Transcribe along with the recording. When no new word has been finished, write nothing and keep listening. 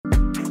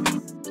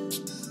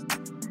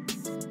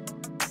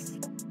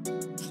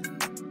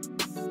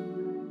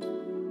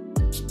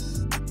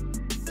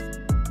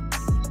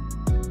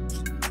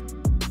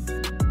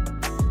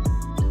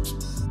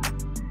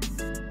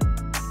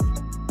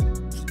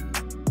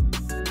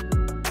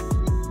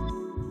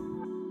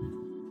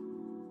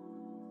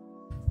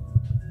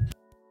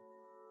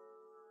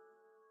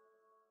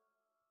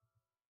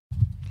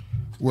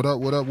What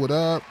up, what up, what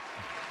up?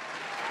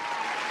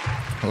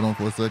 Hold on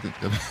for a second.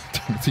 Turn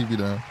the TV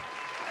down.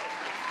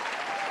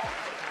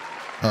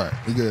 All right,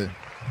 we good.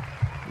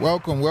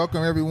 Welcome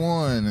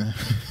everyone.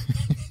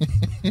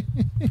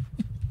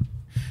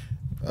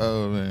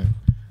 Oh man.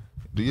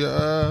 Do you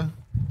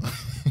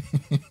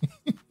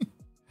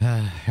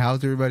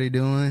how's everybody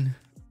doing?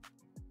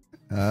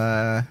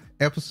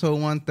 Episode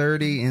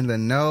 130 in the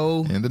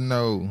know. In the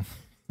know.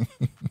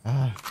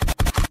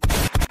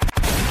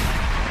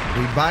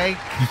 We bike.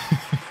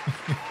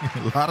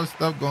 A lot of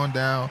stuff going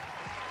down.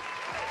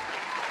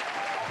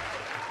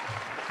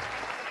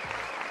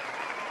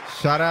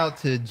 Shout out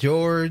to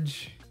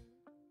George.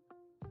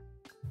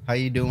 How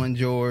you doing,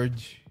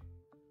 George?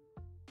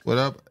 What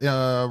up,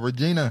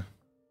 Regina?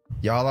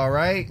 Y'all all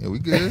right? Yeah, we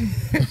good.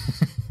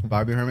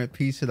 Bobby Hermit,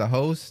 peace to the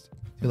host,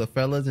 to the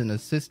fellas and the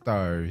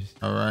sisters.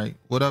 All right.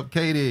 What up,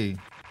 Katie?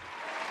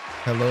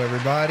 Hello,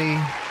 everybody.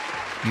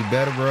 You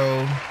better,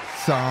 bro.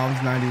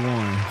 Psalms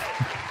 91.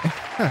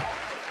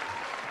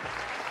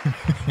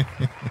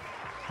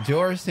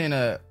 George sent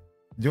a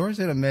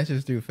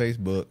message through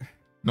Facebook.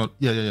 No,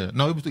 yeah.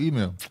 No, it was the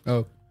email.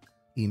 Oh,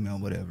 email,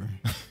 whatever.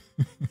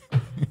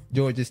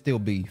 George is still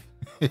beef.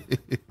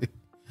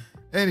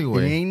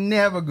 Anyway, he ain't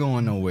never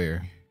going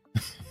nowhere.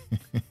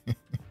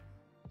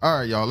 All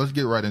right, y'all. Let's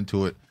get right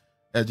into it.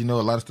 As you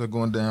know, a lot of stuff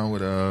going down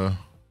with the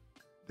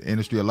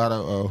industry. A lot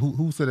of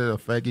who said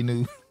that faggy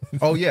news.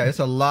 Oh yeah, it's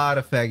a lot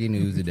of faggy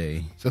news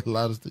today. It's a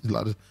lot of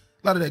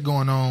that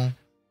going on.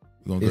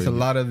 It's a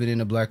lot of it in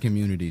the black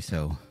community.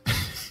 So,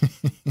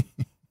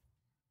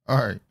 all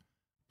right.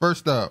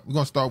 First up, we're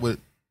gonna start with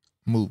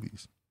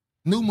movies.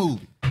 New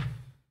movie.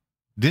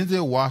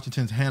 Denzel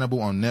Washington's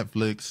Hannibal on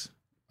Netflix.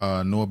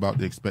 Know about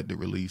the expected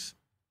release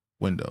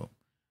window.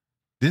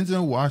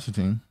 Denzel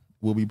Washington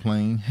will be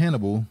playing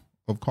Hannibal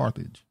of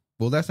Carthage.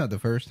 Well, that's not the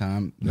first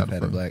time we've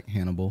had a black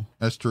Hannibal.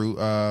 That's true.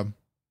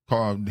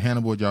 Called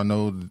Hannibal, y'all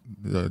know,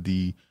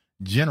 the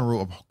general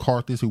of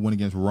Carthage who went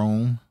against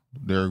Rome.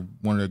 They're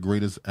one of their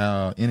greatest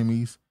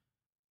enemies.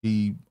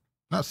 He,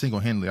 not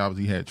single-handedly,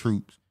 obviously he had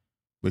troops,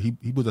 but he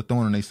was a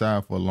thorn in their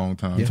side for a long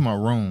time. Yeah. Talking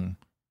about Rome.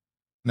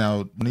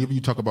 Now, whenever you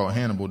talk about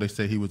Hannibal, they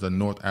say he was a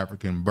North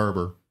African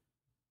Berber,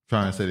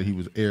 trying to say that he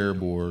was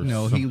Arab or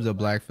no, something. He was a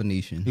black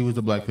Phoenician. He was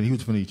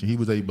Phoenician. He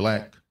was a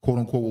black, quote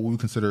unquote, what we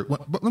consider.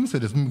 But let me say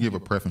this. Let me give a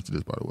preference to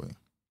this, by the way.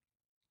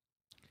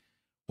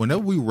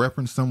 Whenever we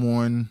reference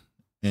someone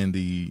in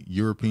the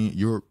Europe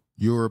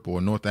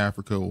or North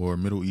Africa or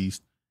Middle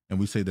East, and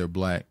we say they're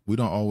black, we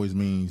don't always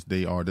mean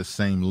they are the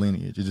same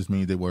lineage. It just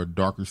means they were a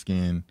darker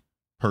skinned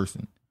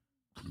person.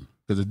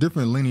 There's a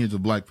different lineage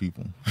of black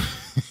people.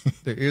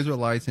 The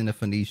Israelites and the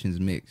Phoenicians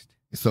mixed.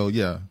 So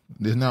yeah,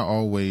 there's not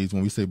always,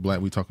 when we say black,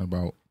 we're talking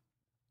about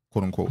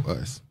quote unquote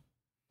us.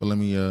 But let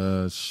me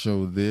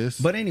show this.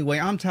 But anyway,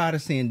 I'm tired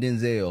of seeing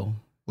Denzel.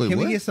 Wait, Can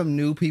what? we get some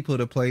new people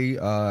to play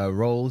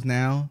roles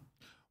now?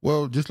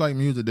 Well, just like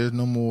music, there's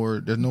no more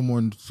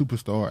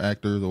superstar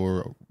actors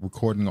or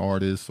recording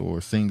artists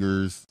or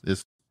singers.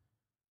 It's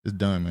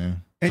done,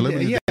 man. And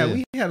we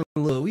had a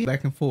little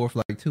back and forth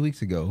like 2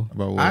 weeks ago.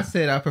 About what? I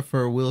said I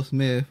prefer Will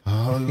Smith.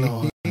 Oh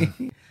Lord.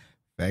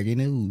 Faggy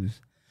news.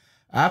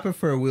 I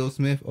prefer Will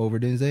Smith over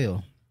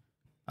Denzel.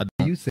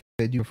 You said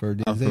you prefer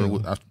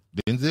Denzel.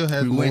 Denzel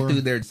has we more. Went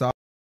through their song,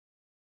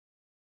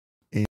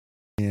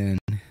 and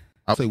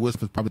I'll say Will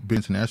Smith's probably been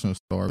international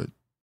star, but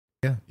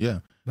yeah.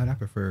 But I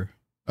prefer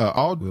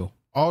all Will.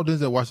 All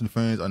Denzel Washington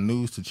fans are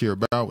news to cheer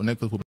about.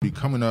 Netflix will be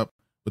coming up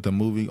with a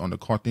movie on the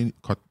Carthaginian.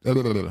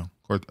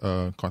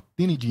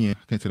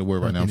 I can't say the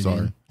word right now. I'm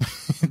sorry.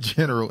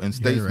 General and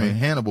statesman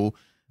Hannibal.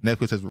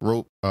 Netflix has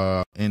wrote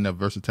in the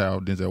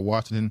versatile Denzel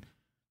Washington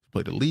to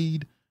play the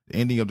lead. The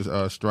ending of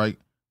the strike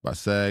by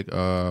SAG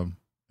and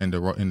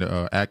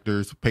the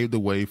actors paved the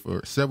way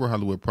for several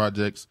Hollywood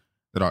projects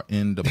that are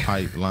in the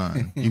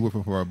pipeline. You would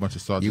prefer a bunch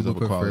of sausages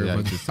over quality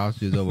acting. Bunch of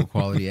sausages over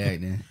quality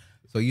acting.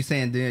 So you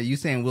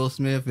saying Will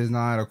Smith is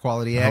not a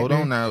quality actor? Hold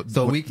on now.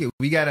 So we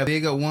got to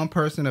big up one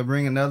person to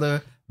bring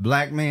another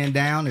black man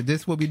down. Is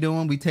this what we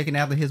doing? We taking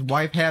after his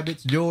wife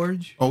habits,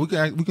 George? Oh, we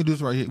can do this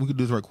right here. We can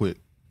do this right quick.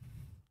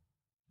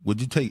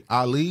 Would you take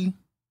Ali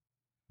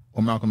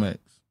or Malcolm X?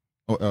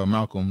 Or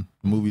Malcolm,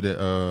 the movie that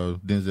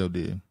Denzel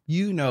did?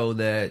 You know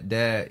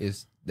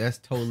that's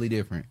totally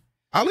different.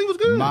 Ali was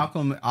good.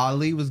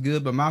 Ali was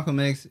good, but Malcolm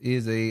X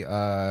is a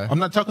I'm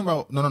not talking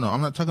about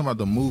I'm not talking about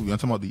the movie. I'm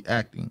talking about the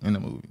acting in the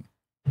movie.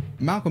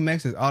 Malcolm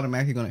X is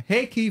automatically gonna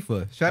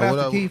Kiefer. Shout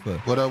out to Kiefer.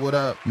 What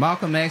up?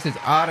 Malcolm X is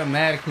you're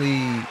automatically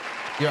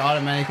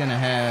gonna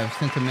have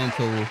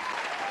sentimental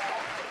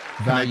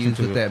values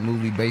with that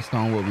movie based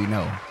on what we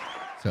know.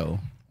 So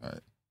right.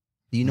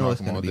 You know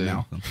Malcolm it's gonna be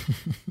Malcolm.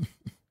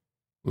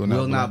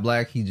 Will not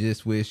black. He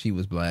just wished he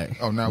was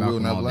black. Oh, now Will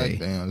not black.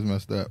 Damn, it's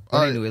messed up.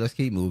 But anyway, let's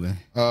keep moving.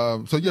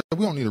 So yeah,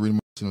 we don't need to read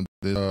much of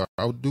this.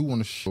 I do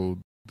want to show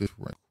this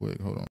right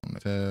quick. Hold on.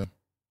 Tab.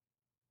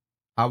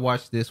 I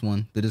watched this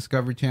one, the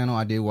Discovery Channel.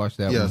 I did watch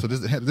that one. Yeah, so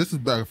this is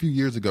back a few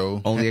years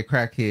ago. Only a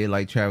crackhead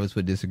like Travis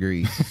would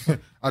disagree.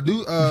 I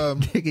do.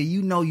 Nigga,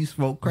 you know you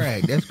smoke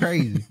crack. That's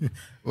crazy.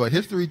 Well,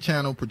 History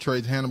Channel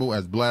portrays Hannibal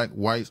as black.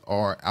 Whites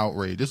are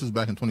outraged. This was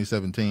back in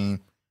 2017 when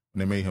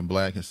they made him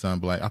black, his son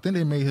black. I think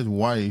they made his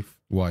wife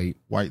white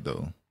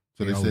though.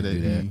 So they said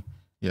that.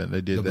 Yeah, they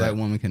did that. The black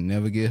woman can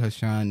never get her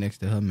shine next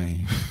to her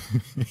man.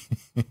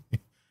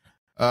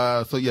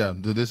 So yeah,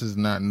 this is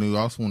not new.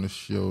 I also want to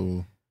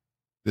show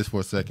this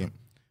for a second.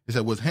 It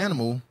said, was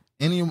Hannibal,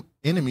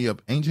 enemy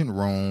of ancient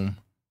Rome,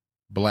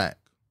 black?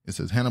 It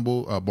says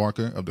Hannibal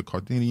Barca of the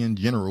Carthaginian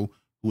general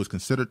who was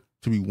considered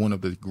to be one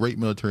of the great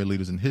military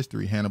leaders in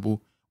history.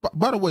 Hannibal.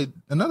 By the way,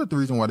 another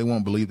reason why they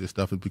won't believe this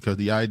stuff is because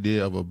the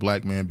idea of a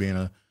black man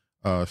being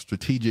a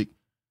strategic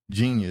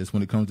genius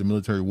when it comes to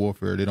military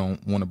warfare, they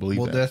don't want to believe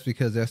that. Well, that's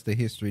because that's the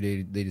history.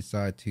 They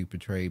decide to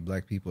portray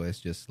black people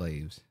as just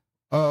slaves.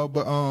 But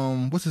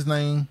what's his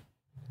name?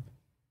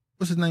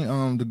 Was it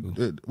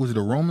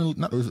a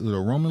Roman? Was it a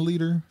Roman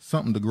leader?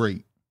 Something the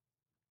Great.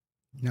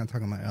 You're not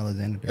talking about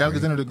Alexander the Great.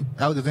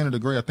 Alexander the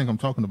Great. I think I'm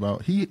talking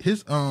about. I think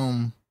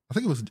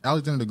it was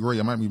Alexander the Great.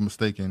 I might be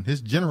mistaken.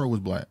 His general was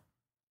black.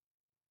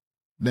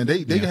 Then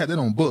they had that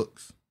on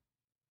books.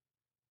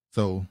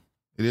 So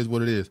it is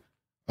what it is.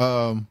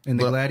 And the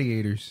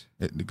gladiators.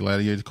 The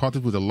gladiators.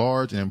 Carthage was a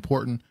large and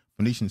important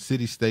Phoenician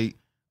city-state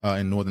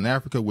in northern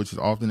Africa, which is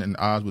often in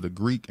odds with the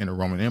Greek and the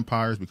Roman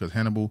empires because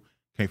Hannibal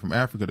came from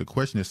Africa. The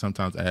question is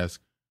sometimes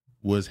asked,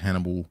 was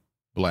Hannibal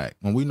black?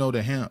 When we know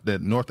that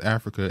North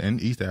Africa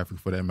and East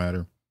Africa, for that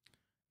matter,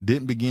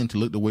 didn't begin to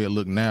look the way it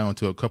looked now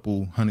until a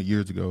couple hundred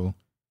years ago,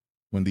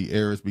 when the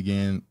Arabs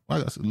began. Well,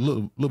 I guess a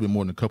little bit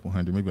more than a couple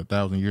hundred, maybe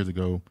 1,000 years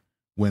ago,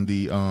 when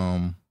the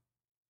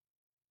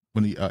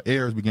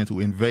Arabs began to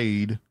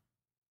invade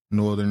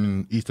northern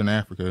and eastern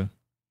Africa.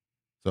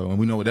 So, and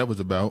we know what that was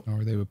about.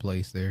 Or they were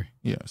placed there.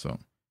 Yeah. So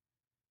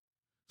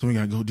we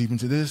gotta go deep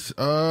into this.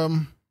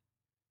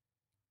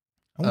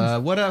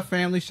 What up,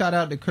 family? Shout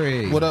out to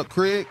Craig. What up,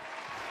 Craig?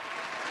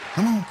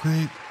 Come on,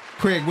 Craig.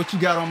 Craig, what you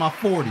got on my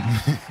 40?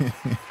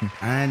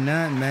 I ain't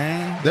nothing,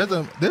 man.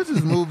 There's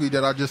this movie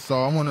that I just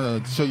saw. I want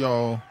to show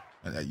y'all.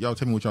 Y'all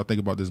tell me what y'all think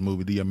about this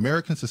movie. The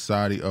American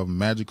Society of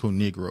Magical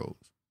Negroes.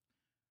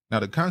 Now,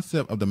 the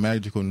concept of the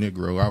magical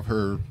Negro,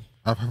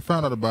 I've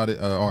found out about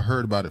it or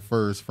heard about it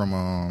first from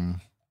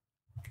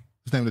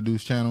what's the name of the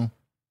dude's channel?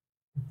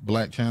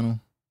 Black channel.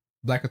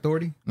 Black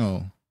Authority?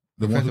 No,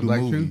 the one who do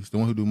movies. Truth? The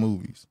one who do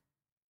movies.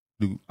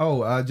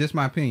 Just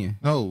my opinion.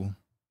 No.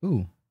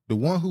 Who? The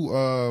one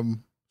who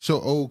show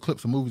old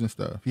clips of movies and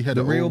stuff. He had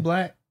the real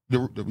black. The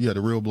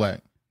real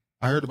black.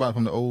 I heard about it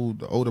from the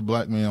older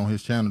black man on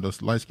his channel,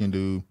 the light skinned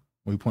dude,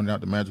 when he pointed out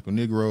the magical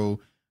Negro,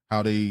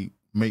 how they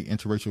make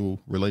interracial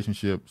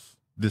relationships.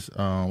 This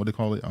what they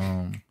call it?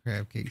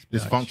 Crab cake.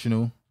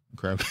 Dysfunctional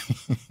crab.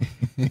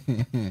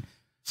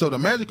 So the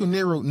magical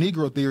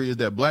Negro theory is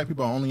that black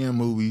people are only in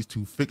movies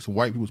to fix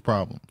white people's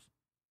problems.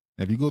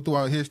 And if you go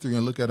throughout history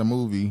and look at a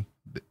movie,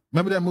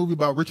 remember that movie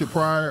about Richard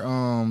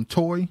Pryor,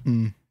 Toy?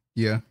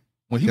 Yeah.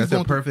 That's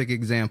a perfect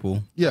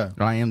example. Yeah.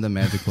 I am the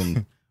magical.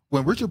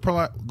 When Richard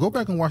Pryor, go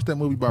back and watch that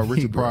movie about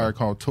Richard Pryor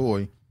called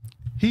Toy.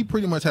 He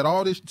pretty much had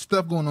all this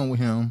stuff going on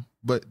with him,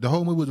 but the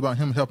whole movie was about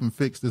him helping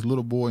fix this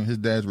little boy and his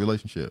dad's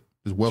relationship,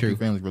 his wealthy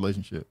family's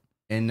relationship.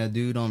 And the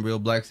dude on Real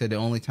Black said the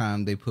only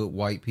time they put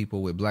white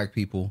people with black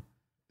people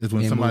is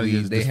when somebody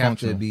is they have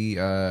to be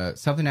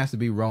something has to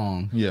be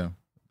wrong. Yeah.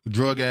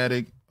 Drug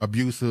addict,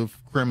 abusive,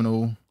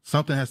 criminal.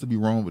 Something has to be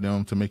wrong with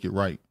them to make it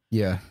right.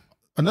 Yeah.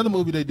 Another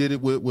movie they did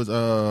it with was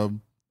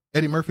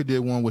Eddie Murphy did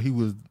one where he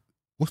was,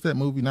 what's that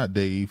movie? Not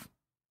Dave.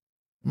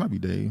 It might be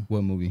Dave.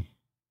 What movie?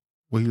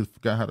 Where he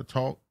forgot how to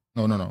talk.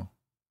 No.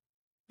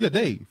 Yeah,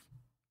 Dave.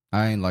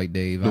 I ain't like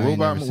Dave. The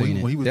robot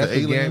movie when he was the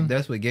alien.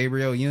 That's with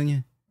Gabriel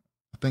Union?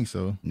 I think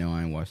so. No,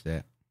 I ain't watched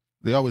that.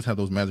 They always have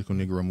those magical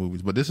Negro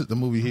movies, but this is the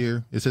movie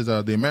here. It says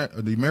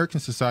the American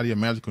Society of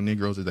Magical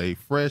Negroes is a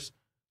fresh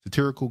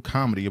satirical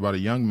comedy about a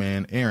young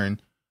man, Aaron,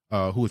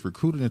 who is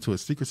recruited into a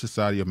secret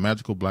society of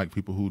magical black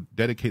people who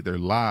dedicate their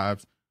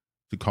lives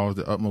to cause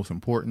the utmost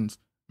importance,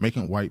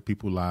 making white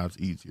people's lives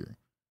easier.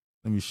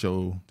 Let me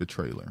show the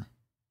trailer.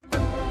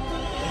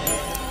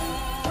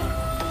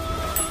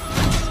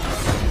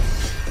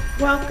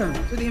 Welcome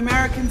to the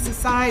American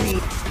Society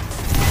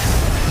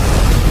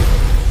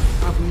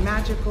of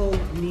Magical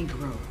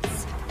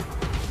Negroes.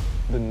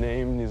 The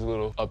name needs a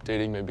little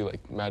updating, maybe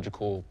like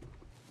magical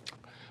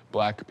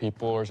black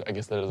people, or I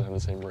guess that doesn't have the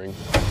same ring.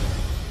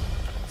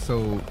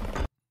 So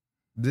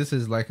this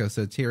is like a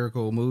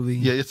satirical movie?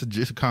 Yeah, it's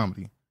a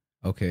comedy.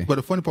 Okay. But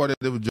the funny part is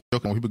they were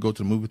joking when people go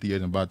to the movie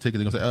theater and buy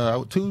tickets, they're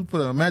going to say, 2 for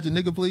the magic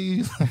nigga,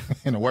 please.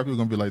 And the white people are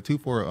going to be like, 2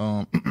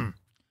 for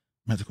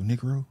magical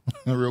Negro.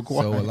 Real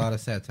quiet. So a lot of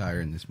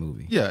satire in this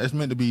movie. Yeah, it's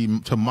meant to be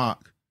to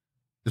mock.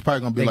 It's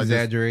probably going to be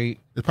exaggerate.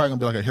 It's probably going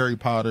to be like a Harry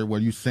Potter where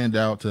you send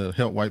out to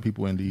help white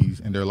people in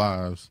their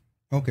lives.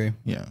 Okay.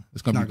 Yeah.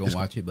 It's gonna not going to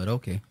watch it, but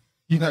okay.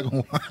 You're not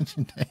going to watch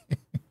it.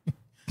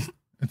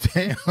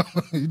 Damn.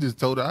 You just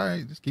told her, all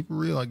right, just keep it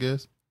real, I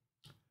guess.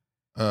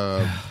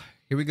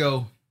 Here we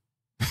go.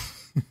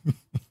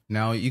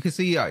 Now you can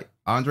see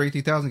Andre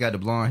 3000 got the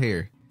blonde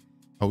hair.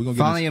 Oh, we gonna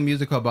finally a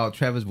musical about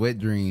Travis' wet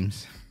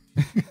dreams.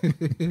 All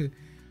right,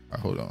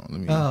 hold on.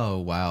 Let me. Oh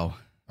wow. All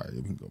right,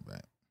 we can go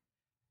back.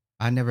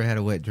 I never had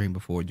a wet dream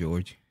before,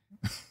 George.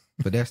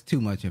 But that's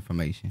too much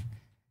information.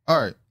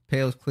 All right.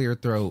 Pale's clear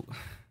throat.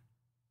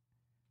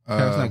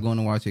 Travis not going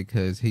to watch it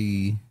because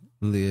he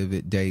live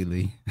it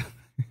daily.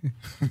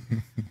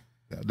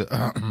 The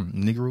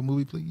Negro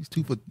movie, please.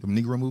 2 for the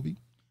Negro movie.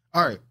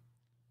 All right.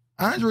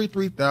 Andre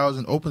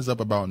 3000 opens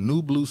up about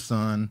New Blue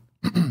Sun,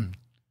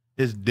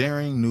 his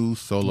daring new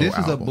solo album. This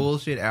is a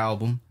bullshit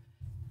album.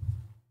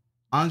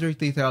 Andre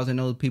 3000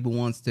 knows people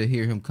wants to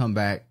hear him come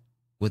back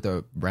with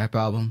a rap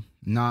album,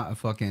 not a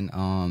fucking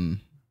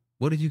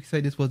what did you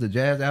say this was, a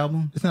jazz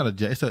album? It's not a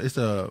jazz. It's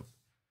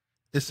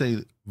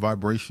a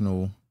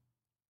vibrational,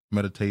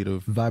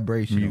 meditative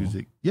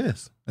music.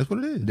 Yes, that's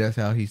what it is. That's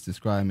how he's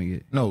describing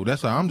it. No,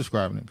 that's how I'm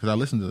describing it because I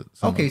listened to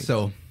some Okay, of it.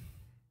 so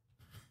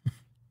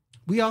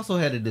we also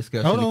had a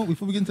discussion. Hold on,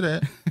 before we get into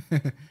that.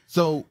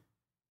 So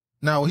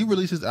now he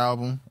released his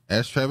album.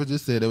 As Travis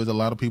just said, there was a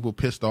lot of people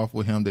pissed off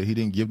with him that he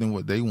didn't give them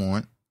what they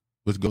want,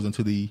 which goes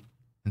into the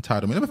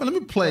entitlement. Let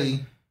me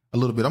play a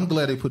little bit. I'm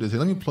glad they put this here.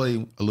 Let me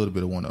play a little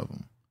bit of one of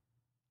them.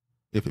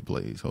 If it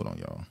plays. Hold on,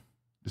 y'all.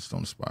 This is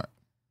on the spot.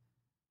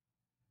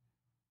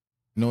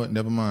 You know what?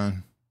 Never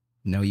mind.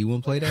 No, you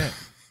won't play that.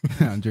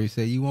 Andre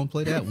said you won't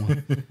play that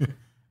one.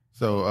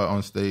 So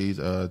on stage,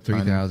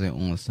 3000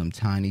 on some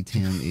Tiny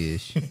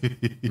Tim-ish.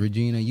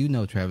 Regina, you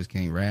know Travis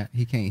can't rap.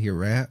 He can't hear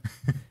rap.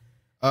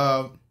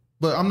 But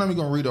I'm not even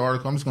going to read the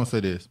article. I'm just going to say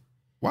this.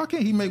 Why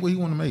can't he make what he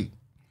want to make?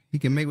 He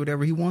can make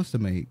whatever he wants to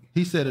make.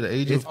 He said at the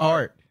age it's of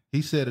art.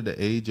 He said at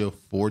the age of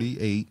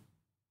 48,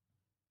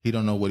 he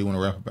don't know what he want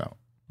to rap about.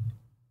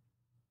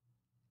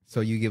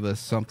 So you give us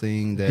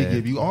something that he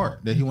give you art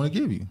that he want to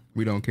give you.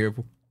 We don't care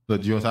for.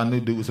 Look, Jones, I knew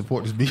dude would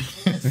support this beat.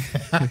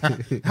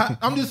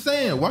 I'm just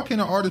saying, why can't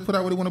an artist put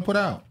out what they want to put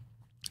out?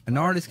 An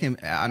artist can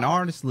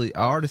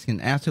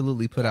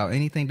absolutely put out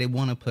anything they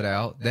want to put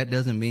out. That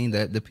doesn't mean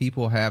that the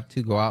people have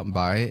to go out and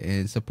buy it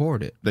and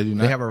support it. They do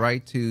not. They have a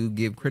right to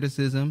give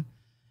criticism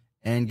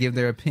and give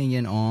their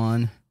opinion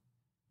on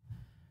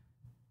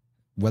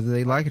whether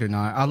they like it or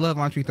not. I love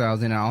Andre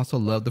 3000. I also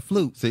love the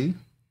flute. See?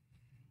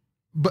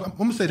 But I'm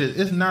gonna say this: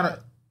 it's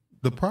not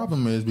the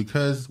problem is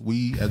because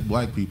we as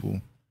black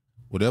people,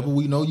 whatever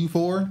we know you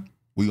for,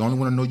 we only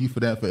want to know you for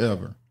that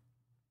forever.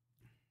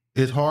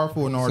 It's hard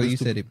for an artist. So you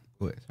said it.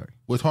 Sorry.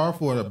 Well, it's hard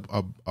for an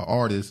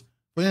artist.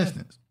 For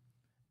instance,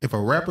 if a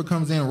rapper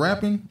comes in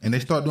rapping and they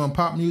start doing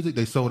pop music,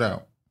 they sold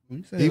out.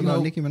 You said even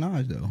about Nicki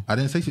Minaj though. I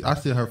didn't say I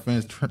said her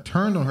fans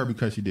turned on her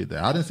because she did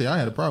that. I didn't say I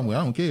had a problem with it.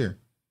 I don't care.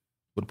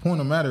 But the point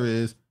of the matter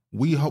is,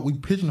 we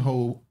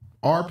pigeonhole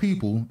our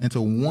people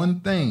into one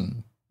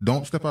thing.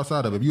 Don't step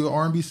outside of it. If you're an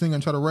R&B singer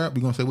and try to rap,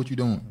 we're going to say, what you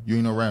doing? You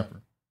ain't no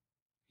rapper.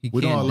 We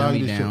can't don't allow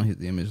you down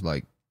his image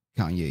like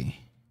Kanye.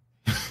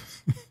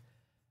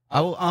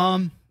 I will,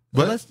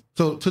 but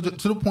so to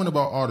the point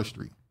about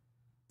artistry,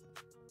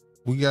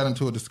 we got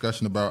into a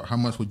discussion about how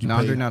much would you pay.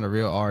 Andre not a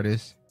real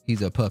artist.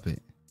 He's a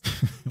puppet.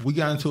 We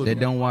got into that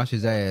don't wash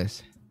his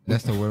ass.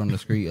 That's the word on the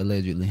street,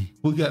 allegedly.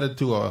 We got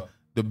into a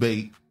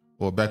debate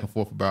or back and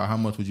forth about how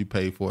much would you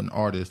pay for an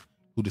artist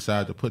who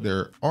decides to put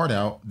their art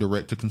out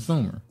direct to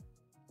consumer.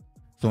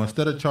 So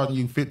instead of charging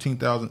you $15,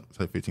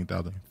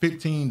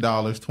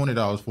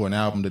 $20 for an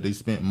album that they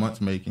spent months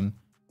making,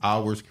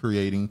 hours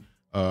creating,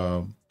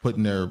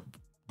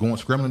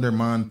 scrambling their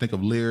mind, think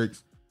of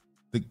lyrics,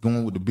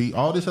 going with the beat,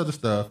 all this other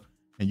stuff,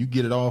 and you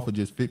get it all for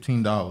just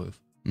 $15.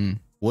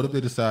 What if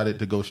they decided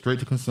to go straight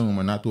to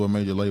consumer, not through a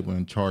major label,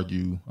 and charge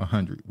you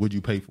 $100? Would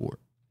you pay for it?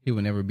 He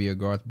would never be a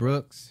Garth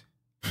Brooks.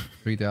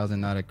 3000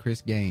 not a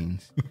Chris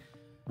Gaines.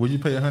 Would you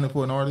pay $100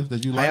 for an artist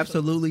that you like?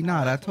 Absolutely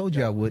not. I told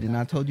you I wouldn't, and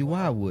I told you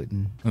why I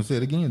wouldn't. I'll say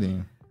it again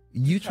then.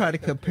 You try to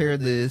compare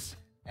this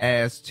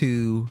as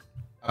to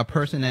a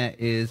person that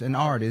is an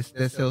artist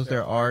that sells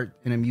their art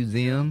in a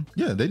museum.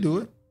 Yeah, they do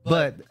it.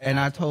 And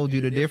I told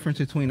you the difference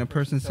between a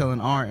person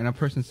selling art and a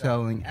person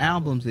selling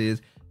albums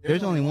is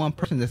there's only one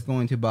person that's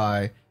going to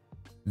buy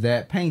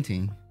that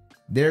painting.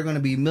 There are going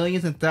to be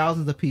millions and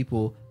thousands of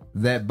people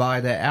that buy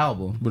that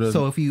album.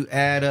 So if you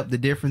add up the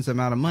difference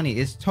amount of money,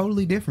 it's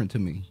totally different to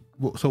me.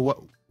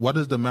 So what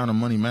does the amount of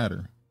money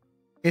matter?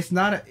 It's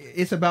not.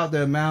 It's about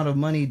the amount of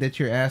money that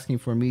you're asking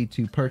for me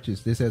to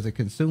purchase this as a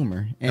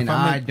consumer, and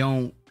I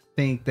don't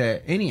think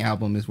that any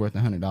album is worth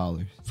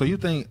 $100. So you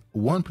think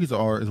one piece of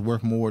art is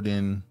worth more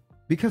than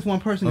because one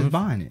person is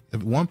buying it?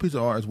 If one piece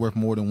of art is worth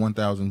more than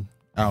 1,000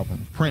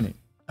 albums, printed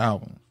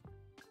albums,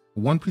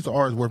 one piece of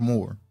art is worth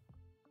more.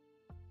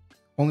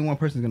 Only one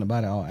person is going to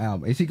buy that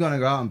album. Is he going to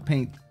go out and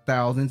paint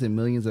thousands and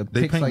millions of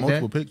pics like that? They paint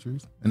multiple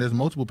pictures, and there's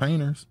multiple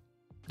painters.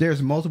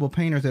 There's multiple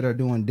painters that are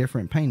doing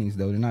different paintings,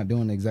 though. They're not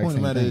doing the exact same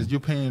thing. The point of the matter is, you're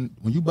paying,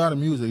 when you buy the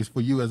music, it's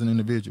for you as an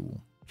individual.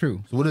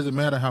 True. So what does it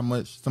matter how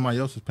much somebody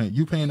else is paying?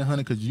 You paying $100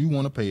 because you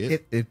want to pay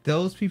it. If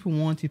those people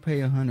want to pay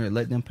 $100,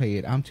 let them pay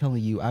it. I'm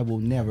telling you, I will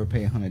never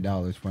pay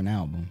 $100 for an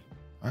album.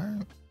 All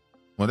right.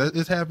 Well,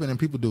 it's happening.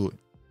 People do it.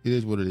 It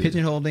is what it is.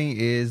 Pigeonholing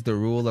is the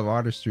rule of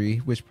artistry,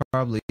 which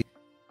probably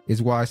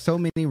is why so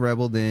many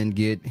rebel then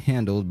get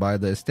handled by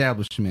the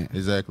establishment.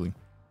 Exactly.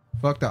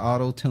 Fuck the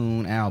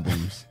auto-tune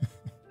albums.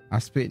 I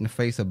spit in the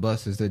face of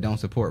busters that don't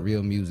support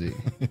real music.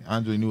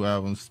 Andre new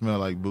albums smell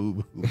like boo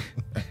boo.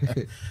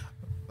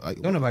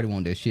 Don't nobody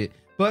want that shit.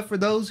 But for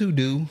those who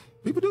do,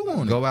 people do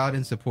want go out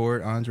and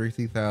support Andre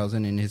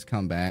 3000 in his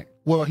comeback.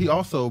 Well, he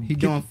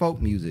doing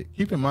folk music.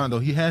 Keep in mind though,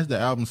 he has the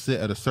album set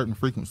at a certain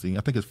frequency.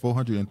 I think it's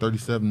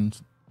 437.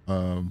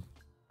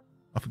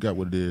 I forgot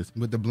what it is.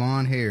 With the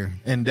blonde hair,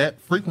 and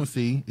that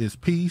frequency is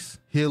peace,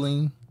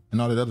 healing,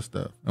 and all that other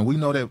stuff. And we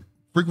know that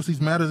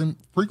frequency matters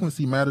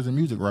in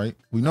music, right?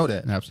 We know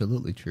that.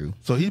 Absolutely true.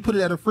 So he put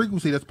it at a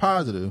frequency that's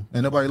positive,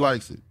 and nobody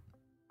likes it.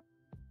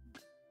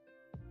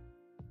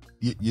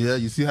 Yeah,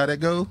 you see how that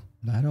goes?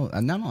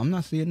 I'm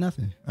not seeing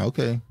nothing.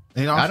 Okay.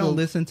 And also, I don't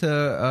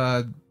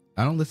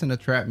listen to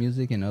trap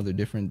music and other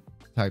different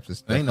types of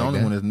stuff. Ain't the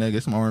only one that's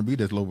negative. Some R&B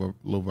that's low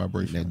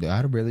vibration.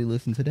 I barely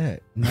listen to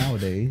that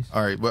nowadays.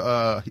 All right,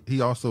 but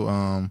he also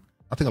I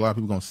think a lot of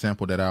people gonna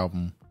sample that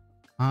album.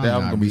 I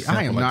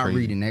am not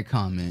reading that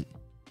comment.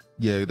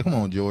 Yeah, come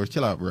on, George,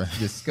 chill out, bro.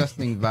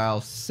 Disgusting,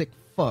 vile, sick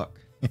fuck.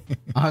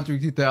 Andre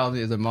 2000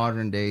 is a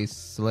modern day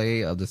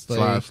slay of the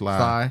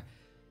Sly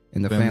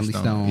and the Family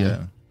Stone.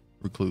 Yeah,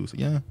 recluse.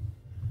 Yeah.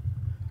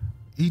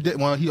 He did.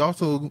 Well,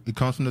 it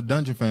comes from the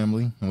Dungeon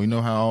family, and we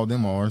know how all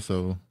them are.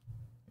 So,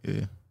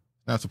 yeah,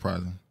 not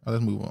surprising.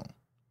 Let's move on.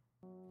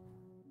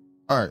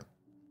 All right,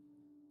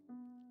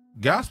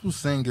 gospel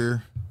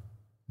singer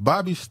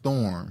Bobbi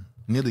Storm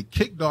nearly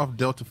kicked off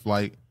Delta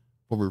Flight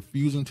for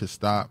refusing to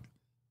stop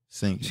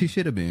singing. She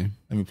should have been.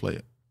 Let me play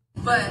it.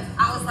 But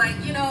I was like,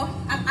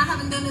 I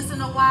haven't done this in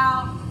a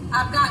while.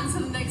 I've gotten to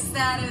the next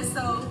status,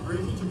 so. Are you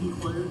to be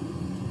clear?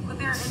 But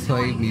they're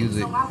Slave enjoying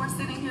music. it. So while we're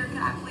sitting here, can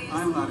I please?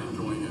 I'm not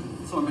enjoying it.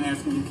 So I'm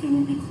asking you, can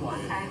you be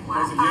quiet? Okay, well,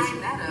 I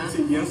find that up. That's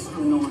a yes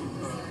or no.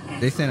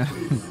 They sent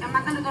Am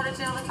I going to go to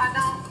jail if I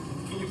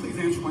don't? Can you please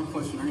answer my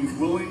question? Are you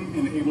willing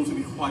and able to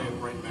be quiet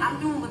right now? I'm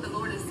doing what the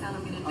Lord is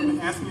telling me to do.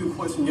 I'm asking you a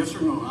question, yes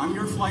or no. I'm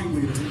your flight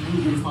leader. I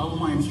need you to follow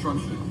my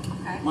instruction.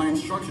 Okay. My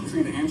instruction for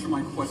you to answer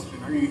my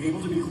question. Are you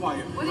able to be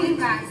quiet? What do you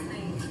guys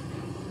think?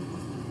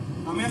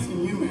 I'm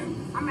asking you, ma'am.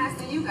 I'm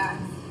asking you guys.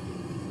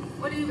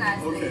 What do you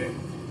guys think? Okay.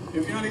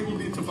 If you're not able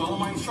to follow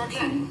my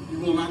instruction, you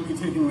will not be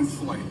taking this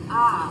flight.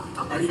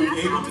 Okay. Are you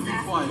able to be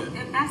quiet?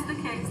 If that's the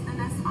case, then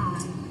that's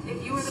fine.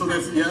 If you were the So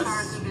that's person yes? in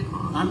charge of it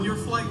all. I'm your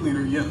flight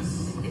leader,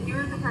 yes. If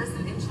you're the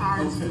person in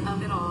charge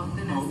of it all,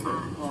 then that's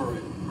fine. All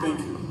right. Thank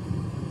you.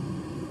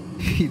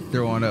 He's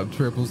throwing up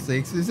triple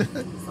sixes.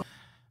 Hold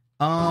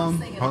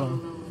on.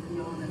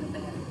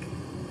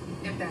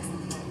 If that's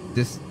okay.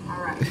 This.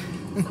 All right.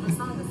 So the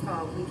song is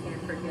called "We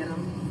Can't Forget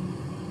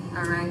 'Em."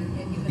 All right.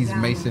 And you can He's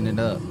macing it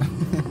up.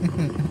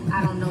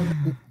 I don't know.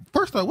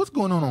 First off, what's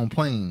going on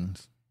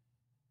planes?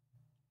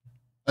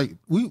 Like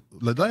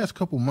the last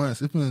couple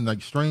months, it's been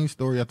like strange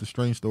story after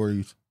strange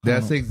stories.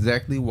 That's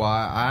exactly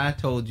why I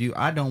told you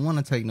I don't want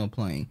to take no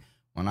plane.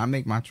 When I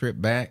make my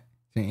trip back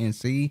to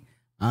NC,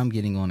 I'm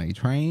getting on a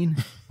train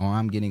or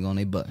I'm getting on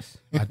a bus.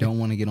 I don't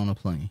want to get on a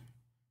plane.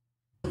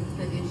 It's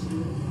an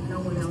issue. No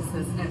one else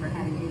has ever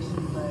had an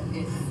issue, but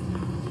it's.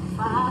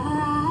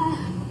 Father,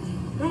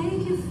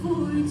 thank you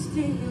for each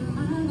day in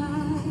my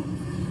life.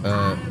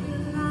 I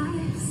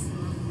realize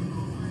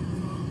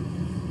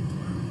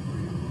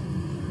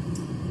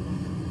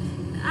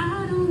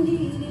I don't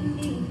need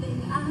anything.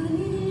 I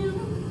need you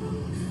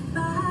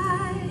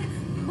by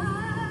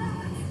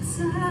my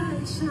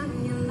side,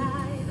 shining your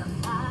light.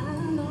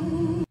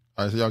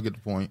 All right, so y'all get the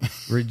point.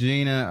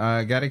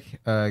 Regina,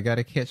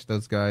 gotta catch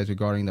those guys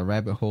regarding the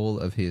rabbit hole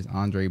of his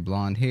Andre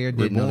blonde hair.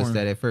 Didn't notice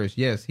that at first.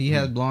 Yes, he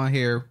has blonde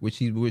hair,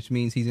 which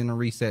means he's in a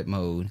reset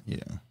mode. Yeah.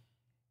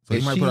 So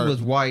if she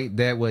was white,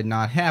 that would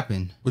not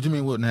happen. What do you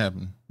mean wouldn't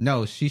happen?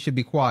 No, she should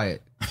be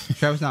quiet.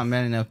 Travis not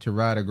man enough to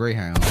ride a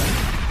Greyhound.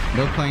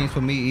 No planes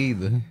for me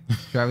either.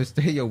 Travis,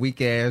 stay your weak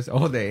ass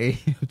on the AM.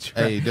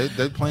 Hey,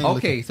 they playing.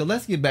 Okay, so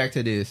let's get back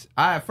to this.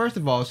 First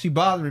of all, she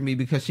bothering me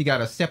because she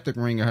got a septic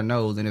ring in her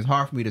nose, and it's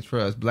hard for me to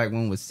trust black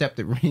women with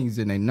septic rings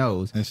in their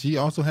nose. And she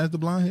also has the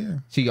blonde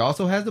hair. She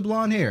also has the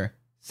blonde hair.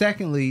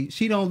 Secondly,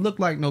 she don't look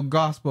like no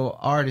gospel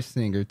artist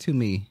singer to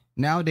me.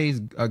 Nowadays,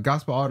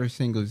 gospel artist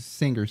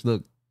singers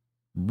look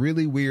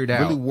really weird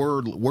out. Really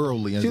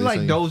worldly. She's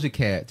like Doja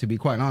Cat, to be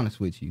quite honest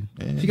with you.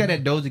 Yeah. She got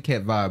that Doja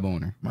Cat vibe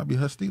on her. Might be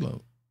her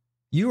stilo.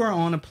 You are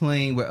on a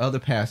plane with other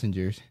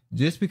passengers.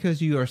 Just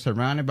because you are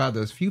surrounded by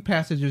those few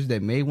passengers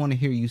that may want to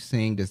hear you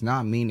sing does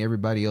not mean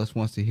everybody else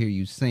wants to hear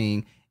you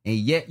sing. And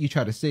yet you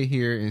try to sit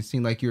here and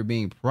seem like you're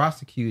being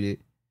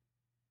prosecuted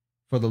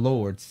for the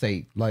Lord's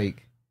sake.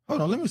 Like,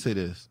 hold on, let me say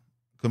this.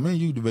 Because me and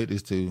you debate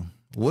this too.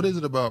 What is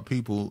it about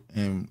people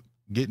and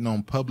getting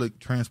on public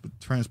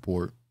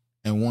transport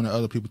and wanting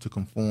other people to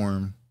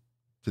conform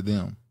to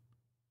them?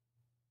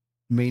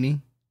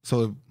 Meaning?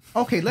 So,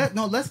 okay,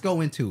 let's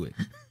go into it.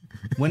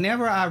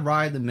 Whenever I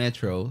ride the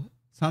metro,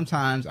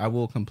 sometimes I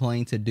will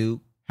complain to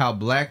Duke how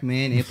black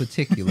men in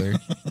particular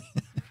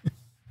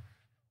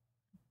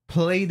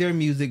play their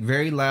music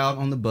very loud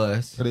on the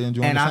bus. So they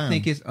enjoying and the I sound.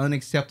 think it's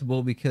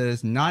unacceptable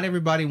because not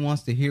everybody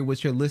wants to hear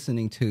what you're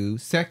listening to.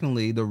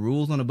 Secondly, the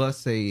rules on the bus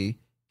say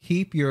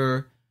keep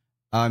your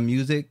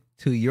music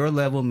to your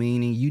level,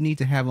 meaning you need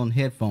to have on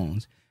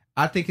headphones.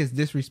 I think it's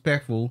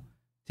disrespectful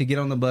to get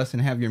on the bus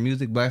and have your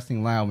music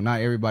blasting loud when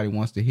not everybody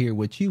wants to hear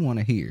what you want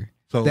to hear.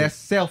 So that's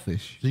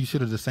selfish. You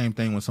should have the same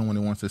thing when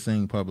someone wants to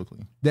sing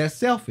publicly. That's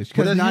selfish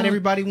because not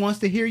everybody wants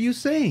to hear you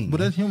sing. But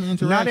that's human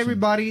interaction. Not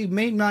everybody,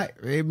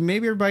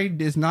 maybe everybody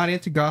is not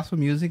into gospel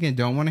music and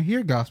don't want to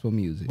hear gospel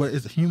music. But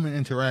it's human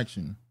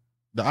interaction.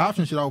 The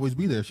option should always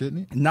be there,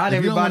 shouldn't it? Not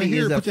everybody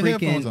is put your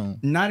headphones on.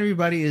 Not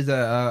everybody is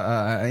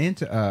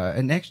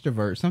an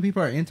extrovert. Some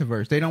people are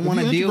introverts. They don't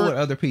want to deal with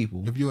other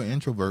people. If you're an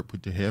introvert,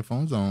 put your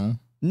headphones on.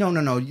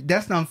 No.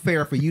 That's not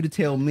fair for you to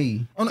tell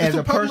me as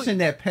a person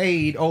that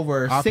paid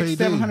over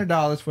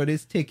 $600-$700 for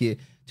this ticket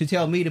to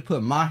tell me to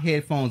put my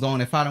headphones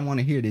on if I don't want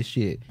to hear this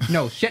shit.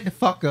 No, shut the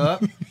fuck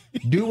up.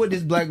 Do what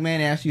this black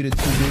man asked you to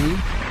do,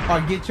 or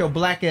get your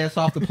black ass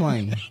off the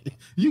plane.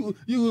 You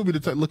will be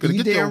the look at it.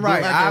 You damn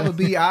right.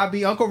 I'll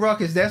be Uncle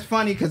Ruckus. That's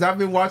funny because I've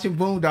been watching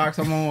Boondocks.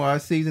 I'm on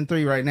season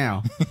 3 right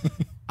now.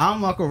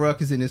 I'm Uncle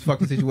Ruckus in this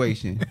fucking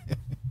situation.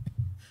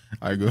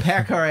 I go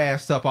pack her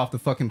ass up off the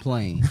fucking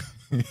plane.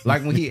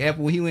 Like when he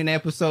went in the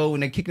episode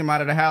when they kicked him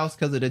out of the house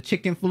because of the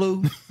chicken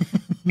flu,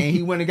 and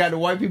he went and got the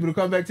white people to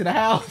come back to the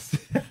house.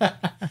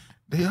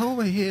 They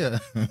over here.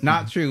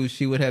 Not true.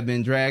 She would have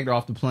been dragged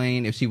off the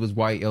plane if she was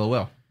white.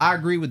 LOL. I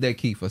agree with that,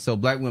 Kiefer. So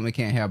black women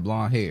can't have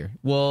blonde hair.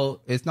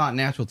 Well, it's not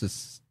natural to.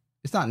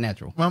 It's not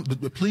natural. Mom,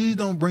 please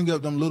don't bring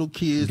up them little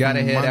kids.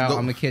 Gotta head out. I'm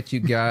gonna catch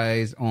you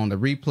guys on the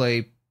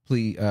replay.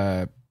 Please,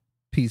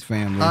 peace,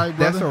 family. Right,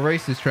 that's a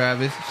racist,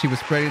 Travis. She was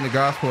spreading the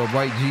gospel of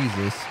white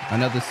Jesus.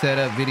 Another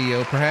setup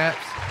video, perhaps.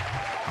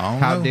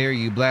 How dare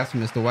you,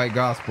 blasphemous the white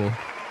gospel?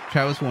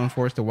 Travis will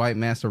enforce the white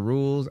master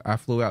rules. I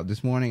flew out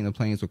this morning. The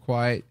planes were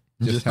quiet.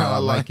 Just how I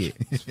like it.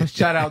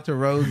 Shout out to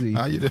Rosie.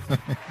 How you doing?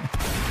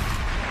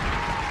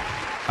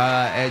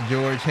 At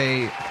George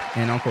Hay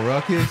and Uncle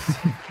Ruckus.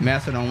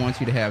 Master don't want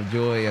you to have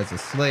joy as a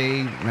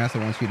slave. Master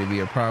wants you to be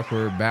a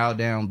proper bow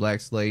down black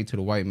slave to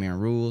the white man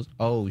rules.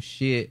 Oh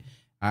shit.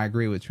 I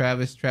agree with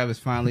Travis. Travis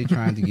finally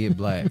trying to get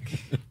black.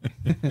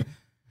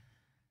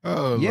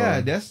 Oh yeah,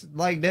 Lord.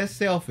 that's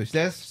selfish.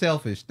 That's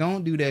selfish.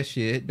 Don't do that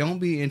shit. Don't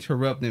be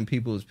interrupting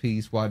people's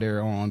peace while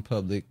they're on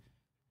public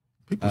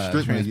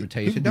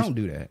transportation. Don't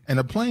do that. And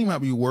a plane might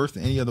be worse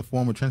than any other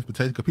form of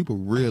transportation because people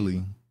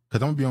really,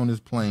 because I'm gonna be on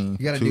this plane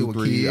you gotta deal with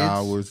 2-3 kids.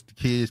 hours. The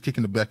kids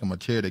kicking the back of my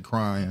chair, they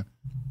crying.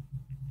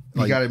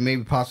 You got to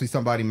maybe possibly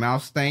somebody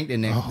mouth stank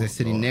and they're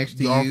sitting next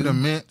to you. Offer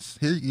them mints.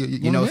 Here,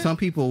 you know, some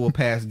people will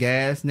pass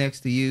gas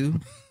next to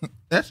you.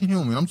 That's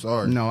human. I'm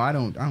sorry. No, I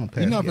don't pass.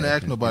 You're not gonna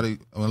ask nobody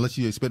unless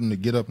you expect them to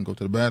get up and go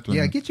to the bathroom.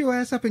 Yeah, get your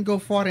ass up and go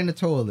fart in the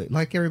toilet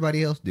like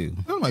everybody else do.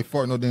 I don't like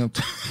fart no damn.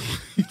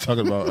 You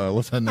talking about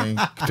what's her name?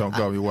 Don't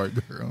call me white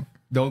girl.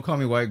 Don't call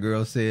me white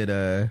girl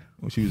said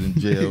when she was in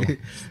jail,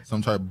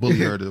 some tried to bully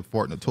her to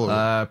fart in the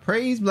toilet.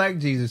 Praise Black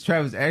Jesus.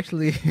 Travis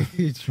actually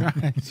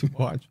trying to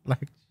watch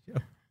black shows.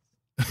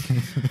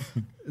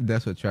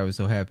 That's what Travis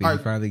so happy he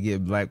finally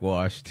get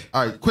blackwashed.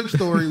 All right, quick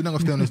story. We're not gonna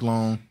stay on this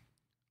long.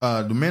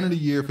 The man of the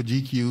year for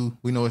GQ.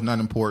 We know it's not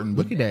important,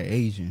 but look at that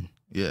Asian.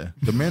 Yeah,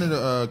 the man of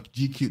the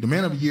GQ, the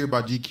man of the year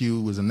by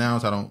GQ was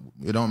announced.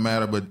 It don't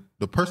matter, but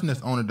the person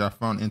that's on it that I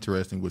found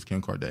interesting was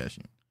Kim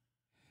Kardashian.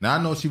 Now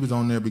I know she was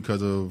on there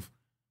because of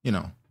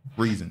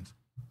reasons,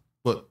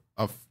 but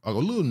a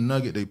little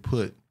nugget they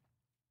put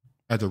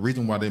as a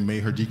reason why they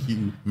made her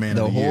GQ man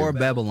of the year. The whore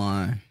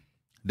Babylon.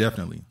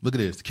 Definitely. Look at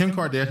this. Kim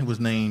Kardashian was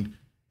named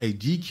a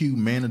GQ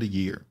Man of the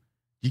Year.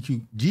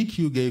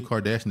 GQ gave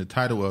Kardashian the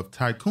title of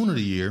Tycoon of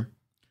the Year.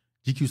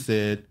 GQ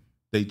said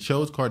they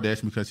chose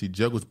Kardashian because she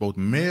juggles both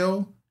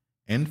male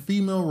and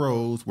female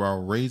roles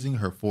while raising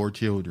her 4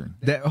 children.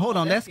 Hold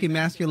on, that's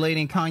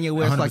emasculating Kanye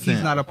West 100%. Like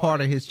he's not a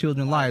part of his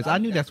children's lives. I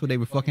knew that's what they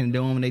were fucking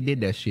doing when they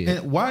did that shit.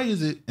 And why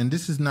is it, and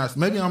this is not,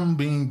 maybe I'm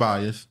being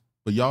biased,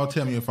 but y'all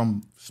tell me if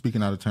I'm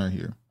speaking out of turn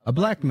here. A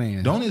black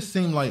man. Don't it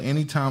seem like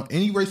anytime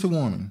any race of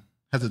woman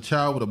has a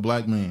child with a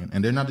black man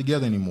and they're not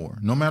together anymore,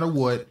 no matter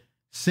what,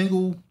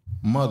 single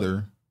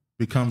mother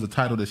becomes a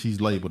title that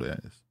she's labeled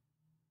as.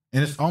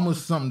 And it's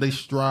almost something they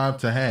strive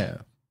to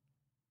have.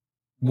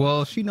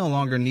 Well, she no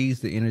longer needs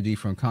the energy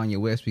from Kanye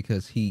West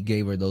because he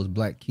gave her those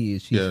black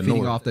kids. She's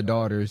feeding off the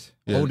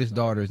oldest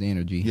daughter's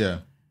energy. Yeah.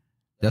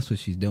 That's what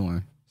she's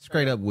doing.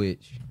 Straight up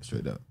witch.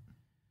 Straight up.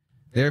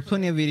 There are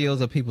plenty of videos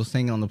of people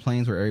singing on the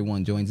planes where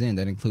everyone joins in.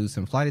 That includes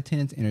some flight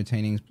attendants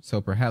entertaining, so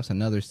perhaps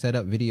another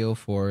setup video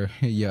for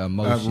your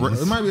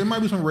emotions. It might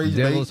be some rage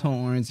Devil's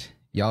horns.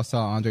 Y'all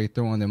saw Andre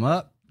throwing them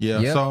up. Yeah.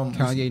 Yep. So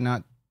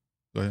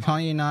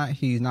Kanye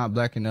he's not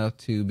black enough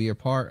to be a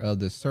part of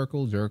the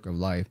circle jerk of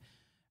life.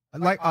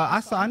 Like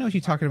I know what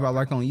you're talking about,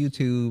 like on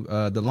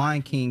YouTube, the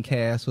Lion King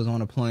cast was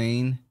on a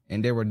plane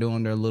and they were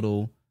doing their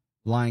little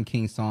Lion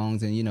King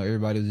songs and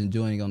everybody was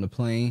enjoying it on the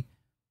plane.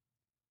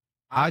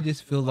 I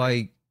just feel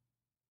like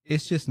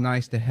it's just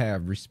nice to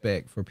have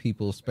respect for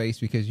people's space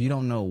because you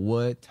don't know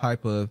what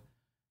type of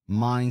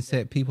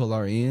mindset people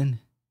are in.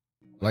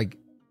 Like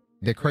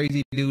the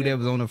crazy dude that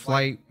was on a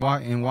flight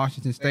in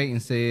Washington State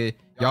and said,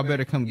 y'all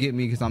better come get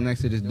me because I'm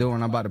next to this door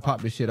and I'm about to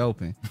pop this shit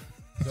open.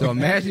 So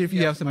imagine if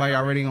you have somebody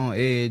already on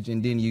edge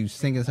and then you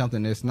singing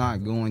something that's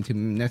not going to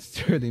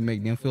necessarily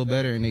make them feel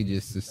better and they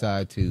just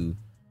decide to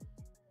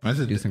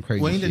do some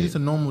crazy shit. Ain't there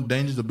some normal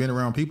dangers of being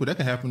around people? That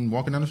can happen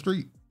walking down the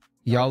street.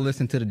 Y'all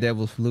listen to the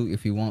Devil's Flute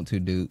if you want to,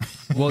 Duke.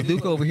 Well,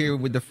 Duke over here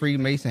with the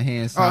Freemason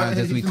hand signs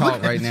as we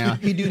talk right now.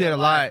 He do that a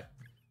lot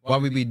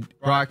while we be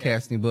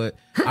broadcasting, but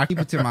I keep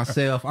it to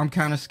myself. I'm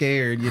kind of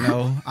scared, you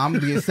know. I'm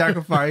being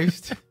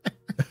sacrificed.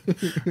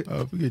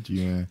 Oh, forget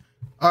you, man.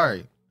 All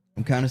right.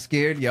 I'm kind of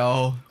scared,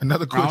 y'all. I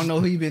don't know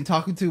who you been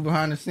talking to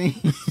behind the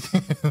scenes.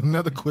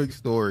 Another quick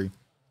story.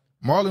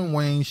 Marlon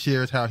Wayans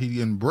shares how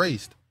he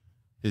embraced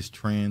his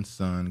trans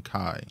son,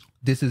 Kai.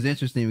 This is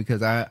interesting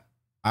because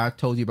I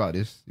told you about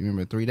this. You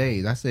remember 3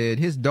 days. I said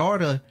his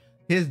daughter,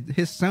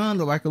 his son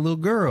looked like a little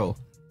girl.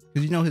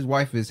 Because you know his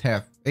wife is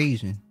half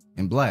Asian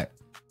and black.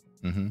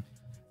 Mm-hmm.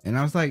 And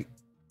I was like,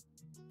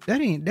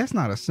 that's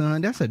not a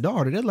son, that's a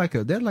daughter. They're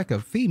like a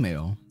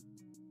female.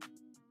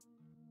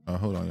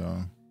 Hold on,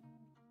 y'all.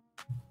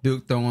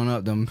 Duke throwing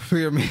up them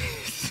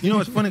pyramids. You know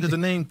what's funny? Because the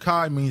name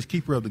Kai means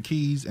keeper of the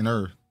keys and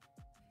earth.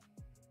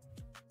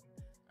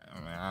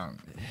 I'm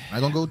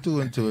not gonna go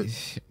into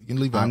it. You can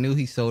leave out. I knew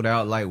he sold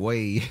out like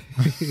Wade.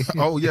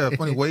 Oh yeah,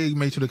 funny. Wade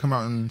made sure to come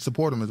out and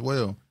support him as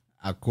well.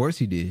 Of course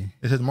he did.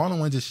 It says Marlon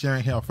Wayans is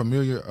sharing how a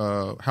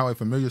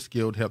familiar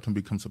skill helped him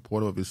become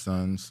supportive of his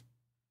sons,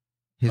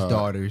 his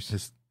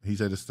daughters. He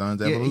said his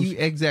son's evolution.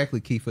 Exactly,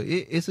 Kiefer.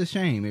 It's a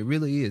shame. It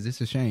really is. It's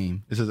a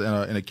shame. It says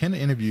in a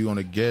candid interview on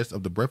a guest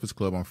of the Breakfast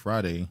Club on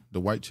Friday, the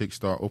white chick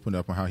star opened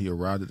up on how he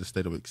arrived at the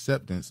state of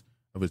acceptance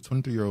of his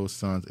 23-year-old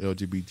son's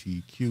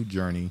LGBTQ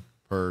journey.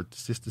 Per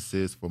Sister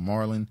Sis for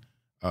Marlon,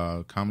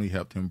 comedy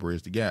helped him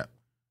bridge the gap.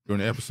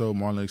 During the episode,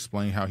 Marlon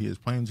explained how he is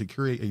planning to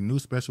create a new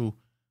special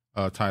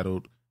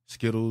titled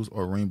Skittles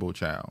or Rainbow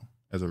Child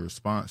as a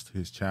response to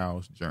his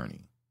child's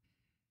journey.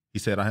 He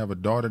said, I have a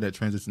daughter that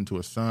transitioned to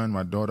a son.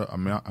 My daughter,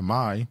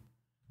 Amai,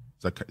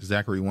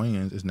 Zachary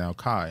Wayans, is now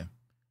Kai.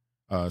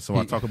 So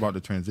I talk about the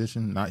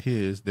transition, not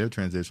their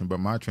transition, but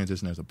my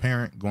transition as a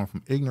parent, going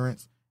from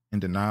ignorance and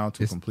denial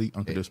to complete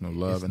unconditional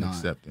love and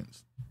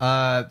acceptance.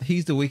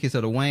 He's the weakest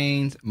of the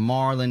Wayans.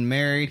 Marlon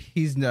married.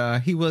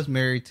 He was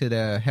married to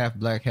the half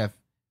black, half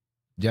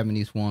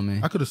Japanese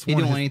woman. I could have sworn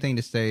he didn't want anything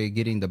to say.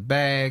 Getting the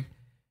bag.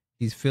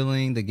 He's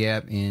filling the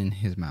gap in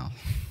his mouth.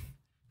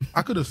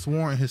 I could have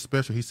sworn in his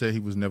special he said he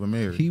was never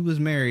married. He was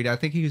married. I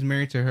think he was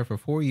married to her for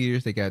 4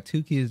 years. They got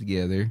 2 kids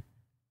together.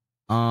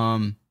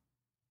 Poor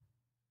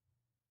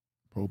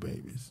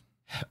babies.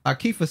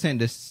 Kiefer sent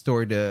this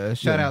story to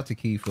shout out to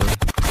Kiefer.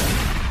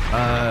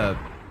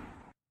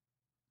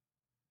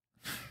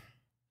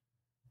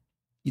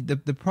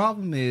 The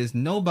problem is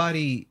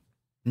nobody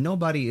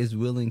is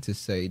willing to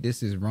say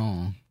this is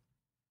wrong.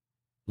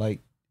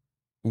 Like,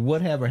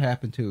 whatever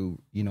happened to,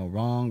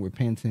 wrong,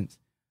 repentance.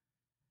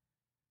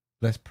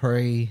 Let's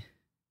pray.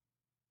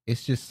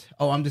 It's just,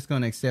 I'm just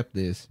going to accept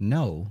this.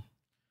 No.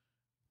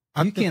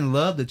 You can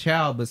love the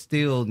child, but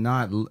still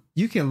not.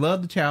 You can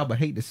love the child, but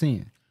hate the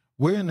sin.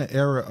 We're in the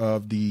era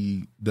of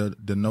the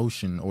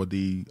notion or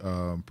the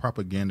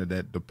propaganda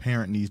that the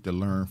parent needs to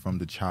learn from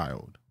the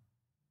child.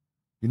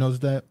 You notice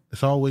that?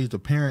 It's always the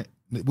parent.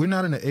 We're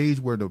not in the age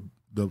where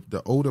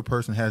the older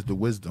person has the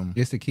wisdom.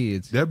 It's the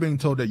kids. They're being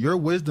told that your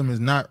wisdom is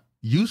not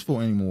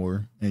useful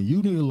anymore, and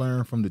you need to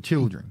learn from the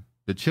children.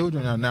 The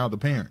children are now the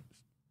parents.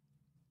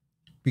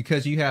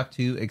 Because you have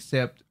to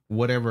accept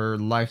whatever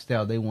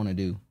lifestyle they want to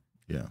do.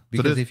 Yeah.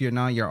 Because if you're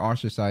not, you're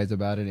ostracized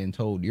about it and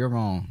told you're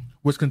wrong.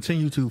 Which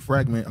continue to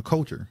fragment a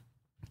culture.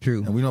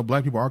 True. And we know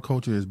black people, our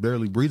culture is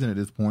barely breathing at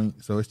this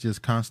point, so it's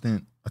just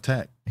constant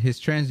attack. His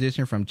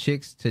transition from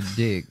chicks to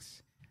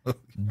dicks.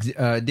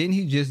 Didn't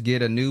he just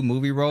get a new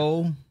movie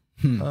role?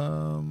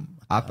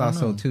 I thought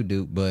so too,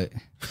 Duke, but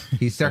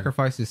he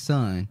sacrificed his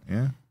son.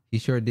 Yeah. He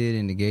sure did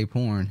in the gay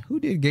porn. Who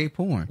did gay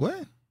porn?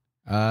 What?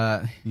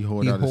 He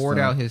whored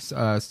out his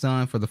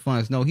son for the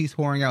funds. No, he's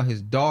whoring out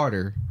his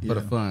daughter for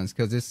the funds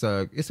because it's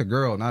a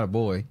girl, not a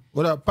boy.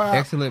 What up, Pop?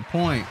 Excellent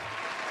point.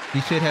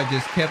 He should have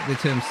just kept it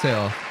to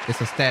himself. It's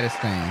a status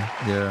thing.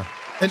 Yeah.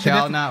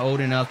 Child not old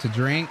enough to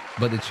drink,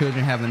 but the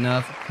children have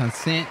enough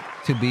consent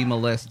to be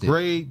molested.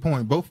 Great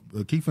point. Both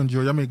Keith and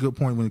George, I made a good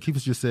point when Keith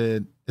just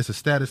said it's a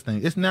status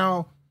thing. It's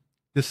now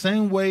the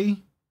same way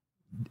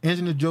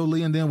Angelina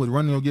Jolie and them was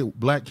running to get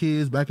black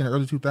kids back in the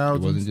early 2000s.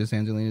 It wasn't just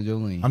Angelina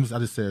Jolie. I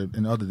just said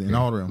in all of them.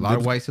 A lot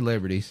of white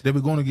celebrities. They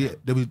were going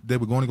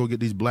to go get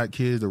these black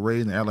kids to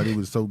raise and act like they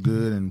was so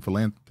good and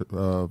doing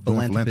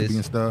philanthropy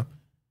and stuff.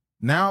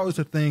 Now it's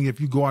a thing if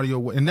you go out of your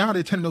way, and now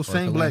they're turning those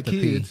same black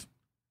kids.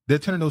 They're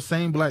turning those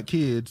same black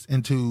kids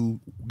into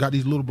got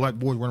these little black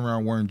boys running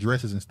around wearing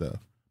dresses and stuff.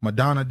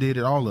 Madonna did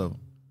it, all of them.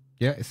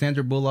 Yeah,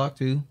 Sandra Bullock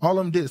too. All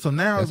of them did. So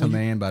now that's a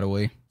man, by the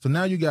way. So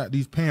now you got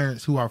these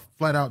parents who are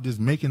flat out just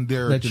making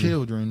their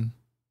children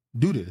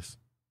do this.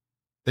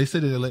 They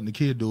said that they're letting the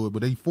kid do it,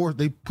 but they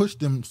pushed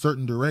them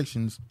certain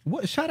directions.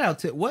 What? Shout out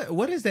to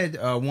what is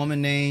that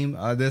woman name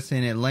that's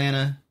in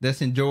Atlanta,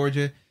 that's in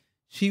Georgia?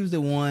 She was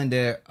the one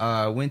that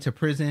went to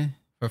prison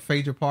for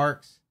Phaedra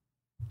Parks.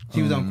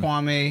 She was on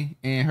Kwame,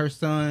 and her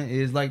son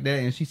is like that.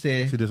 And she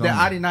said that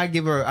I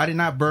did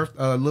not birth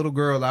a little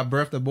girl. I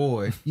birthed a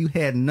boy. You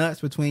had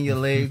nuts between your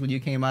legs when you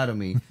came out of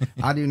me.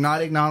 I do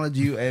not acknowledge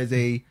you as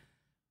a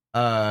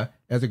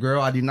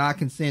girl. I do not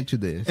consent to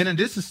this. And in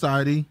this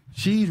society,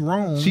 she's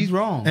wrong. She's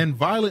wrong and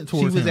violent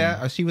towards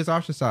him. She was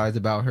ostracized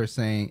about her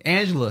saying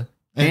Angela,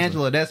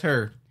 that's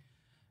her.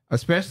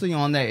 Especially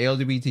on that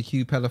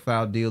LGBTQ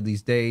pedophile deal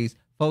these days.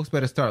 Folks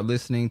better start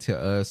listening to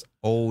us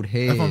old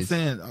heads. That's what I'm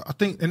saying. I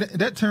think, and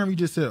that term you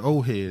just said,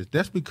 old heads,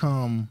 that's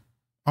become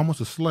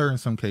almost a slur in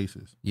some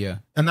cases. Yeah.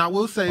 And I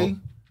will say,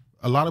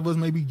 a lot of us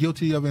may be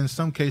guilty of it in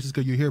some cases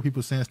because you hear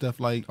people saying stuff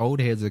like... Old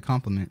heads is a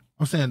compliment.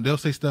 I'm saying they'll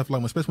say stuff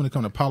like, especially when it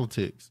comes to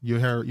politics, you'll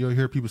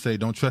hear people say,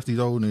 don't trust these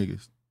old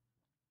niggas.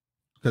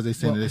 Because they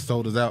saying that they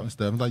sold us out and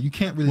stuff. It's like, you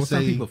can't really say...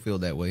 some people feel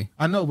that way.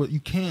 I know, but you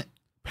can't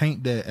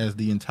paint that as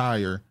the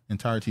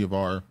entirety of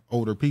our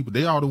older people.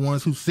 They are the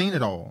ones who've seen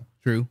it all.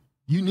 True.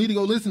 You need to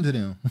go listen to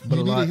them. But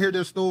you need to hear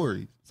their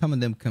stories. Some of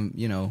them,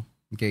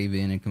 gave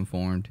in and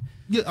conformed.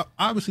 Yeah,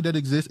 obviously that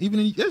exists.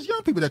 Even there's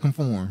young people that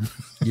conform.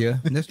 Yeah,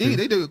 that's true.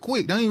 They do it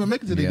quick. They don't even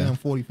make it to the damn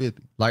 40,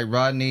 50. Like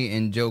Rodney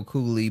and Joe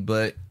Cooley,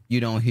 but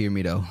you don't hear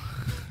me though.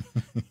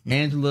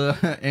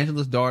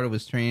 Angela's daughter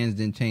was trans,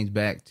 then changed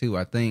back too,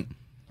 I think.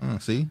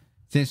 See?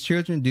 Since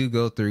children do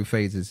go through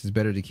phases, it's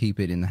better to keep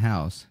it in the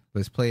house.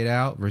 Let's play it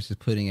out versus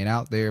putting it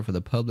out there for the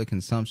public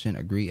consumption.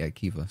 Agree at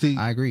Kiva. See,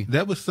 I agree.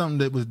 That was something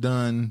that was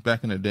done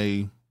back in the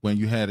day when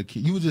you had a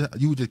kid. You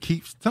would just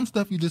keep some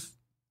stuff.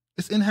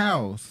 It's in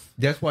house.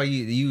 That's why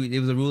it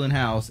was a rule in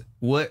house.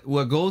 What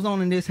goes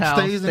on in this house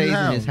stays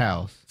in this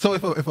house. So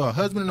if a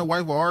husband and a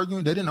wife were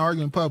arguing, they didn't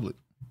argue in public.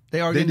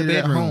 They argue in the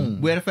bedroom.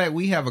 Matter of fact,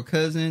 we have a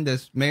cousin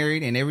that's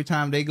married, and every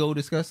time they go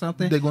discuss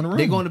something, they go in the room.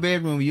 They go in the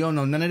bedroom. You don't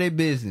know none of their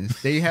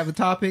business. They have a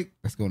topic.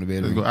 Let's go in the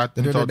bedroom. Let's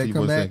go. Talk to you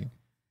for a second.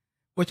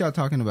 What y'all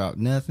talking about?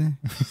 Nothing.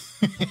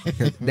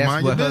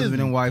 That's what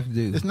husband and wife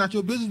do. It's not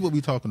your business what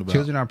we talking about.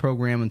 Children are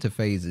programmed into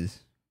phases.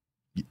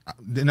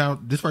 Now,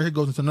 this right here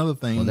goes into another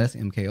thing. Well, that's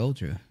MK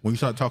Ultra. When you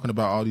start talking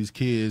about all these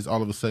kids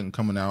all of a sudden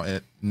coming out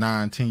at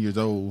 9, 10 years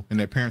old, and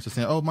their parents are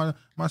saying, oh,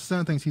 my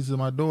son thinks he's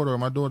my daughter, or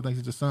my daughter thinks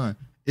he's a son.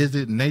 Is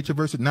it nature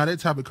versus... Now that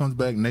topic comes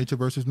back, nature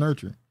versus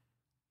nurture.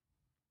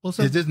 Well,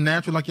 is this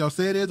natural like y'all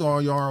said it is, or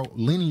are y'all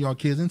leaning y'all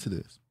kids into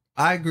this?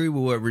 I agree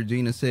with what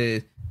Regina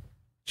said.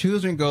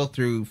 Children go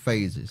through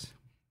phases.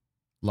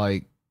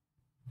 Like,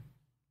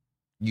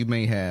 you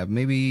may have...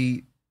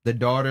 Maybe... The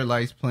daughter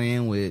likes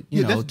playing with,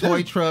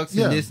 toy trucks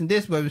and this and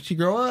this, but when she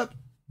grow up,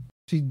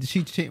 she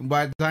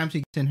by the time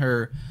she gets in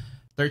her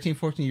 13,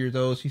 14 years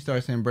old, she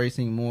starts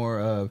embracing more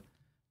of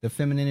the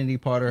femininity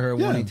part of her,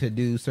 wanting to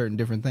do certain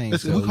different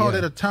things. We call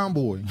that a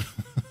tomboy.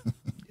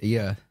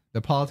 Yeah.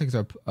 The politics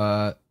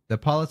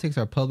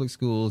are public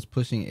schools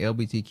pushing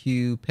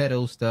LGBTQ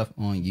pedo stuff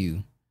on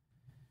you.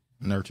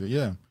 Nurture,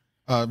 yeah.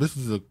 This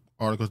is an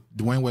article.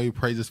 Dwayne Wade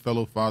praises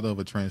fellow father of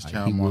a trans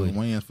child, Marlon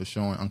Wayans, for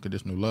showing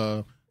unconditional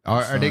love.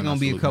 Are they going to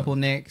be a couple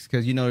next?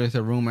 Because there's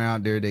a rumor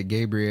out there that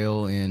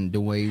Gabriel and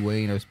Dwayne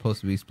Wade are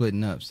supposed to be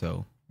splitting up.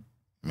 So,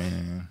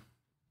 man,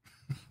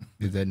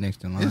 is that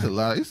next in line? It's a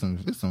lot. It's some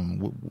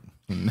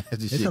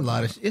nasty shit.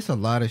 It's a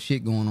lot of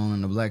shit going on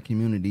in the black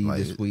community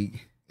this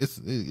week. It's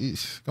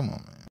come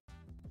on, man.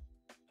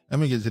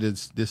 Let me get to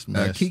this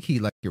mess. Keke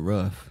like it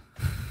rough.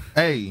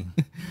 Hey,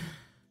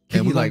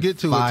 and we're gonna get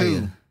to it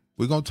too.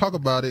 We're gonna talk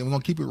about it and we're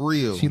gonna keep it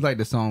real. She like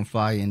the song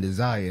Fire and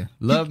Desire.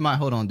 Love my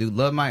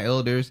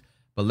elders.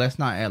 But let's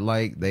not act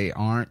like they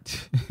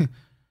aren't.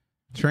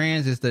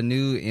 Trans is the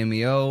new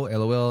MEO.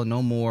 LOL.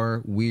 No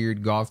more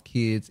weird goth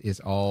kids. It's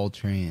all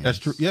trans. That's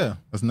true. Yeah,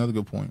 that's another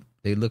good point.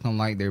 They looking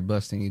like they're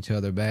busting each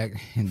other back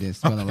and then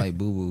smelling like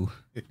boo boo.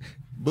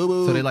 Boo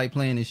boo. So they like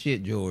playing this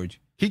shit,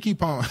 George.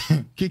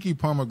 Keke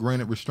Palmer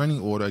granted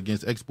restraining order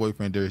against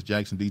ex-boyfriend Darius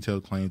Jackson.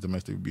 Detailed claims of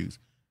domestic abuse.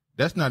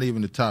 That's not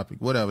even the topic.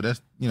 Whatever. That's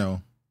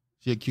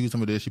she accused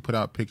him of this. She put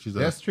out pictures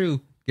of. That's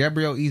true.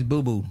 Gabrielle eats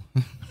boo boo.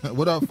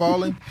 What up,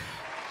 Fallen?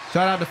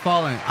 Shout out to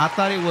Fallen. I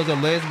thought it was a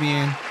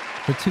lesbian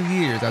for 2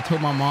 years. I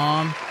told my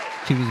mom,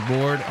 she was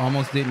bored,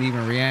 almost didn't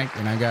even react,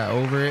 and I got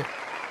over it.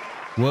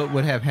 What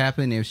would have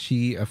happened if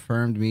she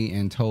affirmed me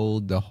and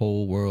told the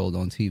whole world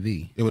on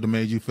TV? It would have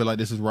made you feel like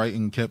this is right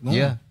and kept going?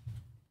 Yeah.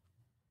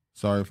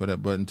 Sorry for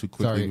that button too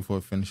quickly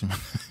before finishing.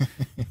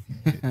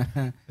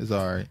 It's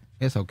all right.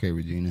 It's okay,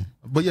 Regina.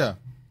 But yeah,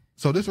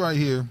 so this right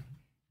here,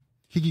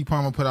 Keke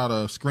Palmer put out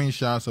a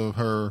screenshots of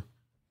her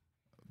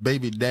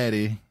baby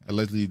daddy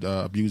allegedly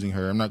abusing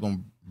her. I'm not going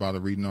to bother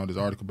reading all this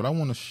article, but I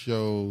want to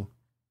show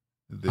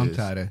this. I'm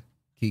tired of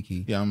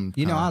Keke. Yeah,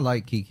 I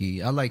like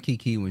Keke. I like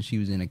Keke when she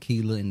was in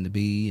Aquila and the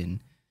Bee, and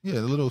the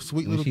little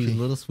sweet little she's a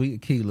little sweet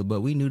Aquila.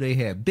 But we knew they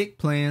had big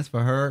plans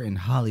for her in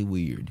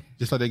Hollywood,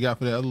 just like they got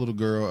for that other little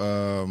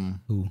girl.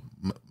 Who?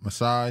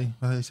 Masai.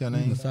 How do you say her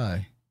name?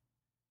 Masai.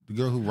 The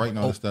girl who writing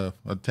all the stuff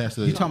attached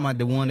to. You talking about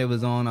the one that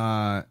was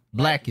on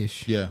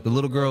Blackish? Yeah. The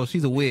little girl,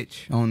 she's a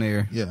witch on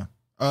there. Yeah.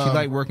 She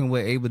like working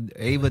with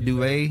Ava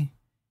DuVay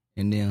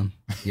and them.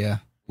 Yeah,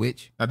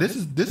 witch. Now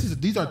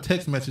these are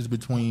text messages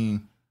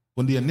between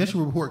when the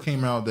initial report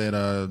came out that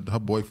her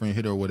boyfriend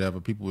hit her or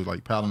whatever. People was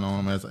like piling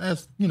on him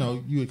as you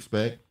know you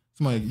expect.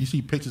 Somebody you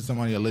see pictures of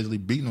somebody allegedly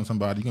beating on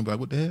somebody, you can be like,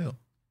 what the hell?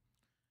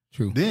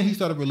 True. Then he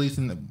started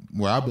releasing.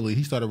 Well, I believe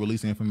he started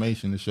releasing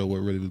information to show what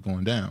really was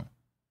going down.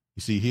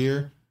 You see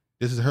here,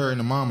 this is her and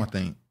the mom. I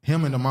think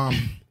him and the mom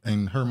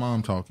and her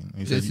mom talking.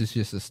 He This said, is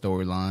just a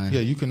storyline. yeah,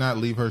 you cannot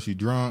leave her. She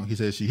drunk. He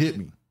said she hit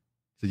me. He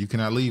said you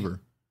cannot leave her.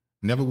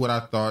 Never would I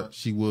thought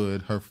she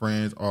would. Her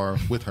friends are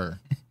with her.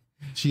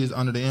 She is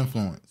under the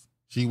influence.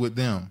 She with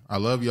them. I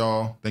love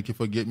y'all. Thank you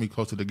for getting me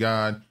closer to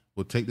God.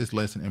 We'll take this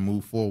lesson and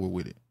move forward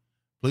with it.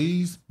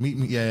 Please meet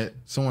me at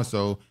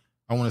so-and-so.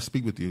 I want to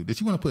speak with you. Did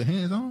she want to put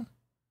hands on?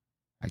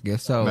 I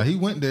guess so. Now, he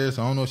went there,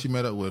 so I don't know if she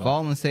met up with him.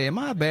 Marlon said, am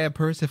I a bad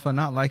person for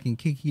not liking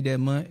Keke that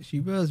much? She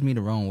rubs me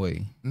the wrong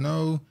way.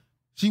 No.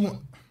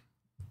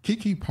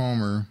 Keke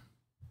Palmer,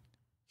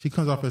 she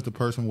comes off as the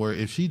person where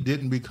if she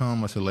didn't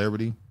become a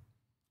celebrity,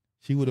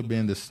 she would have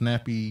been the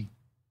snappy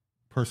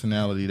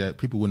personality that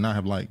people would not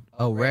have liked.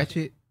 Oh,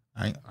 ratchet?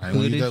 I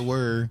don't use that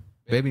word.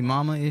 Baby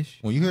mama-ish?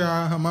 When you hear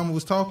how her mama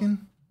was talking,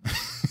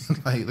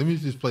 like, let me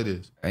just play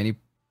this. Like,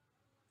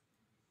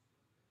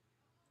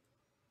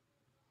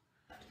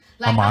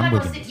 I'm not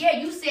gonna say, yeah,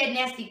 you said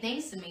nasty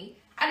things to me.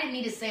 I didn't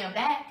need to say them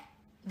back.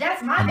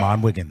 That's my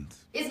bad.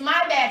 Wiggins. It's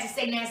my bad to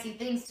say nasty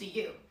things to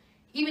you.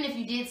 Even if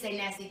you did say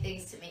nasty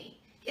things to me.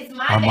 It's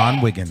my Armand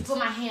bad Wiggins. to put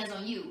my hands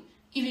on you.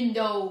 Even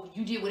though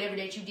you did whatever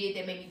that you did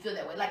that made me feel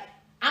that way. Like,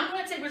 I'm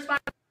gonna take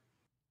responsibility.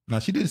 Now,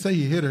 she didn't say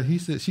he hit her.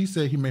 She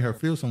said he made her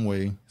feel some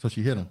way, so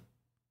she hit him.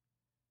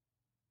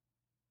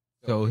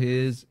 So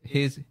his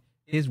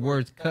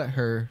words cut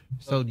her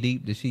so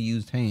deep that she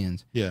used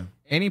hands. Yeah.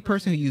 Any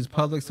person who used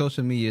public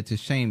social media to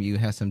shame you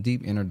has some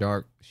deep inner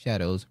dark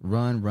shadows.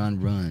 Run,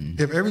 run, run.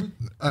 And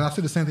I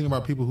say the same thing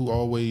about people who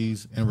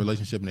always in a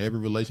relationship, and every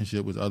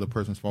relationship was the other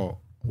person's fault,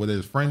 whether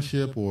it's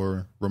friendship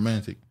or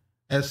romantic.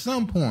 At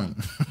some point,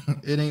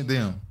 it ain't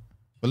them.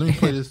 But let me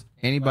play this.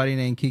 Anybody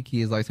named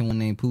Keke is like someone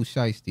named Pooh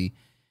Shiesty.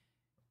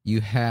 You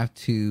have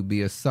to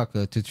be a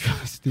sucker to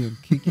trust him.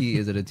 Keke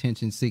is an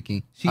attention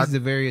seeking. She's a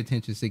very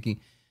attention seeking.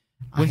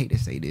 I hate to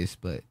say this,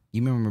 but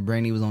you remember when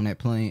Brandy was on that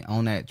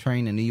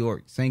train in New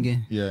York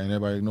singing? Yeah, and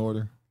everybody ignored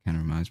her. Kind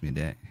of reminds me of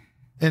that.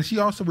 And she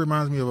also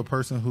reminds me of a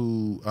person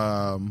who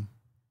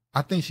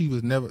I think she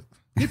was never.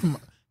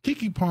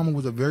 Keke Palmer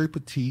was a very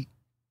petite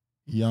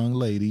young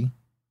lady.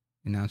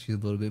 And now she's a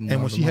little bit more.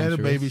 And when she had a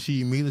baby,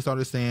 she immediately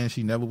started saying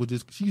she never would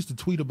just. She used to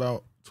tweet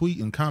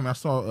and comment. I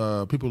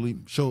saw people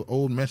show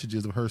old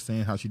messages of her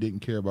saying how she didn't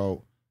care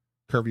about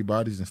curvy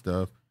bodies and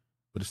stuff.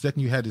 But the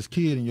second you had this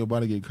kid and your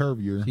body get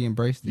curvier, she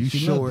embraced it. You she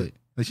show loved it.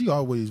 And she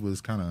always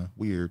was kind of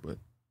weird. But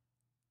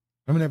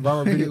remember that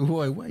viral video?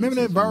 Remember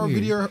that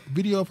viral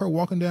video of her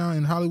walking down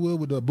in Hollywood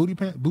with the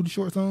booty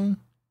shorts on?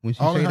 When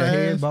she shaved her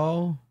head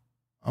bald?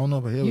 I don't know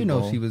if her head was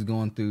bald. She was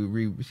going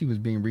through. She was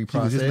being reprocessed. She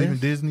was just leaving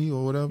Disney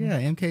or whatever.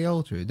 Yeah, MK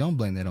Ultra. Don't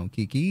blame that on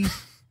Keke.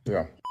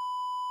 Yeah.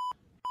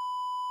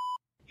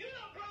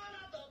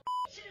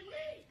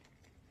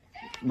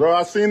 Bro,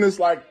 I've seen this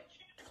like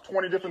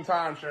 20 different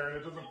times, Sharon.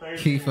 It doesn't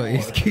phase me anymore.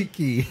 It's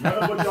Keke. None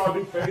of what y'all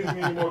do phase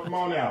me anymore. Come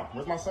on now.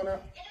 Where's my son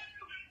at?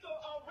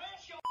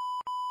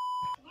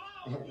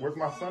 Where's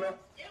my son at?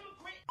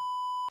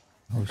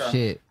 Oh, okay.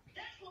 Shit.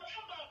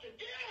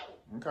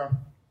 Okay.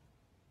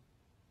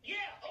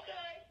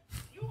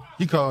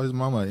 He called his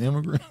mama an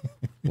immigrant.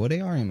 Well,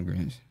 they are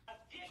immigrants.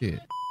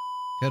 Shit.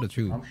 Tell the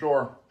truth. I'm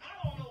sure.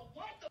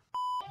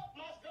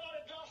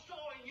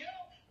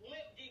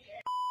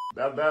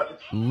 That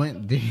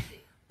limp dick.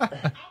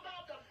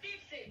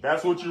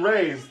 That's what you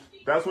raised.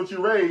 That's what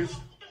you raised.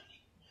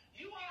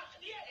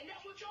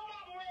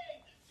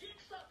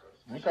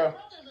 Okay.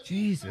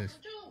 Jesus.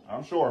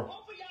 I'm sure.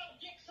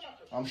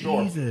 I'm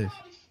sure. Jesus.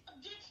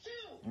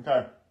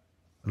 Okay.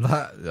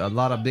 A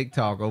lot of big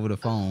talk over the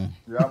phone.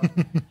 Yep.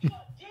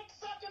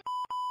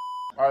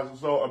 All right,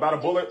 so about a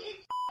bullet.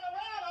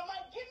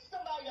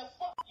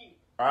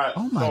 All right,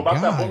 oh my so about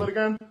God. that bullet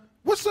again.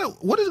 What's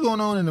up? What is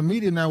going on in the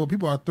media now where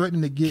people are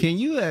threatening to get? Can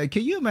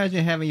you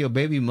imagine having your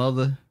baby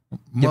mother,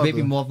 your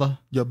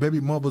baby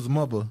mother's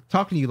mother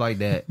talking to you like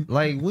that?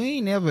 Like, we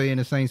ain't never in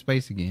the same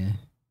space again.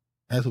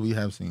 That's what we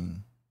have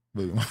seen.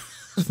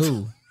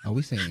 Who? Oh,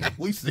 we seen it.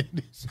 We seen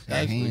this.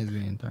 Hands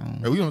being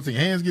thrown. We don't see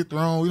hands get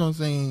thrown. We don't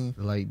see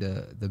like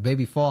the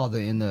baby father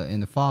and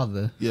the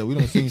father. Yeah, we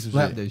don't see some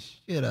slap the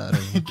shit out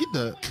of him. Get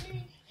the.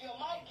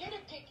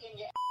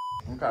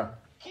 Okay.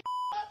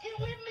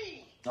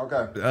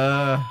 Okay.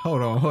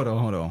 Hold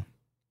on.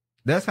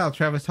 That's how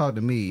Travis talked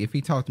to me. If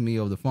he talked to me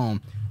over the phone,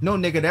 no,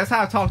 nigga, that's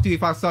how I talk to you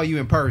if I saw you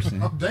in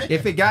person. Oh,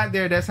 if it got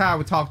there, that's how I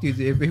would talk to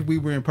you if we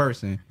were in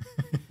person.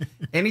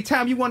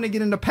 Anytime you want to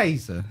get in the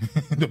Pacer,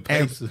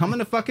 come in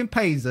the fucking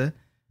Pacer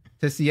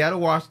to Seattle,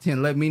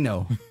 Washington, let me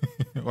know.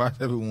 Watch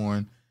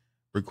everyone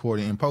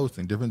recording and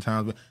posting different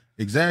times.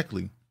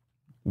 Exactly.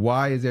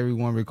 Why is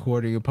everyone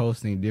recording and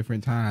posting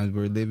different times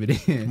we're living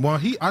in? Well,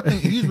 I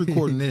think he's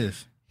recording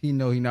this. He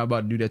know he not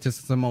about to do that to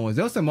Samoans.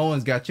 Those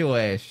Samoans got your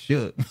ass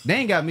shook. They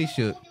ain't got me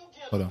shook.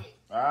 Hold on.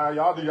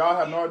 Y'all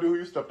have no idea who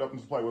you stepped up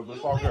and play with, but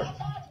it's all good. I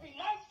tried to be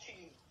nice to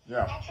you.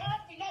 Yeah. I tried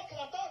to be nice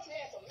because I thought you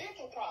had some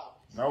mental problems.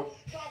 Nope.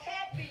 So I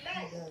tried to be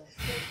nice. So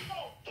you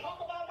gonna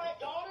talk about my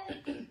daughter?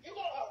 You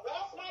gonna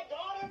harass my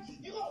daughter?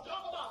 You gonna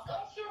talk about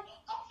Usher?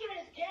 Usher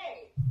is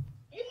gay.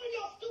 You and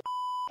your stupid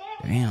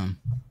family.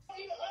 Damn. Don't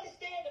even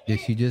understand the Did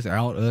she just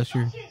out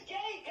Usher? Usher is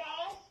gay,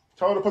 guys.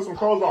 Told her to put some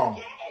clothes on.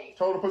 Gay.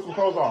 Told her to put some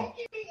clothes on.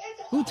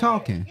 Who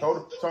talking? Told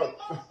her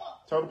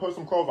to put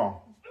some clothes on.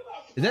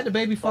 Is that the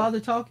baby father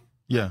talking?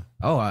 Yeah.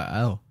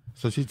 Oh.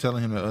 So she's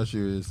telling him that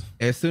Usher is.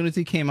 As soon as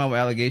he came out with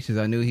allegations,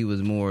 I knew he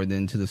was more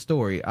than to the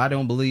story. I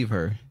don't believe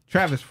her.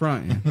 Travis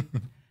fronting.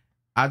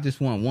 I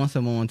just want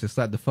someone to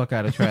slap the fuck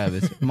out of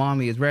Travis.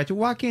 Mommy is ratchet.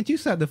 Why can't you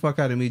slap the fuck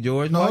out of me,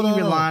 George? Why are you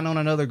relying on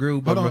another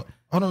group? Hold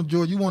on,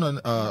 George. You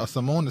want a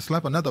Samoan to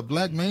slap another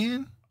black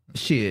man?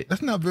 Shit.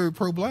 That's not very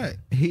pro-black.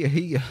 He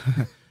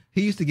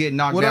used to get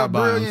knocked out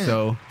by him.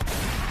 So,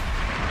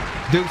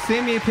 Duke,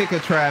 send me a pic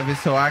of Travis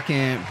so I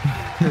can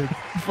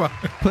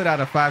put out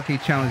a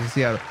 5K challenge in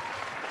Seattle.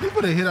 You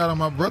put a hit out on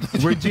my brother.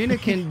 Regina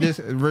can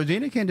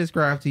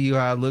describe to you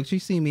how I look. She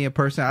seen me in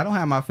person. I don't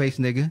have my face,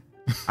 nigga.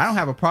 I don't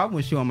have a problem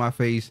with showing my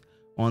face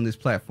on this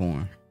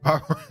platform.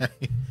 All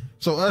right.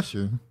 So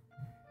Usher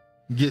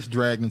gets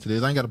dragged into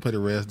this. I ain't got to put the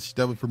rest.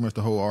 That was pretty much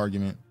the whole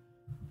argument.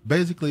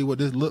 Basically, what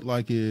this looked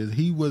like is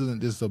he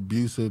wasn't this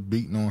abusive,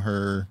 beating on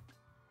her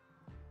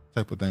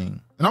type of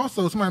thing. And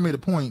also, somebody made a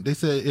point. They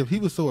said, if he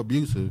was so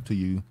abusive to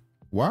you,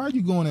 why are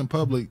you going in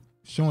public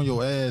showing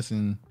your ass?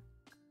 And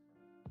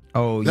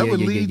that would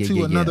lead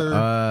to another.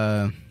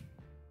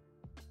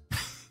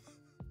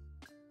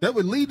 That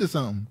would lead to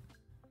something.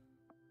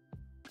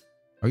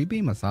 Are you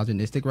being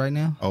misogynistic right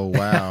now? Oh,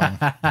 wow.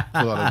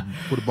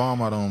 Put a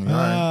bomb out on me. All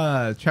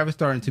right. Travis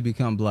starting to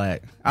become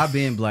black. I've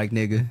been black,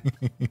 nigga.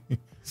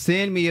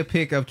 Send me a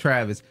pic of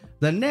Travis.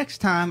 The next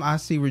time I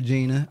see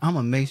Regina, I'm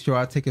going to make sure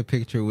I take a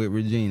picture with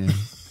Regina.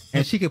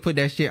 And she can put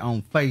that shit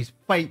on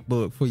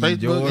Facebook for you,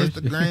 George.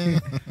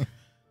 Instagram.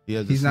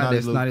 He's not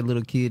that snotty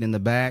little kid in the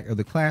back of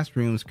the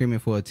classroom screaming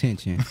for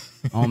attention.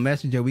 On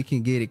Messenger, we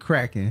can get it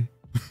cracking.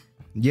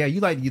 Yeah, you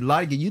like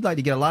to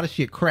get a lot of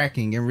shit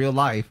cracking in real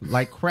life,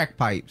 like crack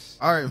pipes.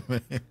 All right,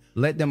 man.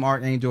 Let them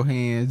archangel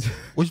hands.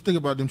 What you think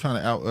about them trying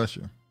to out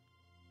Usher?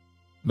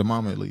 The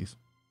mama, at least.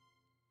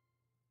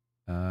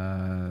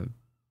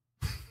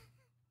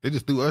 They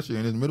just threw Usher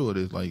in the middle of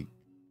this. Like,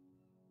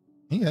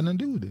 he ain't had nothing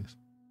to do with this.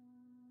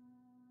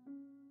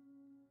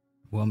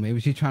 Well, maybe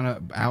she's trying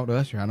to out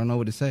Usher. I don't know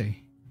what to say.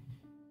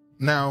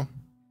 Now,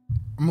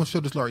 I'm gonna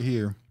show this right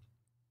here.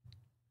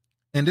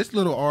 And this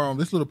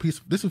little piece,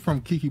 this is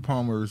from Keke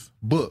Palmer's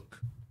book,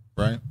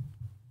 right?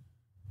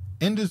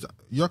 And this,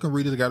 y'all can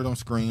read it. I got it on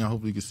screen. I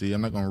hope you can see it.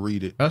 I'm not going to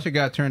read it. Usher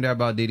got turned out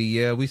by Diddy.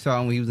 Yeah, we saw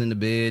him when he was in the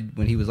bed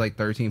when he was like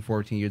 13,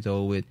 14 years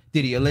old with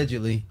Diddy,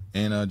 allegedly.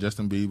 And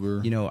Justin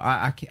Bieber. You know,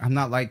 I'm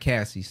not like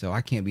Cassie, so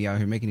I can't be out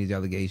here making these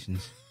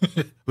allegations.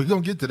 We're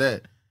going to get to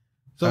that.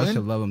 So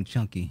Usher love him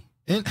chunky.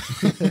 And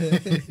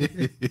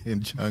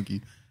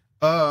chunky.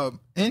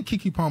 In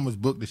Keke Palmer's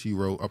book that she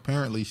wrote,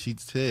 apparently she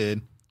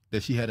said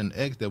that she had an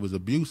ex that was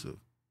abusive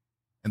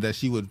and that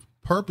she would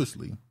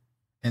purposely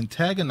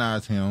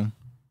antagonize him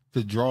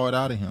to draw it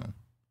out of him.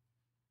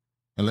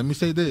 And let me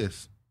say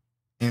this.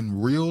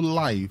 In real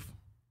life,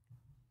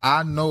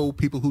 I know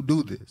people who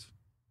do this.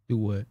 Do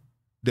what?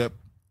 That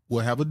will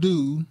have a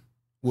dude,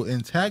 will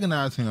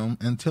antagonize him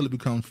until it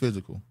becomes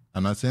physical.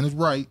 I'm not saying it's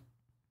right.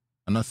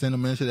 I'm not saying a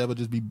man should ever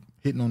just be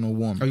hitting on a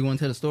woman. Are you want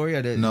to tell the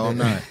story? No, I'm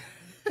not.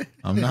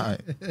 I'm not.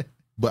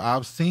 But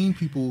I've seen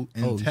people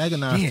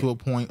antagonize to a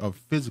point of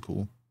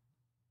physical.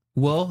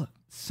 Well,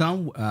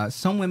 some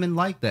women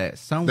like that.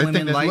 Some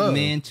women like love.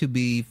 Men to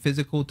be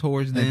physical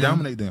towards them. And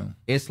dominate them.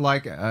 It's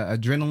like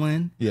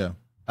adrenaline. Yeah.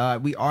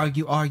 We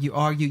argue.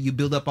 You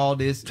build up all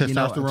this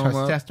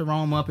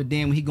testosterone up. And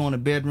then when he go in the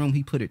bedroom,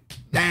 he put it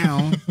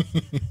down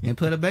and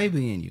put a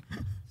baby in you.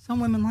 Some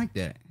women like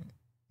that.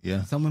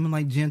 Yeah. Some women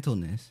like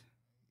gentleness.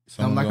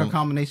 Some like a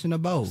combination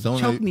of both.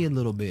 Choke me a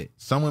little bit.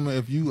 Some women,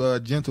 if you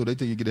gentle, they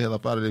tell you get the hell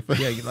up out of their face.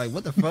 Yeah, you're like,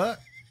 what the fuck?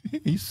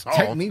 You soft.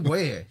 Take me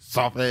where?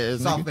 Soft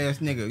ass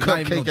nigga. You're not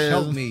even gonna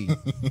choke me.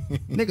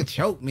 Nigga,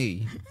 choke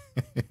me.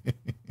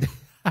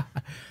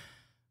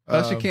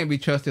 Usher can't be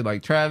trusted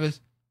like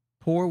Travis.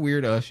 Poor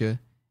weird Usher.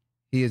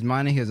 He is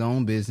minding his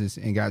own business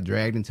and got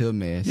dragged into a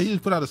mess. Yeah, he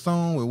just put out a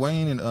song with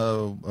Wayne and 2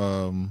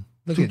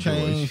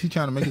 Chainz. He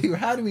trying to make it.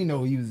 How do we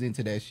know he was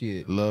into that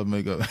shit? Love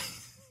makeup.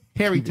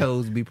 Hairy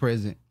toes be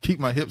present. Keep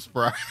my hips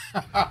fried.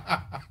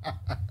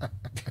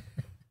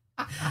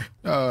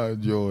 Oh,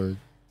 George.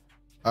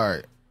 All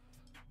right.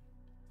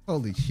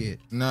 Holy shit.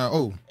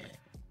 Now,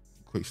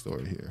 quick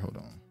story here. Hold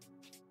on.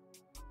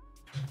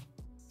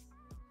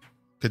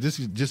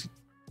 Because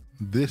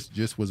this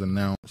just was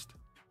announced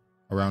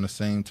around the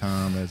same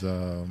time as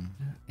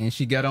and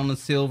she got on the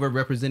silver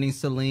representing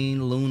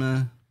Celine,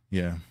 Luna.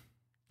 Yeah.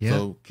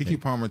 So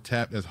Keke Palmer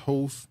tapped as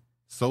host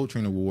Soul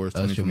Train Awards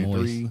Usher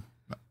 2023.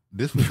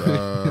 This was hold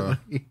on.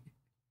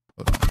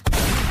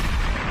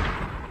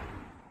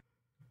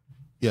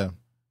 Yeah.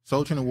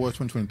 Soul Train Awards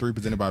 2023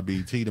 presented by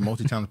BET. The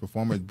multi-talented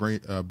performer is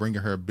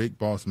bringing her big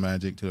boss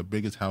magic to the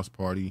biggest house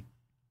party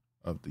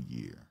of the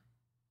year.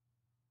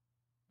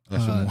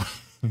 LOL.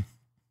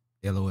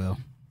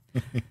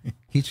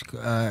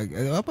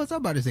 Keisha, I was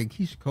about to say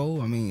Keisha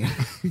Cole. I mean,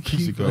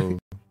 Keisha Cole.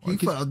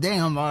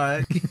 Damn, all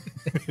right.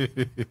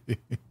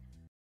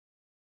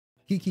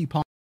 Keke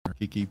Palmer.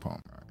 Keke Palmer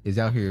is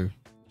out here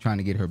trying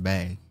to get her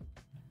bag.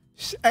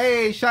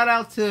 Hey, shout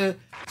out to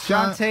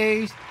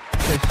Shantae.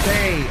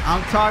 Shay,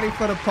 I'm tardy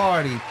for the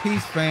party.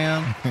 Peace,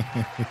 fam.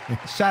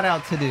 Shout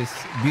out to this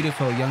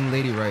beautiful young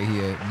lady right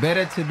here.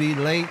 Better to be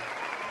late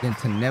than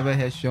to never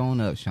have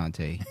shown up,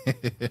 Shantae.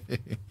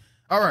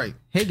 All right.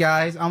 Hey,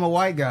 guys, I'm a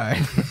white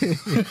guy.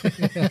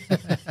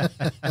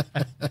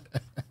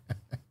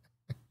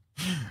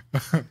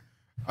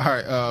 All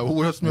right.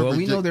 Will Smith well,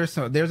 we know there's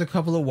a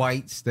couple of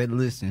whites that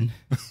listen.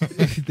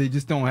 They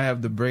just don't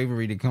have the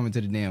bravery to come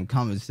into the damn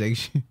comment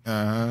section.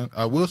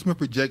 Will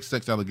Smith rejects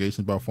sex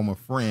allegations by a former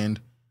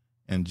friend,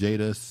 and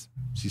Jada,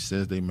 she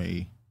says they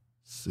may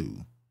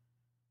sue.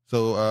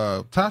 So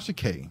Tasha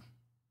K.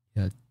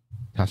 Yeah,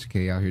 Tasha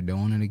K out here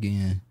doing it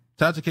again.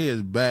 Tasha K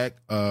is back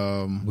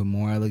with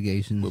more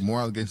allegations. With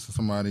more allegations to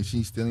somebody.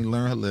 She still didn't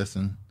learn her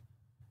lesson.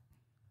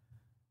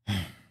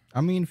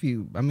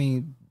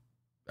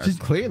 She's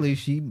clearly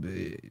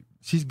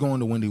she's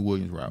going the Wendy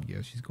Williams route.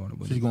 Yeah, she's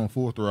going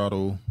full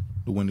throttle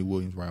the Wendy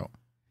Williams route.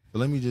 So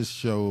let me just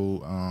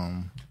show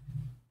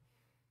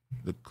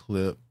the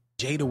clip.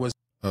 Jada was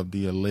of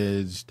the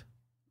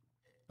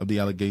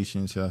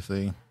allegations, shall I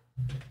say?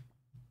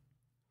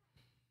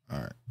 All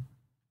right.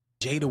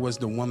 Jada was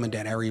the woman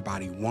that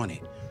everybody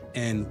wanted,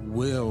 and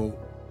Will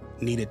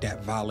needed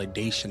that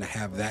validation to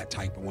have that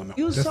type of woman.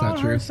 You saw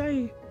her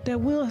say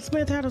that Will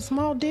Smith had a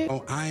small dick?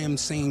 Oh, I am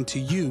saying to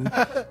you,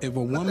 if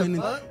a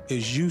woman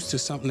is used to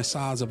something the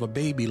size of a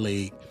baby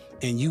leg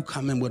and you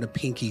come in with a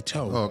pinky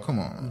toe, oh, come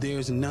on.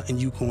 There's nothing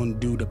you can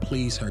do to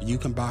please her. You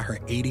can buy her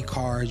 80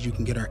 cars, you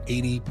can get her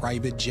 80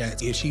 private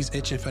jets. If she's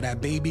itching for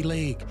that baby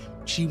leg,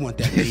 she want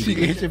that baby she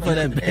itching for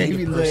that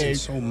baby leg.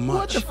 So much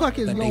what the fuck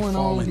is that going they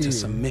fall on into here?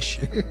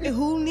 submission.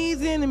 Who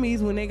needs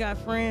enemies when they got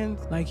friends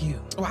like you?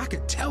 Oh, I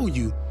could tell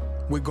you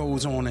what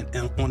goes on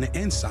the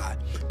inside.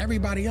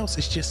 Everybody else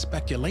is just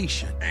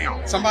speculation.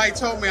 Damn. Somebody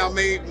told me I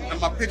made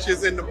my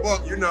pictures in the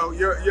book. You know,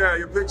 your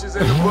pictures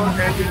in the book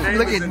and your name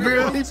is in the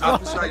book. I'm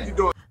just like you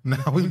doing.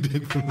 Now we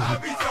dig. I'll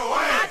beat your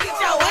ass.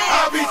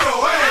 I'll beat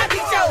your ass. I'll beat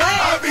your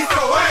ass. I'll beat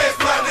your ass,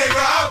 my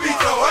nigga. I'll beat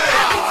your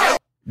ass.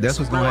 That's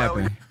what's gonna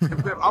happen.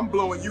 I'm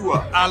blowing you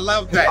up. I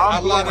love that. I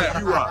love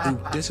that. You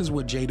up. This is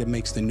what Jada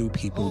makes the new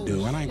people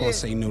do. And I ain't gonna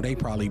say new. They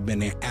probably been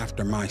there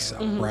after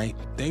myself, right?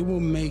 They will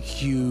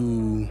make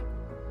you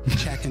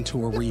check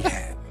into a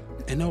rehab.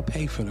 And they'll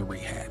pay for the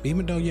rehab,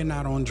 even though you're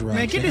not on drugs.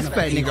 Man, get this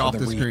fat nigga off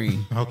the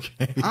screen.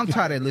 Okay. I'm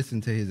tired of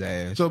listening to his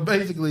ass. So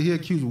basically, he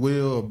accused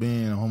Will of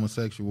being a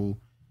homosexual.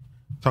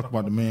 Talk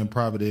about the man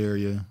private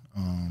area.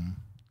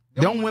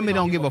 Them women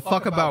don't give a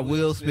fuck about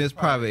Will Smith's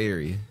private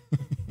area.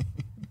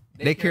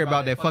 They care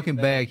about that fucking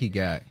bag he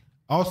got.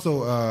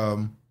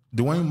 Also,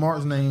 Dwayne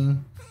Martin's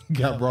name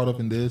got brought up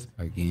in this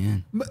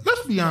again. But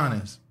let's be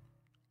honest.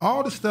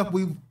 All the stuff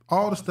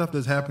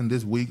that's happened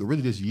this week, or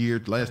really this year,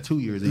 the last 2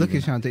 years. Look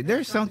at Shantae.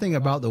 There's something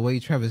about the way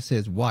Travis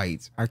says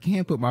whites. I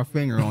can't put my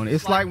finger on it.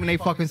 It's like when they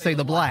fucking say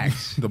the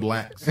blacks. The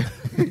blacks.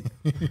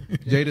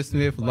 Jada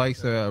Smith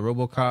likes a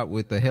RoboCop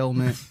with the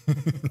helmet.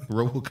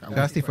 RoboCop.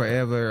 Dusty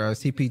Forever,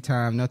 CP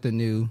Time, nothing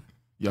new.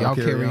 Y'all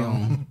carry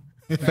on.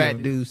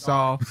 Fat dude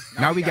Saw.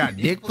 Now we got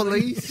Dick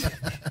Police.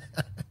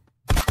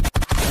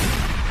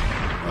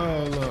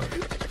 Oh, Lord.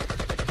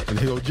 And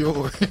here go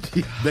George.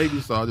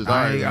 Baby Saw just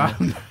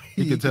iron.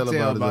 You can tell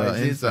about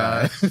his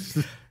inside.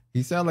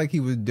 He sounded like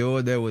he was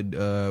doing that with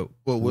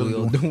what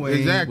Will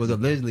Dwayne was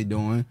allegedly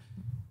doing.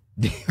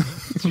 Dick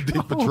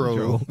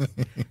Patrol.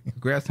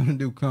 Congrats on the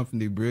new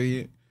company,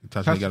 brilliant.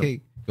 Tasha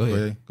K. Go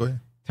ahead.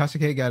 Tasha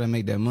K got to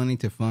make that money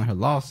to fund her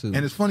lawsuit.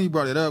 And it's funny you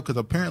brought it up because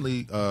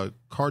apparently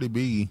Cardi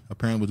B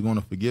apparently was going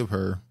to forgive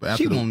her. But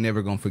she won't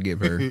never going to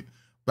forgive her.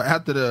 But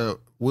after the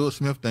Will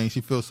Smith thing,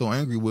 she feels so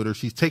angry with her.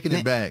 She's taking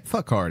it back.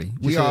 Fuck Cardi.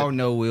 We all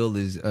know Will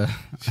is...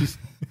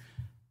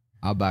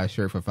 I'll buy a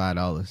shirt for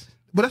 $5.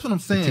 But that's what I'm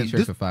saying. A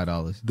t-shirt for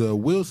 $5. The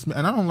Will Smith,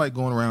 and I don't like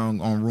going around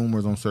on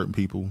rumors on certain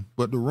people,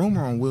 but the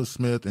rumor on Will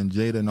Smith and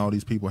Jada and all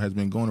these people has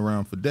been going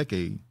around for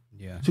decades.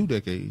 Yeah. 2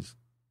 decades.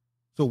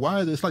 So why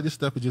is it, it's like this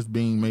stuff is just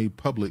being made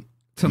public?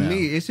 To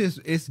me,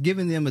 it's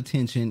giving them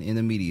attention in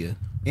the media.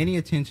 Any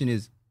attention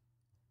is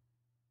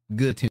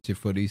good attention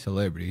for these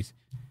celebrities.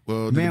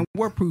 Well, man,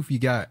 what proof you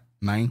got,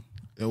 man?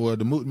 Well,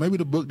 maybe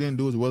the book didn't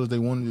do as well as they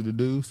wanted it to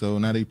do, so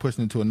now they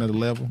pushing it to another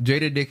level.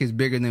 Jada dick is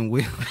bigger than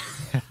Will.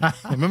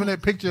 Remember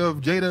that picture of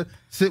Jada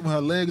sitting with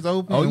her legs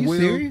open? Oh, and you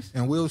serious?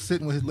 And Will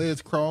sitting with his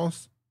legs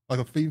crossed like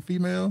a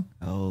female?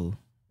 Oh.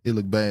 It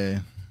looked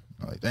bad.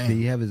 Like, damn. Did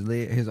he have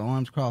his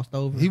arms crossed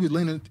over? He was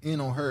leaning in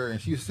on her,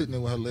 and she was sitting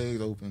there with her legs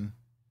open.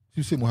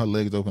 She was sitting with her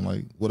legs open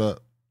like, what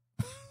up?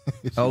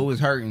 Oh, it was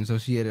hurting, so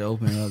she had to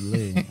open up the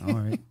leg. All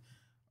right.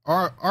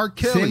 R.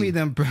 Kelly.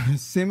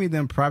 Send me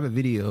them private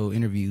video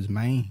interviews,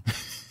 man.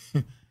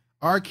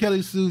 R.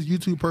 Kelly sues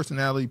YouTube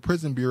personality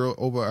Prison Bureau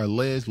over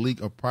alleged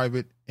leak of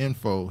private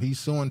info. He's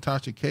suing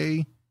Tasha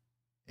K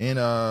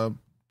and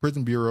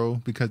Prison Bureau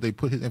because they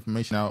put his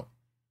information out.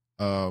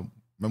 Remember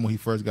when he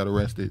first got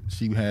arrested?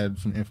 She had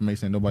some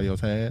information that nobody else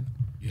had.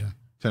 Yeah.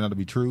 Turned out to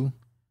be true.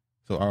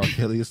 So R.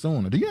 Kelly is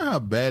suing her. Do you know how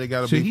bad it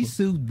got to be? Should he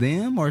sue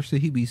them or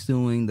should he be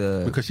suing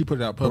the because she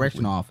put it out publicly.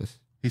 correction office?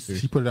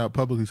 She put it out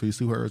publicly, so he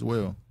sued her as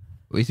well.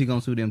 Is he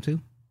gonna sue them too?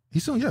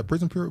 He's suing,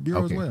 Prison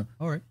Bureau as well.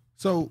 All right.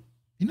 So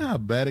you know how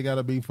bad it got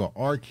to be for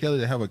R. Kelly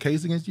to have a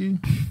case against you?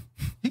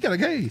 He got a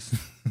case.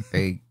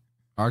 Hey,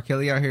 R.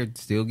 Kelly out here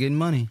still getting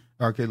money.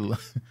 R. Kelly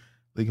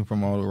leaking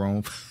from all the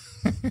wrong.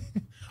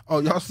 Oh,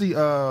 y'all see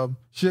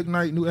Suge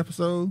Knight new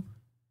episode?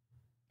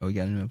 Oh, you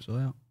got a new episode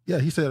out? Yeah,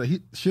 he said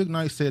Suge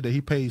Knight said that he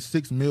paid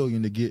 $6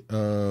 million to get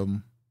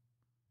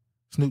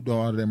Snoop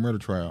Dogg out of that murder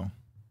trial.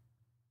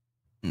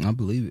 I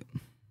believe it.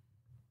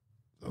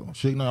 So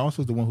Suge Knight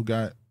also is the one who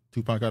got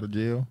Tupac out of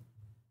jail.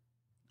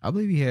 I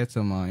believe he had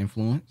some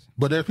influence.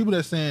 But there are people that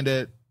are saying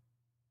that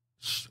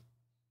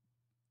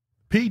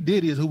P.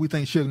 Diddy is who we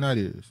think Suge Knight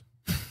is.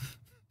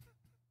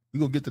 We're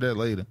going to get to that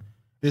later.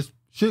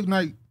 Suge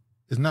Knight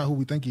is not who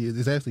we think he is.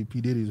 It's actually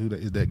P. Diddy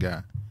is that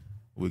guy.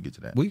 We'll get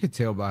to that. We could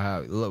tell by how,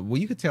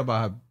 you could tell by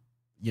how,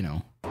 you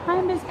know.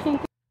 Hi, Miss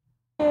Pink.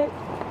 You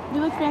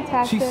look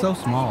fantastic. She's so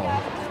small.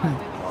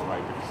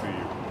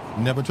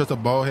 Never trust a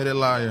bald-headed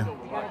liar.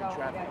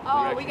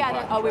 Oh, we got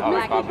it. Oh, we're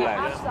black. I'm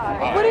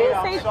sorry. What do you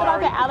say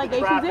about the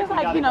allegations? There's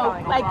like,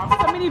 like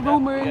so many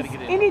rumors.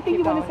 Anything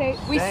you want to say?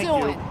 We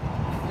suing.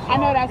 I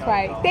know that's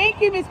right.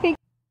 Thank you, Miss Pink.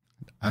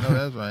 I know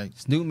that's right.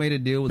 Snoop made a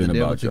deal with the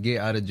devil to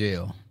get out of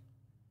jail.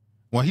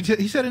 Well,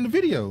 he said in the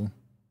video.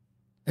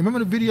 Remember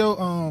the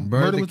video?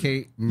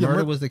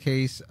 Murder was the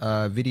case.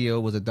 Video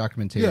was a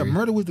documentary. Yeah,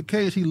 murder was the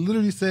case. He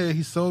literally said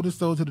he sold his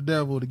soul to the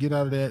devil to get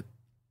out of that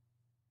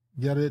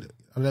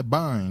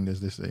bind,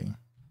 as they say.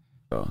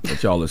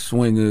 That y'all are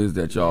swingers,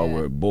 that y'all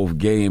were both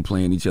gay and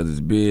playing each other's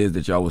biz,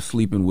 that y'all were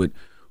sleeping with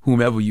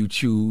whomever you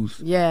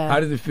choose. Yeah. How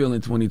does it feel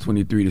in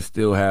 2023 to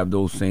still have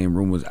those same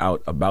rumors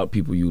out about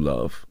people you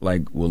love,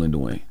 like Will and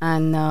Dwayne? I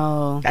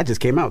know. That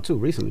just came out too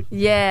recently.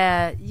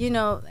 Yeah,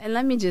 and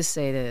let me just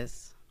say this.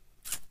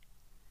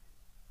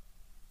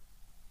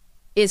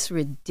 It's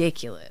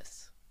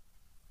ridiculous,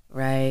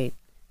 right?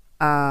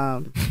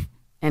 And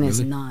it's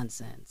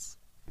nonsense.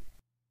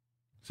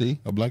 See,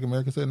 a black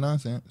American said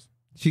nonsense.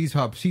 She's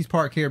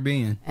part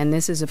Caribbean. And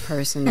this is a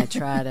person that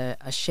tried a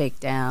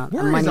shakedown,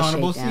 Where a money is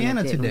Honorable shakedown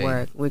Sienna that didn't today?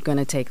 work. We're going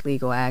to take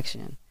legal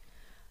action.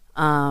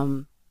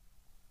 Because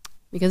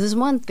it's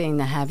one thing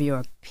to have your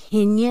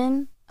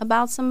opinion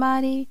about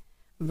somebody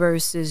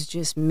versus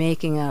just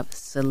making up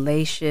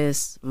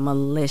salacious,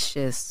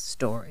 malicious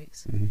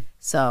stories. Mm-hmm.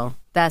 So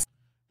that's...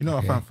 You know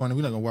what I find funny?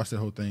 We're not going to watch that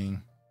whole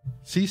thing.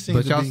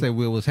 But y'all said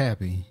Will was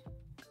happy.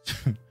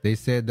 They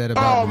said that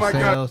about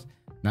themselves.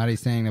 Now they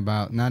saying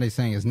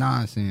it's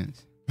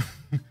nonsense.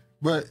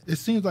 But it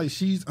seems like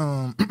she's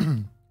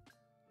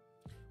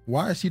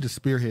why is she the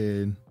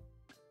spearhead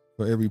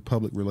for every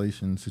public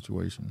relations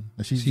situation?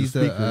 And she's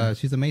the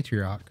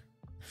matriarch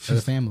of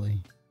the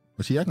family.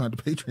 But she acting like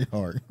the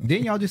patriarch.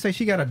 Didn't y'all just say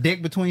she got a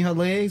dick between her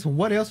legs?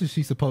 What else is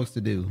she supposed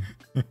to do?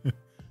 Let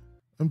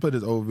me put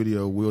this old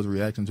video of Will's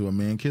reaction to a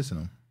man kissing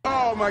him.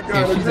 Oh my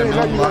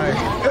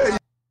God!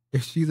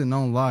 If she's a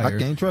known liar, I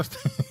can't trust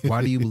her.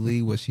 Why do you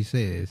believe what she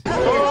says? What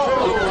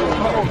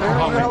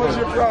the hell is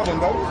your problem,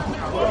 buddy? What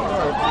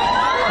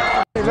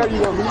the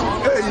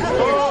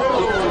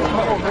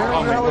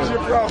hell is your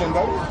problem,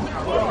 buddy?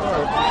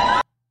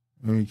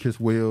 When he kissed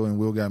Will and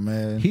Will got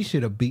mad. He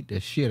should have beat the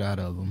shit out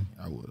of him.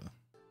 I would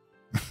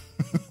have.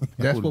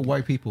 That's what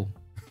white people.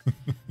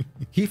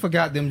 He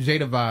forgot them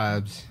Jada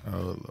vibes.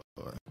 Oh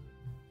Lord.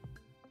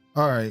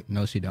 All right.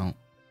 No, she don't.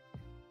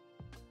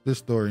 This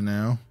story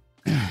now.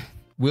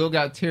 Will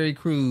got Terry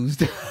Crews.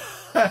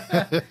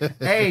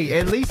 Hey,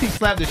 at least he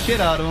slapped the shit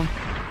out of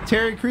him.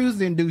 Terry Crews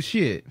didn't do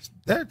shit.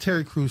 That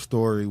Terry Crews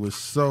story was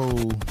so...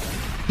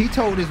 He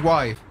told his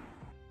wife,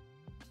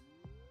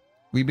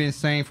 "We've been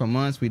saying for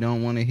months we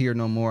don't want to hear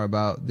no more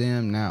about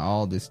them. Now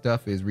all this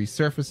stuff is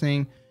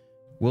resurfacing."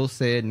 Will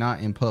said,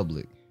 "Not in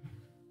public."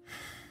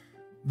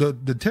 The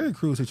Terry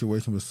Crews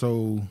situation was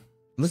so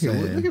Look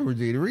at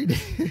Regina. Read it.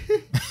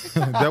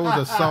 That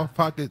was a soft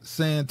pocket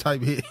sand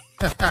type hit.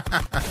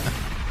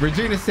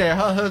 Regina said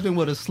her husband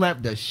would have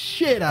slapped the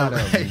shit out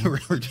of him.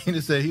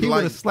 Regina said he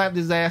would have slapped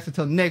his ass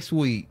until next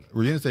week.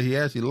 Regina said he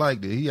actually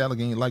liked it. He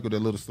allegedly liked with that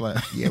little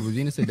slap. Yeah,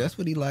 Regina said that's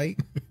what he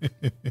liked.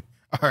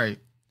 All right.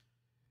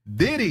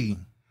 Diddy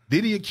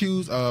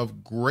accused of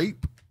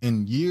rape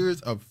and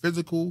years of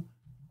physical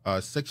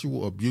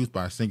sexual abuse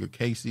by singer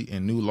Cassie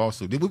in new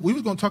lawsuit. We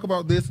was going to talk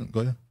about this.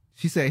 Go ahead.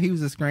 She said he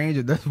was a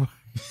stranger. That's why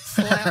he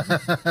slapped him.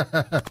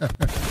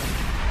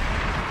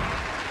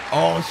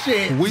 Oh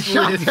shit! Weak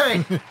wrist.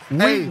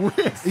 Hey,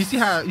 you see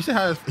how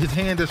his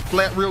hand is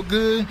flat real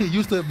good? He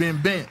used to have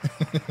been bent.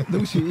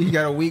 He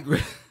got a weak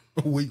wrist.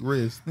 Weak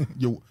wrist.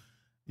 Your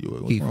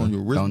Keith, on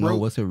your wrist don't know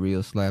broke? what's a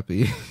real slap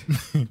is.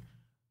 We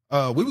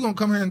were gonna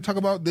come here and talk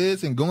about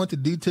this and go into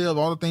detail of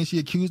all the things she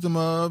accused him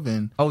of.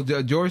 And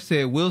George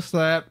said, "We'll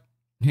slap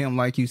him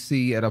like you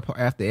see at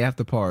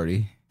after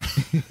party."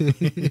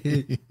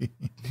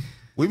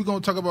 We were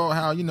gonna talk about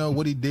how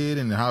what he did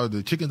and how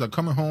the chickens are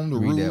coming home to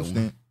roost.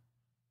 And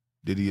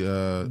did he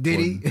or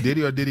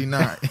did he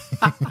not?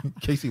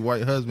 Casey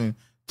White husband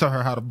taught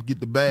her how to get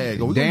the bag.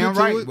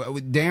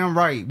 Damn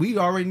right. We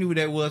already knew what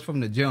that was from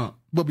the jump.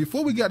 But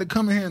before we got to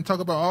come in here and talk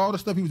about all the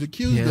stuff he was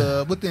accused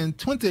of, within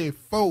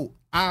 24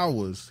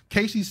 hours,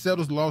 Casey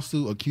settles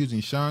lawsuit accusing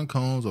Sean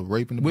Combs of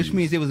raping the Which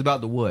means it was about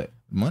the what?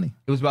 Money.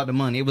 It was about the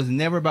money. It was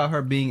never about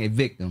her being a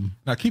victim.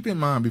 Now, keep in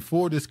mind,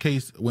 before this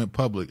case went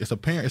public, it's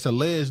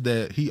alleged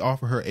that he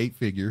offered her 8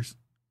 figures.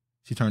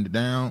 She turned it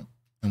down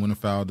and went and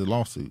filed the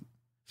lawsuit.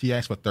 She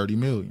asked for $30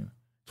 million.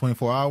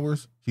 24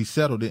 hours, she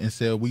settled it and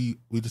said, we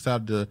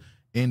decided to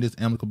end this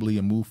amicably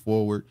and move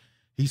forward.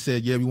 He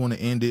said, yeah, we want to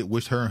end it,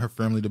 wish her and her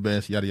family the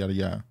best, yada, yada,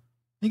 yada.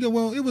 He go,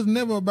 well, it was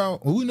never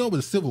about, we know it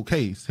was a civil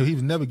case, so he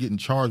was never getting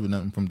charged with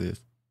nothing from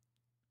this.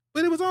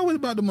 But it was always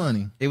about the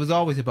money. It was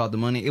always about the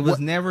money. It was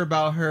never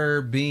about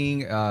her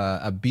being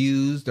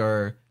abused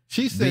or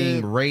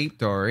being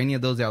raped or any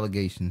of those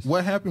allegations.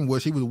 What happened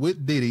was she was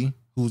with Diddy,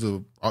 who's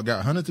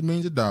got hundreds of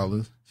millions of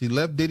dollars. She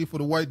left Diddy for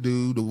the white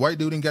dude. The white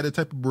dude didn't got that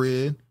type of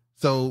bread.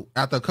 So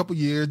after a couple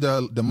years,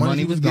 the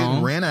money was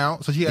getting ran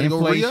out. So she had to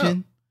go re-up.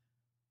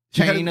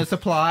 Chain of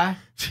supply.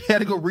 She had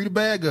to go read the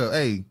bag up.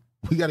 Hey,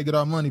 we got to get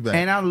our money back.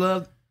 And I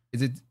love,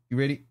 you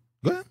ready?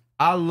 Go ahead.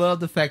 I love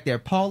the fact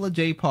that Paula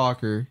J.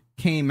 Parker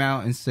came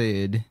out and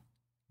said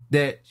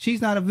that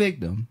she's not a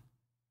victim.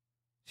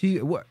 Do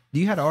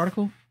you have the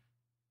article?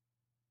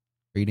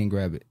 Or you didn't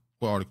grab it?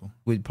 What article?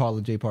 With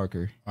Paula J.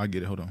 Parker. I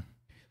get it. Hold on.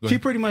 She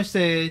pretty much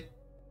said,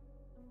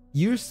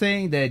 you're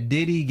saying that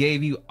Diddy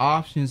gave you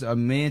options of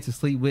men to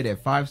sleep with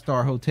at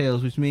 5-star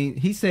hotels, which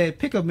means he said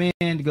pick a black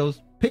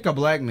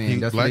man.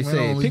 That's what they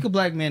said. Only. Pick a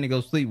black man to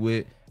go sleep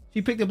with.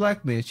 She picked a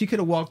black man. She could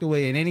have walked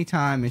away at any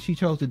time, and she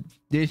chose to.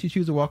 Did she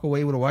choose to walk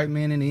away with a white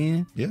man in the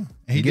end? Yeah, and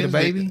he get a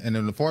baby. And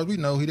then, as far as we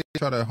know, he didn't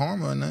try to harm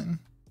her or nothing.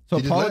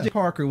 So Paula J.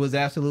 Parker was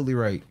absolutely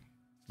right.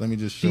 Let me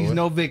just show She's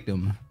no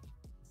victim.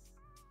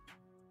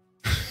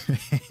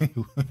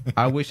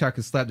 I wish I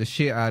could slap the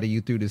shit out of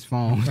you through this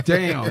phone.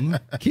 Damn,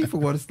 Kiefer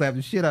want to slap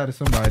the shit out of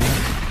somebody.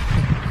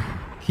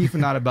 Kiefer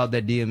not about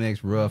that DMX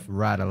rough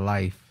ride of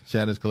life.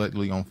 Shadow's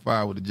collectively on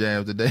fire with the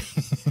jabs today.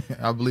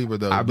 I believe her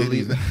though. I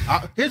believe it.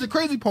 Here's the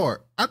crazy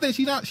part. I think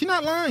she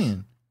not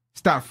lying.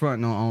 Stop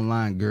fronting on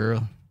online,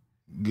 girl.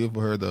 Good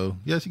for her though.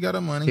 Yeah, she got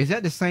her money. Is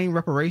that the same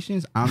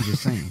reparations? I'm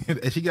just saying.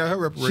 And she got her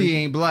reparations. She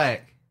ain't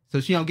black,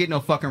 so she don't get no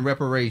fucking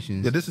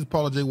reparations. Yeah, this is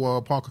Paula J.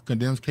 Parker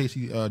condemns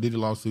Casey Diddy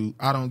lawsuit.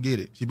 I don't get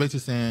it. She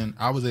basically saying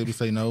I was able to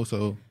say no.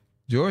 So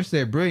George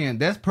said, "Brilliant.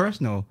 That's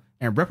personal."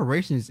 And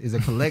reparations is a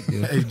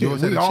collective. Hey,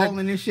 George, we all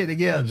in this shit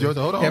together. George,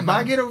 hold on. If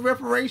I get a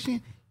reparation,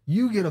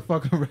 you get a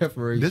fucking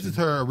reparation. This is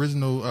her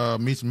original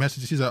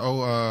message. She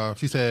said,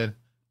 she said,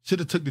 should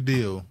have took the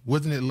deal.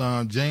 Wasn't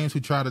it James who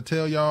tried to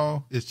tell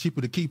y'all it's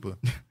cheaper to keep her?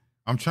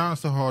 I'm trying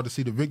so hard to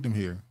see the victim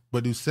here.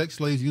 But do sex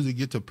slaves usually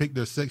get to pick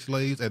their sex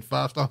slaves at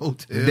 5-star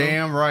hotels?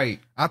 Damn right.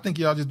 I think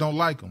y'all just don't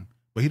like him.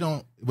 But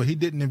he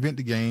didn't invent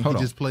the game. He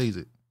just plays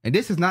it. And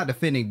this is not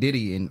defending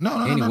Diddy in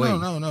any way.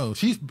 No.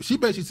 She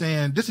basically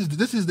saying this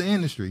is the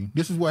industry.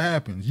 This is what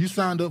happens. You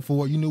signed up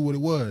for it. You knew what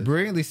it was.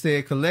 Brilliantly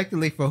said,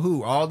 collectively for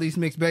who? All these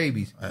mixed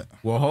babies.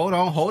 Well,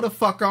 hold the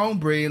fuck on,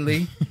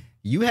 Brilliantly.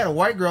 You had a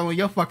white girl on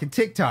your fucking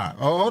TikTok.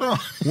 Oh, hold on.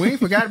 We ain't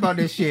forgot about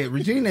this shit.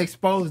 Regina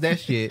exposed that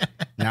shit.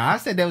 Now, I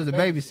said that was a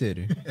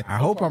babysitter. I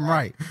hope I'm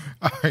right.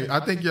 All right. I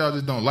think y'all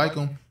just don't like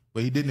him,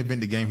 but he didn't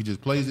invent the game. He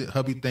just plays it.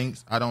 Hubby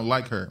thinks I don't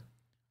like her.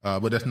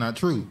 But that's not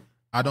true.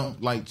 I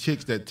don't like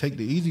chicks that take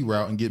the easy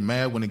route and get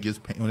mad when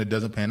it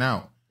doesn't pan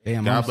out.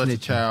 Damn, God bless the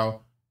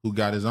child who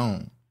got his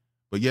own.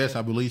 But yes,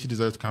 I believe she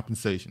deserves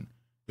compensation.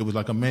 It was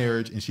like a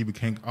marriage, and she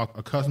became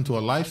accustomed to a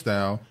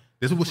lifestyle.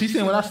 This is what she's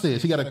saying. What I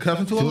said, she got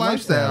accustomed to a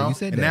lifestyle,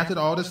 and after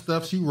all the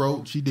stuff she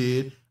wrote, she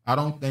did. I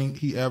don't think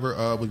he ever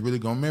was really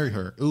gonna marry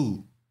her.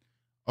 Ooh,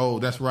 oh,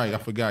 that's right. I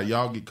forgot.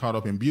 Y'all get caught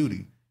up in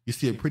beauty. You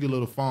see a pretty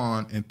little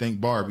fawn and think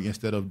Barbie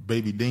instead of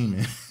baby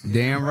demon.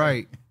 Damn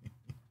right.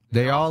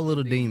 They all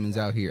little demons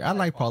out here. I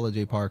like Paula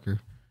J. Parker.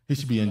 He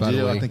should be in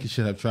jail. I think he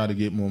should have tried to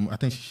get more. I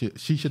think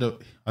she should have.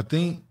 I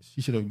think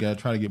she should have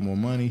tried to get more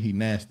money. He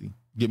nasty.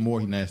 Get more.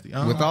 He nasty.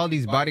 With all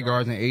these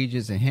bodyguards and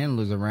agents and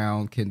handlers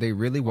around, can they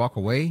really walk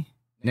away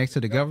next to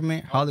the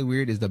government?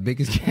 Hollywood is the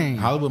biggest game.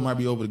 Hollywood might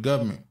be over the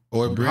government,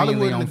 or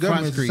Hollywood and the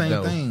government is the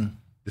same thing.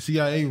 The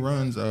CIA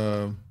runs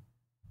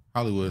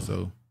Hollywood,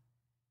 so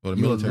or the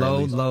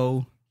military.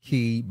 Low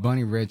key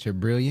Bunny Retcher,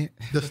 brilliant.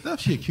 The stuff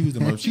she accused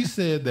him of. She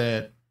said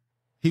that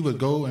he would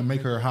go and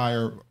make her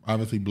hire,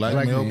 obviously,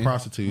 black male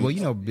prostitutes. Well,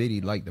 you know,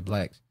 Biddy liked the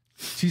blacks.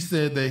 She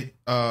said they,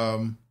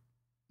 now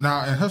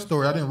in her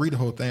story, I didn't read the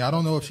whole thing. I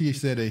don't know if she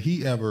said that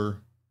he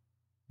ever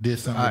did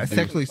something.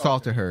 Sexually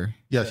assaulted her.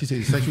 Yeah, she said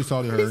he sexually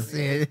assaulted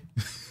her.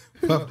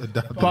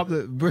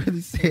 Papa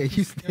really said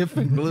you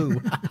sniffing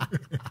glue.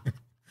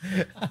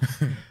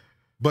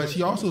 But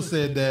she also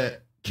said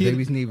that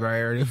babies need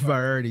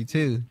variety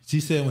too. She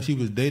said when she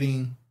was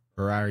dating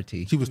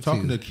variety, she was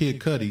talking to Kid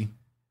Cudi,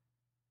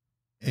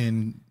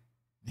 and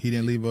he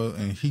didn't leave her,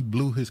 and he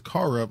blew his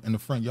car up in the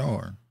front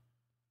yard.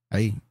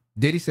 Hey,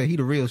 Diddy said he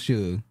the real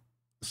Suge.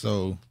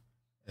 So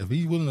if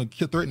he's willing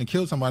to threaten to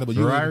kill somebody, but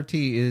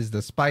variety is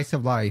the spice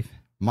of life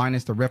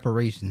minus the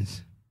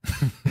reparations.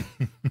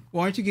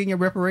 Why aren't you getting your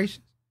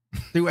reparations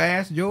through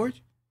ass,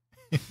 George?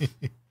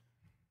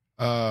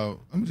 Let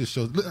me just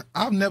show.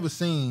 I've never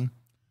seen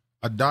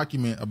a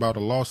document about a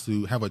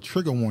lawsuit have a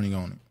trigger warning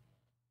on it.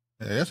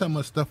 That's how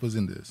much stuff was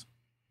in this.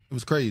 It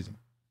was crazy.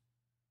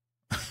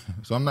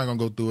 So I'm not gonna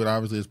go through it.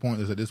 Obviously, it's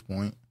pointless at this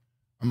point.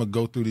 I'm gonna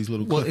go through these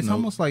little. Well, it's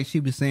almost like she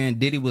was saying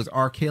Diddy was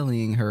R.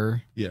 Kellying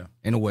her. Yeah,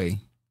 in a way.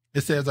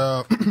 It says,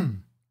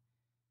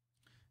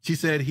 she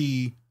said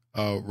he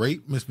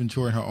raped Miss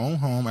Ventura in her own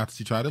home after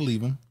she tried to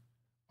leave him.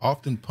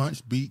 Often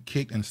punched, beat,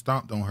 kicked, and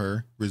stomped on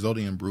her,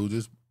 resulting in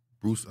bruises,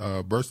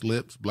 burst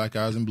lips, black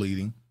eyes, and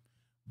bleeding.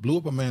 Blew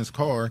up a man's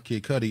car,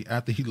 Kid Cudi,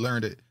 after he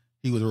learned that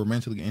he was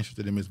romantically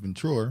interested in Miss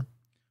Ventura.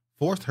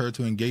 Forced her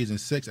to engage in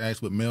sex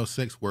acts with male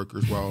sex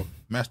workers while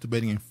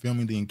masturbating and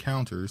filming the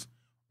encounters.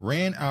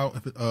 Ran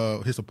out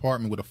of his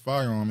apartment with a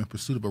firearm in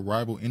pursuit of a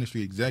rival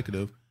industry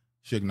executive,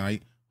 Suge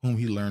Knight, whom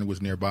he learned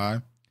was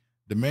nearby.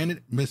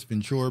 Demanded Miss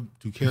Ventura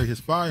to carry his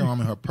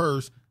firearm in her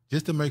purse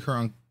just to make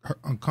her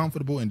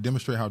uncomfortable and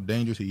demonstrate how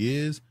dangerous he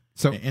is,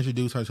 and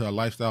introduce her to a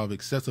lifestyle of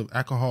excessive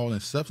alcohol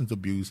and substance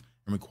abuse,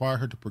 and require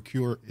her to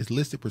procure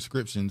illicit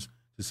prescriptions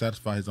to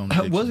satisfy his own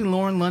addiction. Wasn't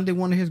Lauren London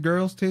one of his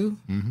girls too?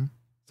 Mm-hmm.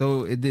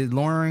 So did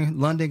Lauren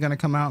London going to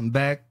come out and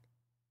back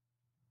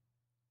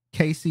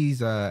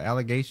Casey's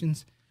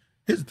allegations?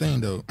 Here's the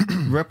thing, though.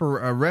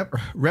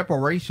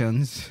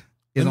 Reparations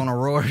is on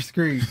Aurora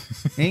Street.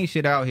 Ain't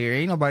shit out here.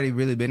 Ain't nobody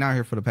really been out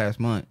here for the past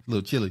month. A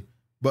little chilly.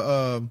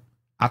 But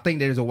I think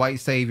there's a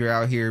white savior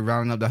out here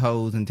rounding up the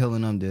hoes and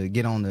telling them to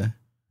get on the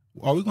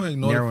are we going to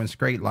ignore narrow and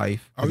straight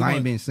life. Because I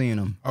ain't been seeing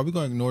them. Are we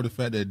going to ignore the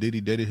fact that Diddy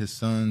dated his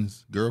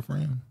son's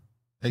girlfriend?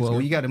 Well,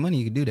 when you got the money,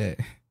 you can do that.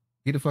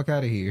 Get the fuck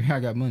out of here. I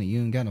got money.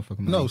 You ain't got no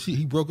fucking money. No,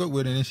 he broke up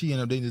with her and then she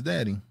ended up dating his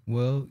daddy.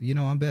 Well, you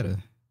know, I'm better.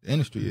 The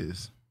industry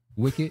is.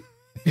 Wicked.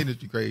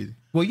 Industry crazy.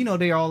 Well, you know,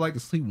 they all like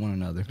to sleep with one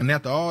another. And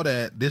after all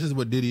that, this is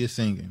what Diddy is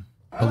singing.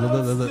 Oh,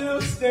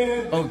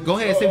 go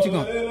ahead. Say what you're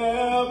going.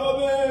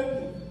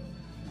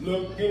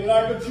 Looking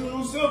like a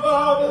true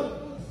survivor,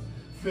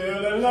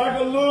 feeling like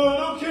a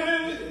little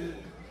kid.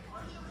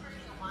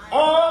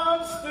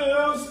 I'm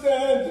still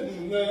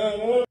standing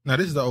there. Now,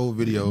 this is the old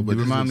video, but it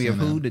reminds me of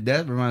who?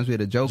 That reminds me of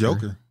the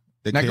Joker.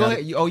 Now, go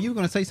ahead. Oh, you were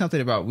going to say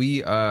something about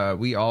we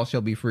all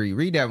shall be free.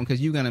 Read that one because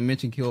you're going to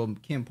mention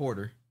Kim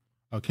Porter.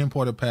 Kim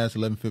Porter passed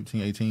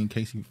 11/15/18.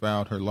 Casey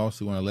filed her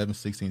lawsuit on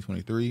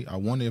 11/16/23. I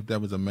wonder if that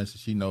was a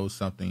message she knows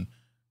something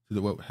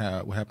to what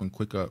happened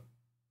quick up.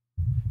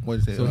 What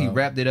is it? So he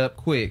wrapped it up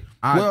quick.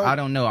 I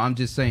don't know. I'm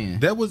just saying.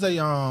 There was a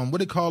what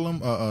they call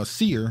them a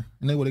seer.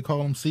 And they what they call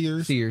them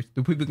seers. Seers.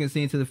 The people can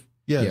see into the.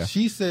 Yeah.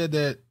 She said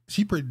that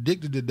she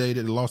predicted the day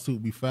that the lawsuit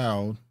would be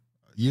filed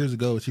years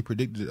ago. She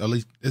predicted, at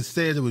least it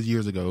says it was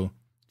years ago.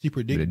 She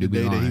predicted the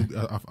day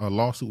that a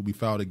lawsuit would be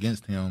filed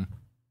against him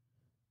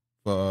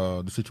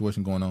for the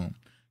situation going on.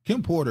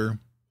 Kim Porter,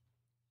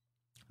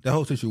 that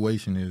whole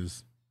situation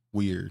is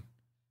weird.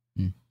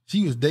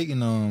 She was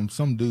dating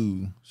some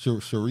dude,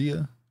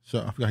 Sharia.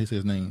 I forgot how he said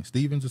his name,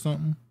 Stevens or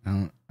something.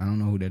 I don't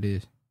know who that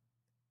is.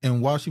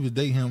 And while she was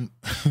dating him,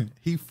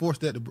 he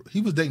forced that.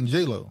 He was dating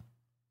J-Lo.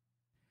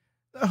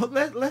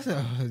 Let's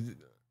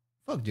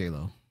fuck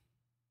J-Lo.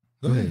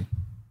 Go ahead.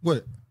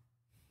 What?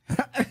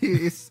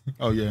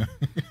 Oh yeah.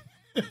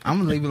 I'm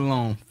gonna leave it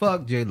alone.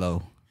 Fuck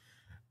J-Lo.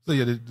 So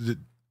yeah,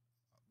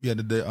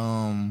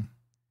 the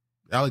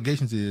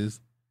allegations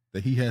is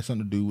that he had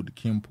something to do with the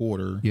Kim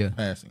Porter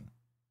passing,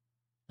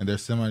 and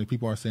there's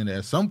people are saying that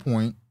at some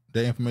point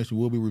that information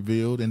will be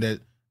revealed, and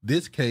that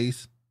this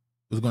case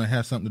was going to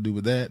have something to do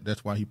with that.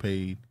 That's why he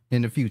paid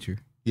in the future.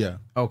 Yeah.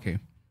 Okay.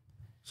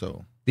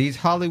 So these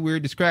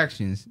Hollywood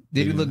distractions.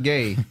 Did he look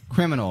gay?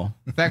 Criminal.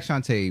 Fact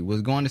Shantae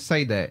was going to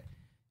say that.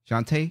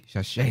 Shantae?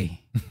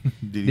 Sashay.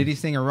 Did he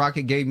sing a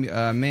Rocket Gay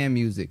Man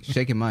music?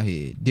 Shaking my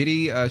head. Did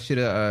he should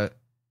have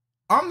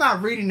I'm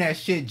not reading that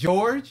shit,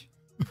 George.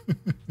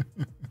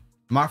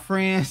 My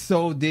friend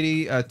sold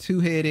Diddy a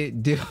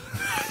two-headed deal.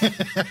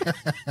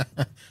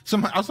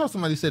 I saw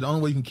somebody say the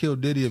only way you can kill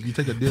Diddy if you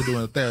take a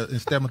dildo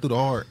and stab him through the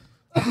heart.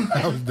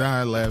 I was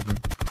dying laughing.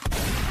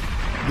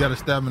 You got to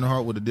stab him in the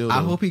heart with a dildo.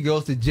 I hope he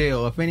goes to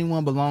jail. If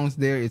anyone belongs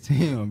there, it's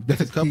him.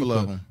 There's a couple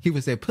of them. He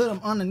would say, put him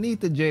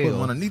underneath the jail. Put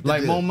him underneath the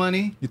like jail. More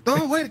money. You throw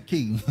away the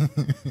key.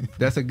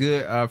 That's a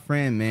good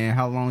friend, man.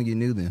 How long you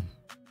knew them?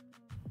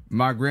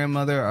 My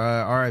grandmother,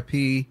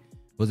 RIP,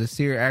 was a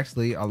seer.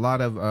 Actually, a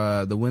lot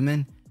of the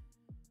women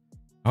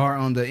are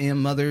on the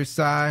M mother's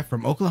side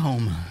from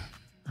Oklahoma.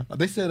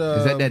 They said,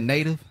 is that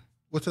native?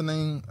 What's her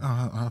name?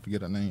 I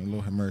forget her name.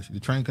 Lord have mercy.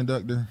 The train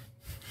conductor.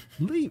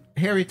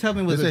 Harry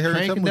Tubman was a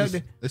train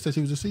conductor. They said she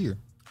was a seer.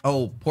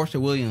 Oh, Portia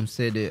Williams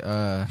said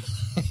that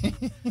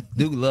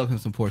Duke love him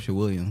some Portia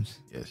Williams.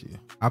 Yes, yeah.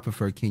 I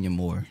prefer Kenya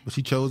more. But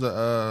she chose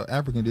a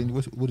African, didn't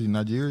you? What is he,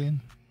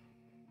 Nigerian?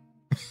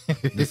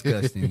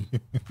 Disgusting.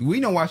 We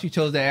know why she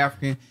chose that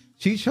African.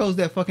 She chose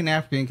that fucking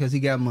African because he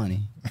got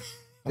money.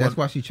 That's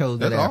why she chose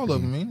that. That's all African.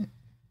 of them, ain't it?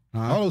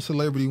 All those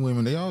celebrity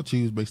women, they all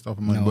choose based off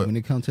of money. No, but when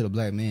it comes to the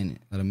black men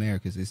of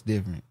Americas, it's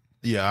different.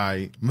 Yeah, all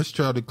right.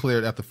 Mistrial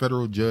declared after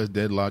federal judge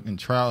deadlocked in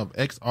trial of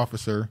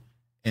ex-officer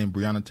and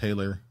Breonna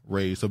Taylor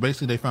raised. So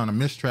basically, they found a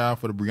mistrial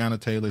for the Breonna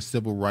Taylor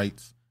civil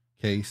rights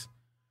case.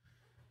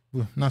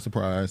 Well, not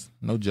surprised.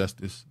 No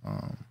justice.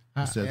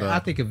 I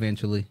think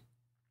eventually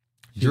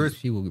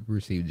she will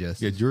receive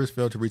justice. Yeah, jurors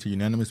failed to reach a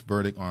unanimous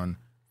verdict on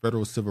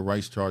federal civil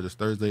rights charges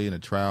Thursday in a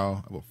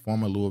trial of a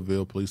former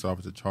Louisville police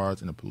officer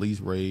charged in a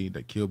police raid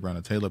that killed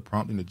Breonna Taylor,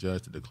 prompting the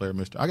judge to declare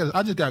mistrial.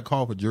 I just got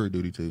called for jury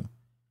duty, too.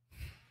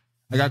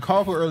 I got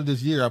called for earlier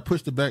this year. I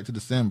pushed it back to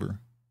December.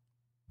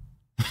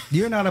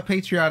 You're not a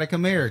patriotic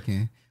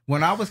American.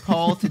 When I was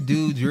called to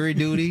do jury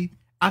duty,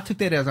 I took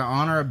that as an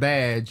honor, a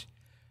badge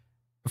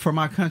for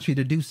my country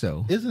to do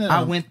so. Isn't it?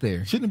 I went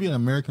there. Shouldn't it be an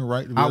American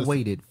right? I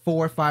waited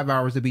 4 or 5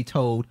 hours to be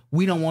told,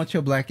 we don't want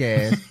your black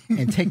ass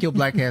and take your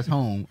black ass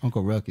home.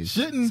 Uncle Ruckus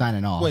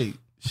signing off. Wait,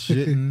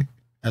 shouldn't,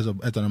 as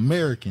an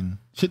American,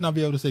 shouldn't I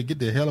be able to say, get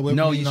the hell away from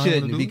me? No, you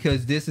shouldn't,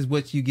 because this is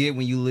what you get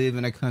when you live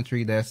in a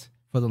country that's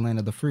for the land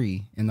of the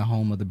free and the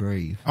home of the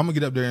brave. I'm gonna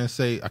get up there and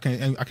say, I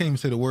can't even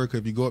say the word,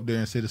 because if you go up there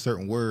and say a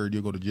certain word,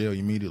 you'll go to jail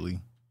immediately.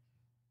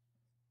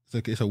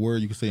 It's a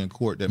word you can say in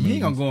court that means you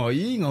ain't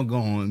gonna go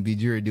on and be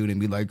jury duty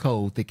and be like,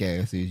 cold, thick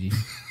ass, is you?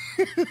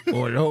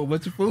 Or a whole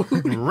bunch of food.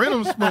 Rent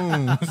them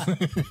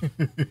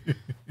spoons.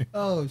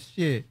 Oh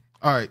shit.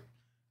 All right.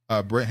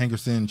 Brett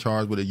Hankerson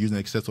charged with using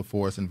excessive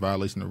force in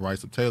violation of the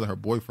rights of Taylor, her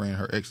boyfriend,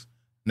 her ex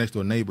next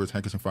door neighbors.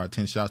 Hankerson fired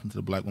 10 shots into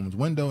the black woman's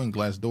window and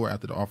glass door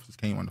after the officers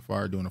came under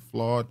fire during a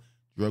flawed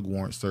drug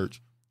warrant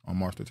search on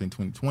March 13,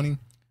 2020.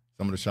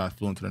 Some of the shots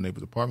flew into the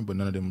neighbor's apartment, but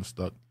none of them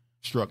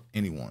struck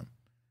anyone.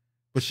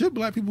 But should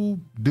black people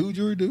do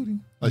jury duty?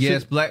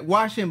 Yes,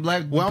 why shouldn't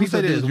black people do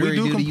jury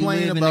duty? You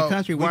live in the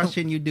country, why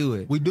shouldn't you do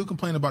it? We do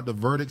complain about the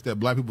verdicts that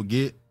black people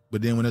get,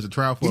 but then when there's a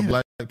trial for a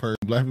black person,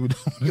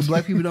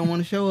 black people don't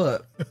want to show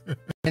up.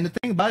 And the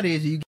thing about it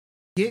is you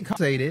get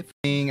compensated for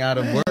being out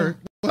of work.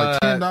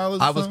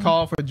 $10 I was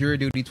called for jury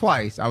duty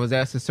twice. I was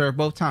asked to serve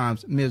both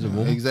times.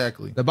 Miserable.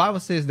 Exactly. The Bible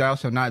says thou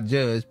shalt not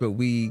judge, but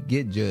we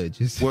get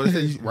judges. Well, it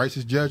says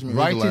righteous judgment.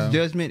 Righteous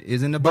judgment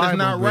is in the Bible. But it's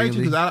not righteous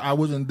because I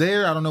wasn't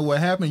there. I don't know what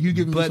happened. You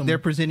give me But they're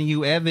presenting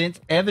you evidence,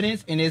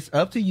 and it's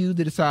up to you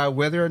to decide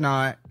whether or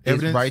not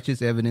it's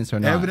righteous evidence or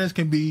not. Evidence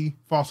can be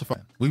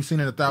falsified. We've seen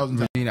it 1,000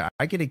 times. You know,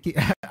 I get a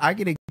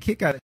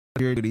kick out of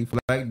jury duty for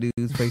black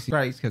dudes facing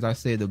strikes because I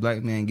said the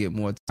black man get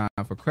more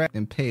time for crack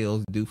than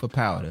pales do for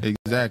powder.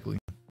 Exactly.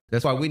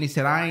 That's why Whitney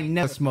said, I ain't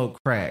never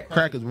smoked crack.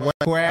 Crack is whack.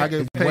 Crack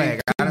is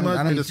whack. I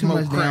don't need too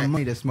much crack. damn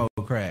money to smoke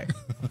crack.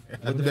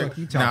 What the fuck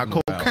you talking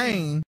about? Now,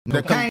 cocaine, on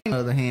the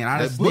other hand,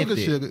 I that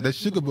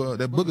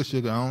booger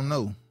sugar, I don't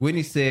know.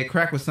 Whitney said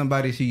crack was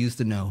somebody she used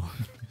to know.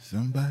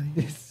 Somebody?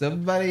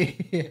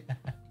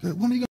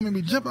 When are you going to make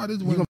me jump out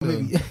this window?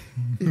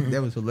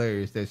 That was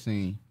hilarious, that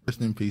scene.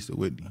 Rest in peace to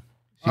Whitney.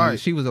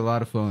 She was a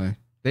lot of fun.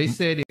 They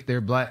said if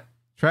they're black,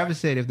 Travis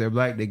said if they're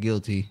black, they're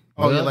guilty.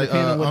 Oh, well, yeah, like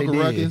Uncle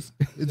Ruckus.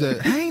 It's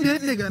a, hang that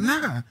nigga,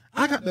 nah.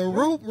 I got the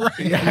rope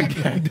right. I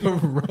got the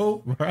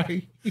rope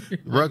right.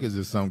 Ruckus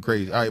is something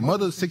crazy. All right,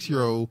 mother of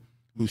 6-year-old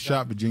who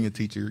shot Virginia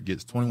teacher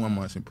gets 21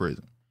 months in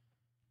prison.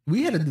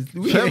 Travis,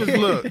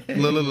 look,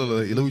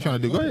 what we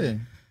trying to do? Go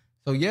ahead.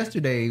 So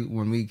yesterday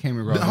when we came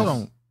across, hold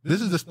on.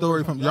 This is the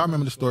story from, y'all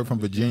remember the story from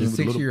Virginia?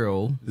 The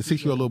 6-year-old. The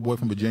 6-year-old little boy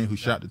from Virginia who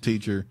shot the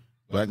teacher,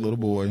 black little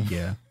boy.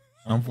 Yeah.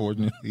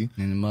 Unfortunately.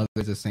 And the mother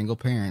is a single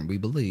parent, we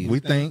believe. We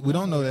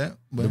don't know that.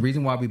 But the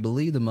reason why we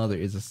believe the mother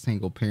is a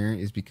single parent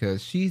is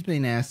because she's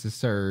been asked to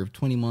serve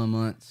 21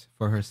 months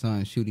for her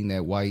son shooting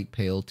that white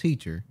pale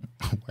teacher.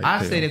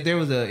 Said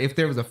if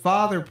there was a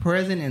father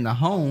present in the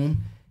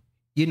home,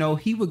 you know,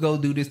 he would go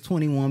do this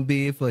 21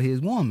 bid for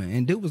his woman.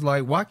 And dude was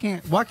like, why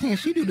can't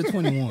she do the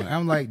 21?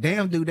 I'm like,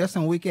 damn, dude, that's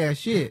some weak ass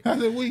shit. How's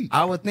it weak?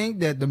 I would think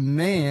that the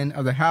man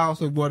of the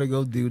house would want to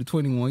go do the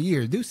 21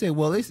 years. Dude said,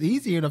 well, it's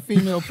easier in a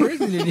female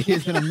prison than it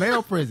is in a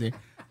male prison.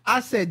 I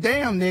said,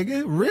 damn,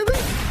 nigga,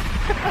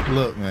 really?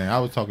 Look, man, I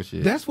was talking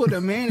shit. That's what the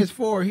man is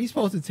for. He's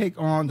supposed to take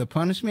on the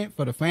punishment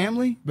for the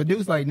family. But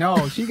dude's like,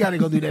 no, she got to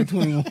go do that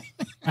 21.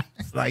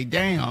 It's like,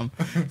 damn.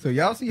 So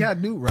y'all see how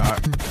dude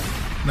rock.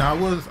 Now,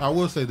 I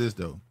will say this,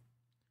 though.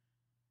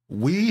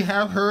 We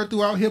have heard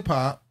throughout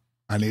hip-hop,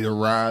 I need a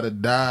ride or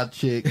die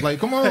chick. Like,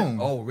 come on.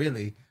 Oh,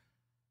 really?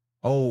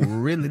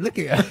 Look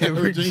at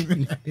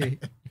Virginia.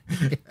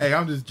 Hey,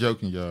 I'm just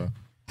joking, y'all.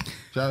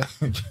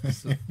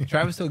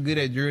 Travis so good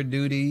at jury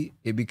duty,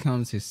 it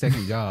becomes his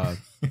second job.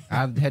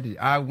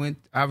 I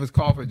was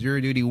called for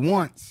jury duty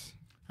once.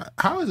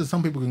 How is it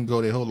some people can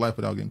go their whole life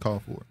without getting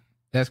called for it?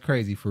 That's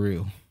crazy, for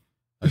real.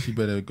 She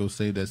better go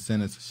save that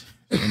sentence.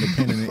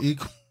 Independent and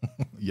equal.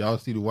 Y'all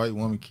see the white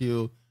woman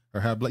killed her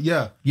half black.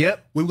 Yeah.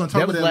 Yep. We were gonna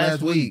talk about that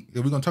last week.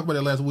 We're gonna talk about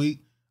that last week.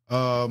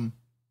 Yeah,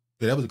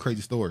 that was a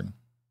crazy story. Do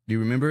you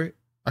remember it?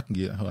 I can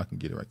get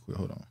it right quick.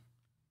 Hold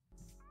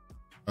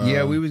on.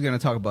 Yeah, we was gonna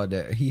talk about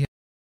that. We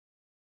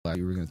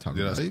were gonna talk.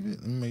 Did about I save it?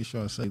 Let me make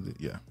sure I saved it.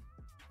 Yeah.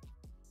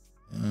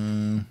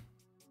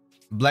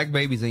 Black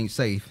babies ain't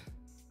safe.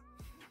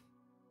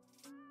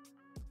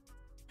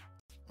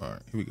 All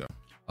right, here we go.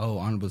 Oh,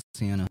 Honorable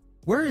Sienna.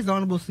 Where is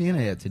Honorable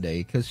Sienna at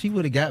today? Because she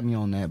would have got me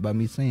on that by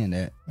me saying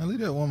that. Now leave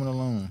that woman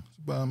alone.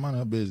 She's about to mind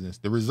her business.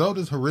 The result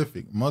is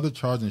horrific. Mother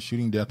charged in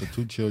shooting death of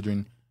 2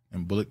 children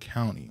in Bullitt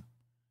County.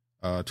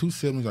 2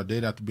 siblings are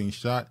dead after being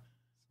shot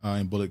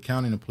in Bullitt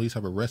County, and the police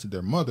have arrested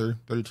their mother,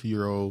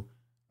 32-year-old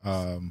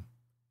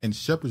in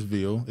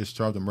Shepherdsville, is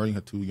charged with murdering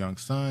her 2 young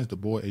sons. The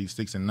boy, aged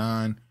 6 and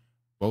 9,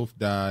 both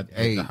died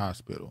at the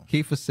hospital.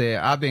 Kiefer said,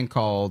 I've been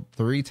called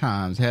 3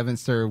 times, haven't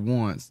served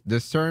once.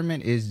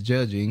 Discernment is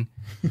judging.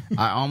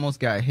 I almost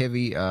got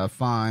heavy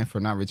fine for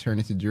not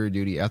returning to jury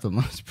duty after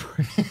lunch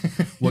break.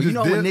 Well, you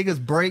know when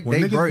niggas break,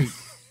 they break.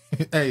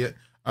 Hey,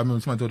 I remember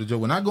somebody told the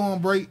joke, when I go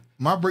on break,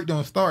 my break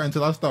don't start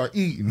until I start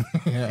eating.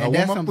 And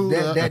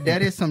that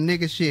is some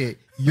nigga shit.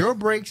 Your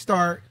break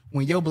start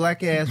when your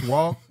black ass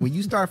walk. When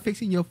you start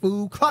fixing your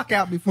food, clock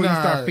out before you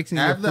start fixing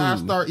your food.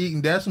 After I start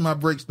eating, that's when my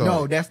break starts.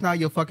 No, that's not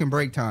your fucking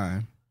break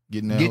time.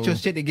 Get your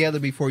shit together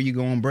before you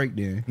go on break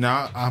then.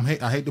 Now, I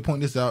hate to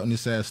point this out in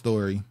this sad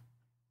story.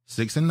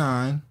 6 and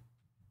 9,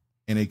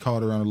 and they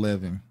called around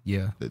 11.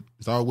 Yeah.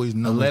 It's always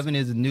known. 11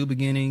 is a new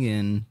beginning,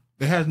 and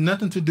it has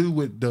nothing to do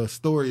with the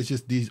story. It's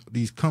just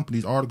these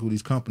companies,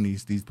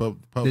 these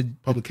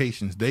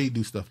publications, they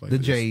do stuff like the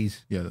this.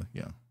 Jays. Yeah.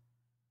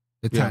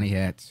 The tiny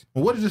hats.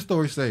 Well, what does this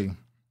story say?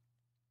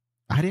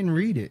 I didn't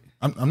read it.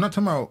 I'm not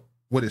talking about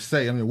what it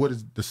say. I mean, what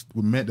is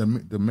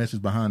the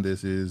message behind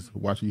this is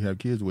watch who you have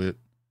kids with.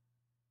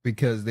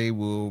 Because they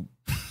will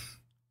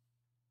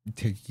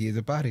take kids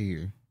up out of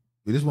here.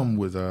 This woman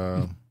was,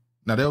 now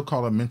they'll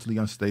call her mentally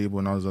unstable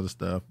and all this other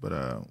stuff, but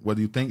whether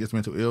you think it's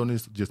mental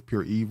illness, just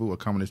pure evil, a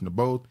combination of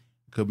both,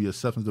 it could be a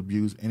substance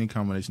abuse, any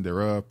combination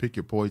thereof, pick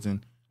your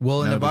poison.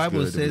 Well, in the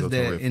Bible, it says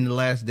that in the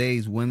last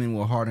days, women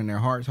will harden their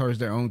hearts towards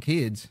their own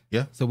kids.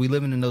 Yeah. So we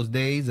living in those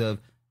days of,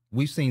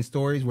 we've seen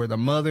stories where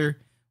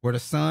where the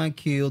son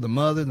killed the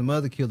mother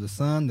killed the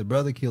son, the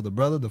brother killed the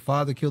brother, the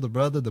father killed the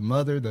brother, the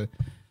mother,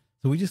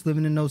 so we just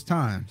living in those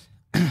times.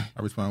 I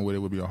respond with it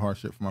would be a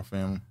hardship for my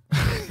family.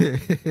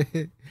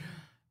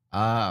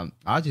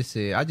 I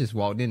just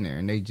walked in there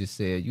and they just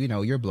said,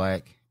 you're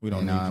black. We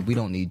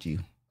don't need you.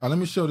 Let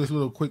me show this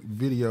little quick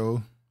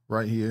video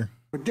right here.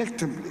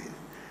 Predictably,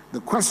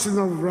 the question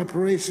of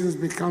reparations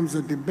becomes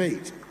a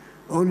debate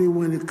only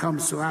when it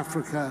comes to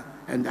Africa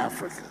and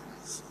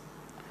Africans.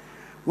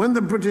 When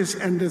the British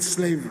ended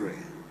slavery,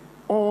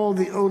 all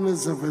the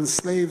owners of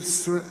enslaved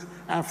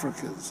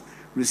Africans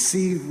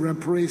received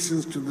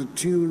reparations to the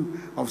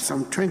tune of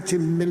some 20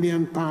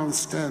 million pounds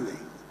sterling,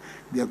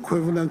 the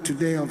equivalent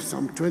today of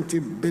some 20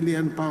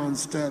 billion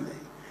pounds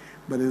sterling.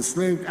 But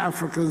enslaved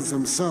Africans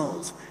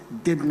themselves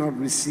did not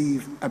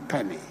receive a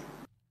penny.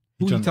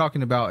 Who are you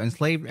talking about?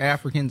 Enslaved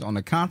Africans on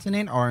the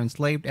continent or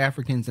enslaved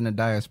Africans in the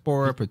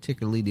diaspora,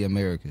 particularly the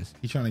Americas?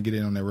 He's trying to get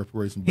in on that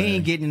reparation. He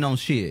ain't getting in on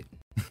shit.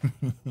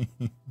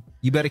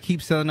 You better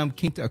keep selling them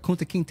Kunta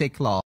Kinte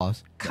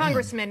clause.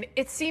 Congressman,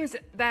 it seems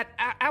that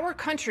our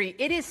country,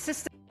 it is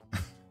system.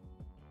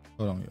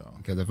 Hold on, y'all.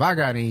 Because if I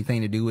got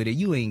anything to do with it,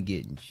 you ain't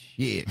getting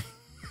shit.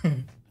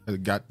 The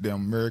goddamn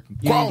American.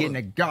 You ain't getting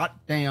a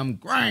goddamn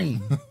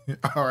grain.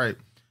 All right.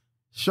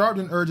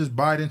 Sharpton urges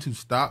Biden to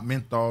stop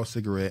menthol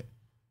cigarette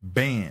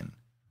ban.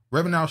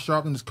 Reverend Al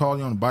Sharpton is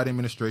calling on the Biden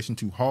administration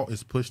to halt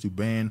its push to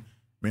ban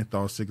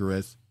menthol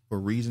cigarettes for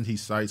reasons he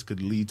cites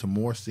could lead to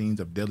more scenes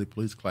of deadly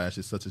police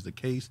clashes, such as the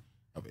case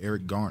of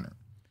Eric Garner.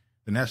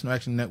 The National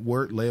Action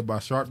Network, led by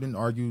Sharpton,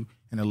 argued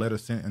in a letter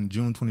sent in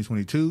June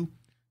 2022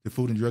 to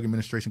Food and Drug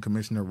Administration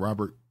Commissioner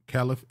Robert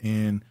Califf,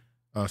 and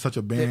such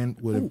a ban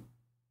would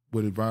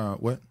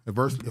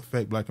adversely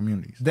affect black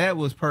communities. That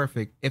was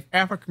perfect. If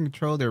Africa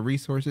controlled their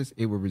resources,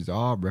 it would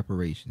resolve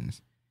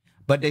reparations.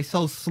 But they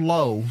so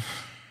slow,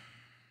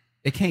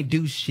 they can't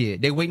do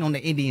shit. They waiting on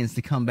the Indians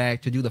to come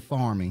back to do the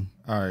farming.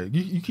 All right,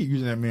 you keep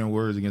using that man's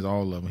words against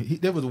all of them.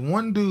 There was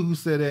one dude who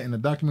said that in the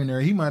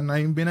documentary. He might not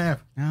even been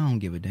African. I don't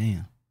give a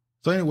damn.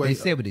 So anyway, they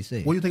said what they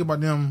said. What do you think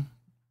about them?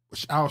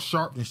 Al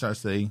Sharpton, should I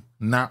say,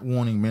 not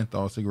wanting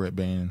menthol cigarette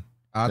ban?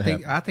 I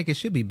think it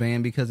should be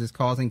banned because it's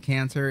causing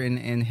cancer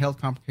and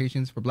health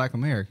complications for black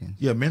Americans.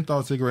 Yeah,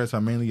 menthol cigarettes are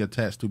mainly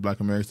attached to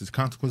black Americans. The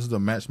consequences of a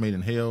match made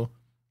in hell,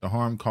 the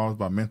harm caused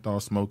by menthol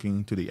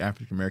smoking to the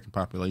African American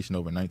population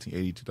over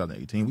 1980 to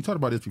 2018. We talked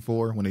about this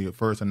before when they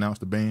first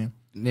announced the ban.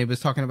 They was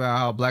talking about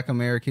how black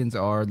Americans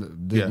are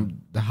the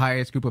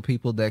highest group of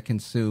people that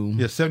consume.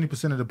 Yeah,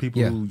 70% of the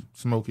people who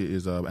smoke it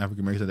is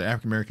African Americans. The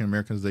African American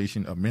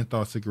Americanization of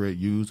menthol cigarette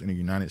used in the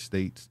United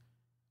States.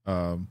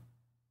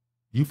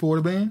 You for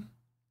the ban?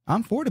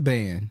 I'm for the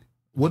ban.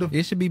 What if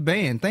it should be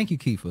banned? Thank you,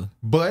 Kiefer.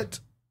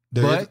 But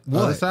the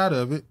other side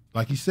of it,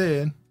 like you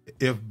said,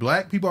 if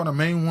black people are the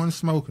main ones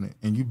smoking it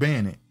and you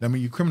ban it, that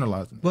means you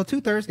criminalizing it. Well,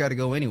 2/3 got to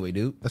go anyway,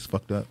 dude. That's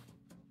fucked up.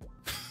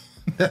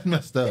 That's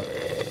messed up.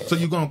 So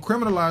you're gonna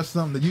criminalize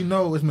something that you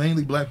know is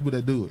mainly black people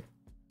that do it.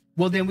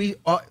 Well, then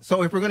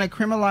so if we're going to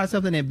criminalize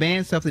something and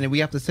ban something, then we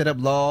have to set up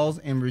laws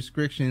and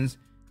restrictions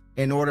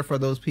in order for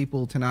those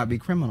people to not be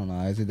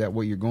criminalized. Is that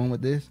where you're going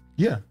with this?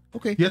 Yeah.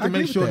 Okay. You have to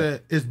make sure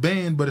that it's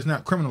banned, but it's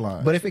not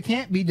criminalized. But if it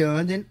can't be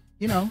done, then,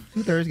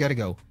 2/3 got to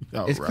go.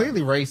 It's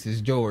clearly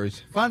racist,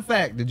 George. Fun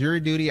fact, the jury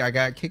duty I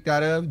got kicked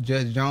out of,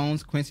 Judge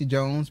Jones, Quincy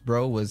Jones,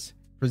 bro, was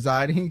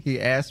presiding. He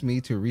asked me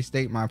to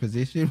restate my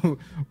position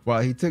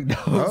while he took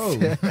notes.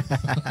 Oh.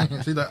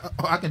 She's like,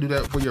 I can do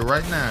that for you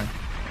right now.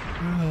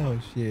 Oh,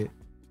 shit.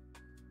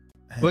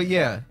 But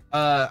yeah,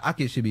 I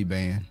think it should be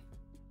banned.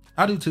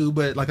 I do too,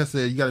 but like I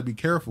said, you got to be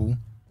careful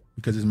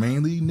because it's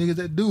mainly niggas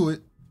that do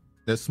it,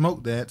 that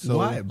smoke that. So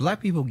why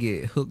black people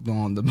get hooked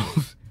on the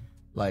most,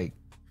 like,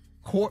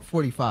 Court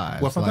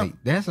 45? Well, like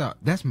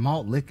that's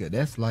malt liquor.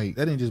 That's like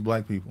that ain't just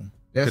black people.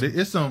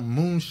 It's some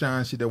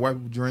moonshine shit that white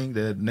people drink,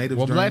 that natives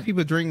drink. Well, black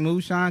people drink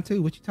moonshine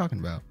too. What you talking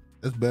about?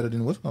 That's better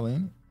than what's called,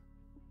 ain't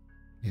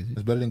it? Is it?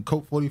 It's better than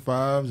Coke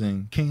 45s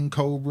and King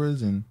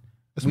Cobras and.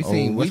 We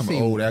seen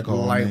old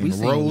alcohol. Like we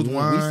rose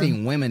wine. We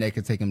seen women that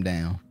could take them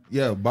down.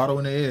 Yeah, bottle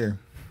in the air.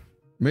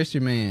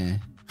 Mr.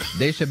 Man,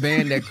 they should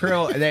ban that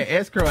S-curl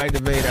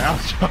activator. I'll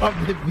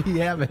try to be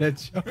having a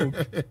joke.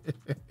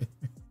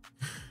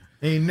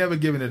 He ain't never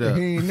giving it up.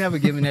 He ain't never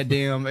giving that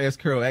damn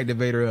S-curl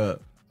activator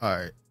up. All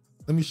right,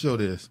 let me show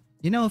this.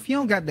 If you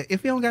don't got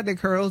the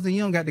curls, then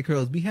you don't got the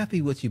curls. Be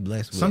happy with what you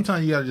blessed with.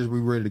 Sometimes you gotta just be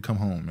ready to come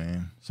home,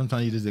 man.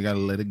 Sometimes you just gotta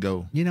let it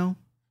go. Some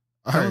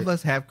of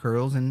us have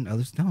curls and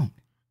others don't.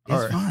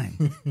 It's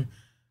fine.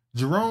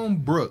 Jerome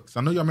Brooks.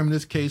 I know y'all remember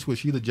this case with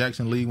Sheila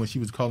Jackson Lee when she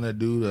was calling that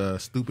dude a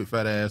stupid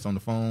fat ass on the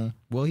phone.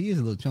 Well, he is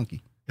a little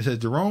chunky. It says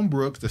Jerome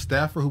Brooks, the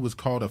staffer who was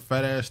called a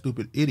fat ass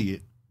stupid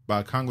idiot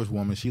by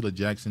Congresswoman Sheila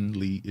Jackson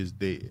Lee, is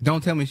dead.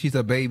 Don't tell me she's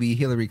a baby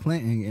Hillary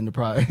Clinton in the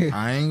project.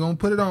 I ain't gonna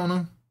put it on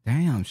her.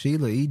 Damn,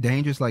 Sheila E.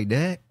 dangerous like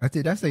that? I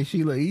say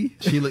Sheila E.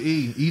 Sheila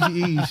E. Easy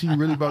E. She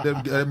really about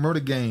that murder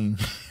game.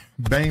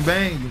 Bang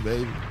bang,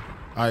 baby.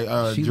 All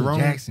right,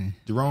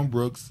 Jerome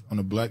Brooks, on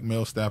the black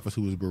male staffers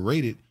who was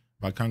berated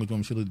by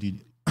Congresswoman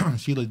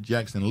Sheila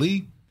Jackson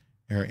Lee.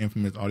 Her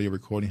infamous audio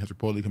recording has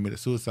reportedly committed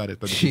suicide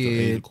at 36 of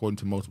age, according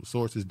to multiple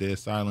sources. Dead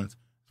silence,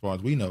 as far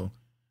as we know.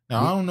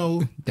 Now, I don't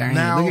know. Dang,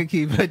 now, look at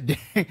Keith.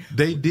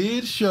 They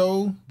did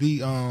show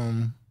the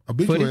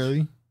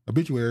obituary.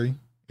 Obituary.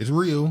 It's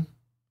real.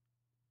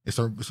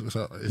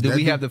 Do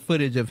we have the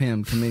footage of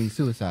him committing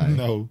suicide?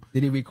 No.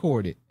 Did he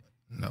record it?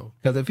 No,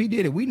 because if he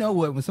did it, we know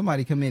what when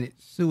somebody committed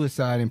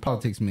suicide in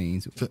politics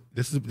means. So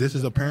this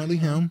is apparently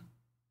him.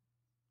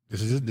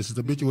 This is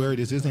obituary.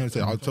 This is him. It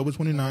said October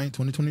 29,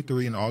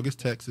 2023 in Austin,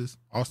 Texas.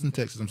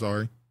 I'm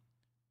sorry.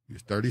 He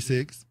was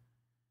 36.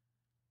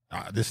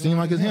 This seemed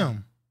like it's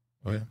him.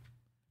 Go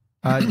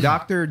ahead.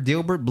 Dr.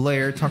 Dilbert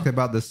Blair talked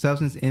about the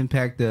substance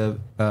impact of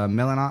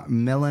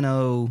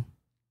melano.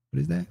 What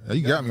is that?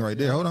 You got me right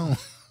there. Hold on.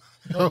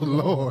 Oh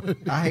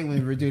Lord. I hate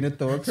when Regina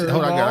throw a curveball.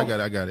 Hold on,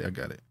 I got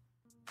it.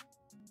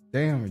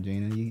 Damn,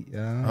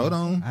 Regina. Hold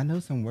on. I know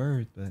some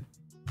words, but.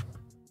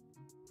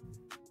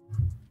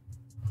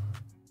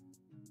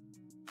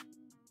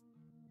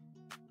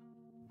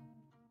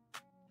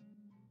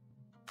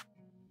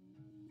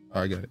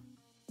 I got it.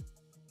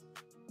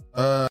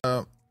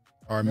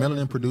 Are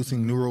melanin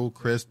producing neural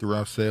crest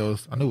throughout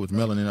cells? I knew it was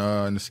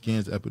melanin in the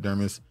skin's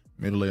epidermis,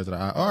 middle layers of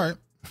the eye. All right.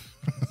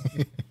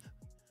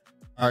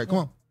 All right, come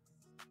on.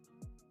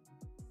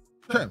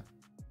 Okay.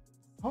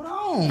 Hold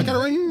on. I got it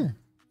right here.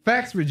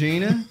 Facts,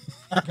 Regina.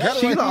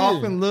 Sheila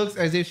often looks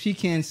as if she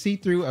can see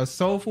through a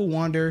soulful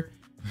wonder,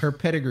 her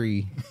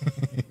pedigree.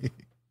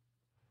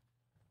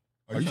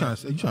 Are you trying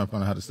to find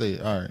out how to say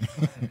it? All right.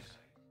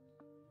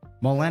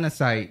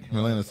 Melanocyte.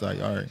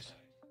 All right.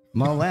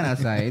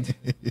 Melanocyte.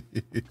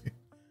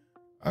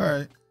 All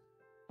right.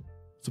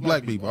 It's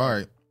black people. All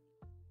right.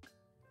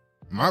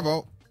 My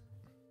fault.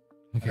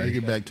 Okay. Gotta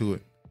get back to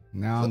it.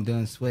 Now I'm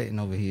done sweating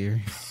over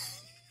here.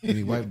 Let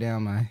me wipe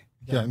down my.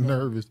 Got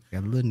nervous.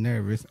 Got a little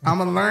nervous. I'm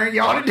gonna learn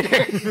y'all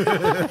today.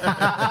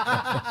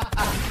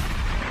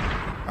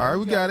 All right,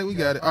 we got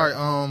it. All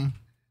right.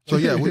 So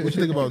yeah, what you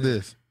think about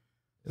this?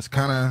 It's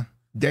kind of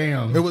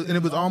damn. It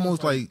was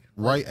almost like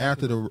right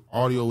after the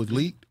audio was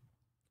leaked.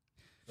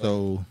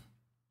 So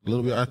a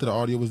little bit after the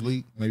audio was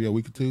leaked, maybe a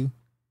week or two.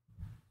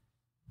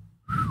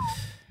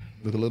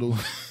 Look a little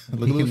strange,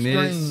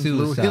 suicide. A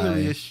little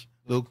Hillary-ish,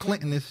 a little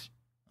Clinton-ish.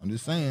 I'm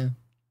just saying.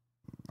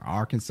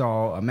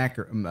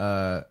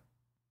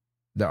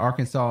 The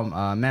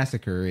Arkansas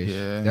massacre ish.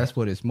 Yeah. That's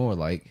what it's more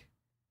like.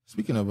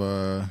 Speaking of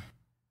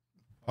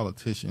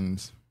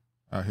politicians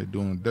out here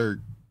doing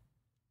dirt,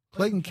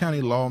 Clayton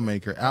County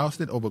lawmaker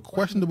ousted over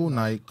questionable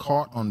night,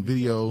 caught on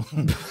video.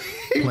 Look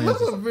at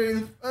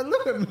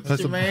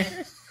Mr. Man.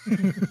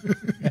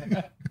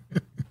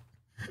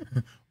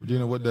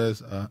 Regina, what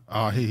does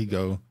here he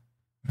go.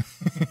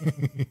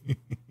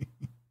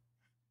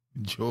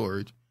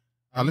 George.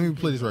 Let me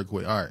play this right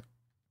quick. All right.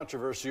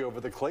 Controversy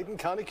over the Clayton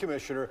County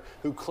commissioner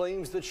who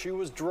claims that she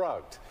was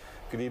drugged.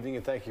 Good evening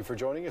and thank you for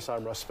joining us.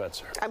 I'm Russ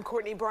Spencer. I'm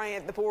Courtney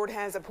Bryant. The board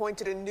has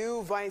appointed a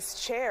new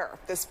vice chair.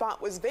 The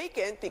spot was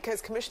vacant because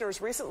commissioners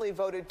recently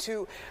voted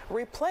to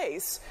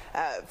replace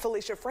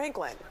Felicia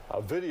Franklin. A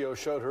video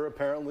showed her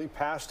apparently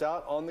passed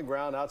out on the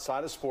ground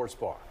outside a sports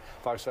bar.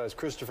 Fox 5's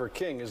Christopher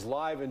King is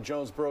live in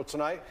Jonesboro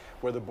tonight,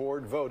 where the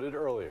board voted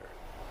earlier.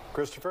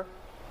 Christopher?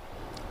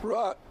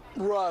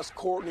 Russ,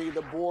 Courtney,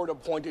 the board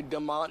appointed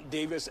DeMont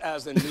Davis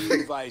as the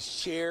new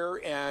vice chair,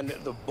 and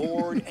the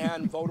board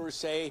and voters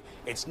say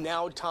it's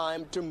now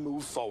time to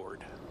move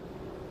forward.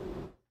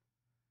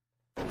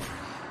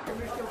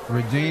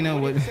 Regina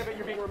would.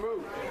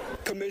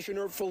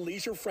 Commissioner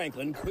Felicia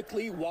Franklin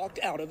quickly walked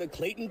out of the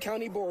Clayton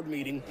County Board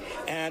meeting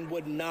and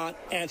would not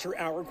answer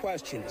our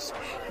questions.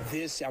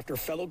 This after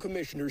fellow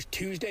commissioners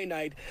Tuesday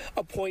night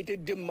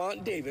appointed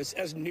DeMont Davis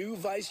as new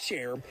vice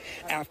chair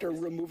after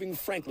removing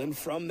Franklin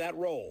from that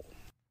role.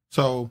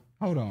 So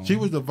hold on, she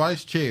was the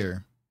vice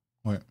chair.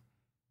 What?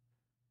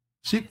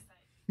 She.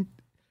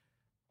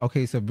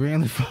 Okay, so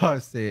Brianna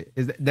Fox said,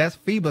 that's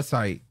FIBA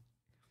site.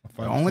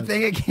 The only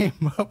thing that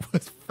came up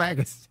was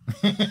faggots.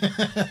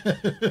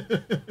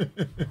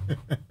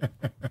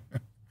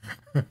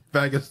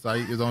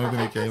 Phagocyte is the only thing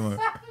that came up.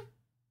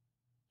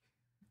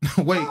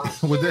 Wait,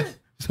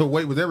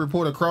 was that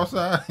reporter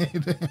cross-eyed?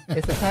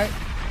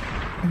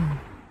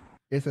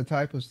 It's a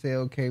type of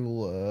cell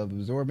capable of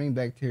absorbing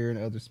bacteria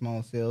and other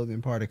small cells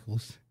and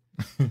particles.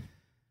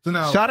 So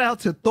now, shout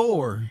out to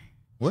Thor.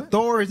 What?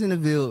 Thor is in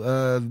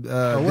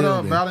the what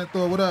up, Valiant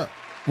Thor? What up?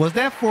 Was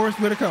that Forrest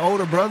Whitaker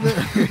older brother?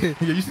 Yeah,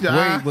 you see the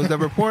eye? Wait, was the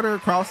reporter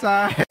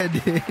cross-eyed?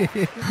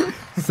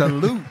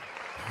 Salute.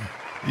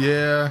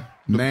 Yeah.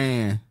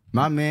 Man,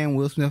 my man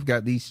Will Smith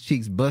got these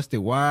cheeks busted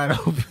wide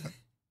open.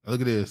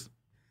 Look at this.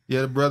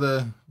 Yeah, the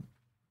brother.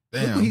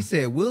 Damn. Look what he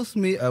said. Will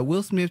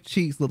Smith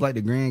cheeks look like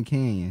the Grand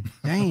Canyon.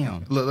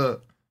 Damn.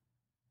 Look.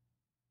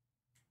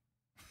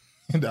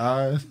 The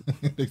eyes.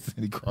 They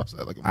said he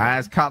cross-eyed like a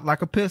eyes cocked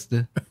like a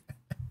pistol.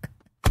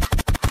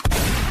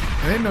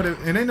 And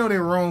they know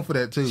they're wrong for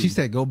that too. She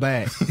said, "Go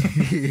back."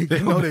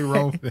 They know they're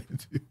wrong for that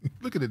too.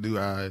 Look at the dude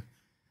eyes.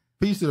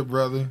 Peace to the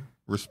brother.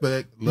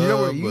 Respect,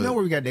 love. You know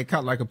where we got that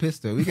caught like a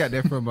pistol? We got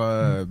that from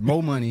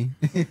Mo Money.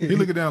 He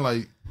looking down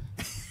like,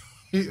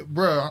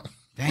 bro.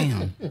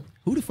 Damn.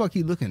 Who the fuck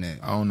he looking at?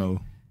 I don't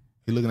know.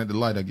 He looking at the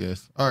light, I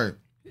guess. All right.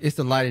 It's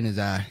the light in his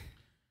eye.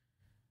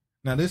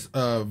 Now this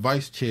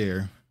vice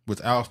chair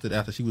was ousted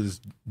after she was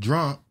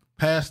drunk,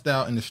 passed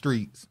out in the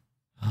streets.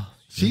 Oh,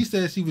 she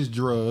said she was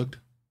drugged.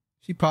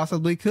 She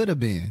possibly could have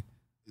been.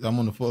 I'm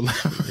on the full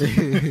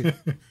line.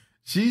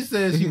 She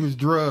said she was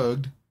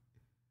drugged.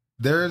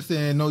 They're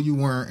saying, no, you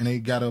weren't, and they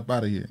got up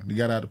out of here. They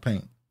got out of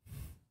paint.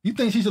 You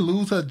think she should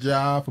lose her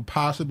job for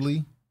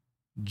possibly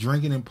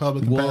drinking in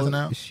public and passing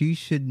out? She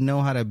should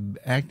know how to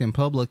act in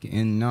public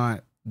and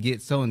not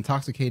get so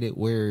intoxicated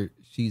where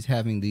she's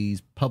having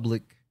these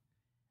public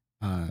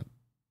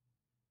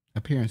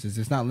appearances.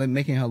 It's not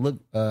making her look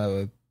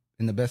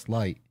in the best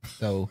light.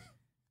 So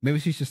maybe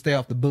she should stay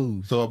off the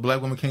booze. So a black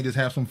woman can't just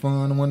have some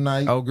fun one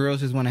night? Oh,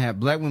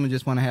 black women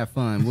just want to have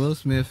fun. Will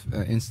Smith,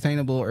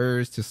 insatiable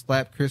urge to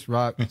slap Chris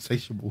Rock.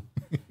 Insatiable.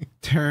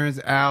 Turns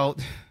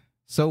out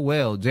so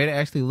well. Jada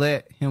actually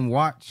let him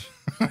watch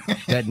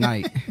that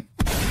night.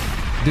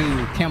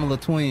 Dude, Kamala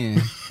Twin.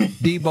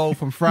 Debo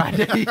from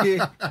Friday. You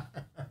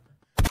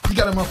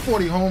got him on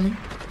 40, homie.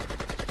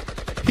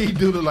 He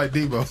do look like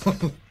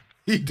Debo.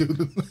 He do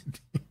look like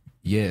Debo.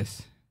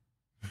 Yes.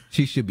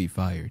 She should be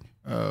fired.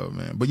 Oh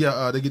man, but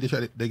yeah,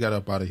 they got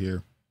up out of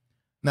here.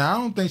 Now I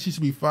don't think she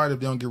should be fired if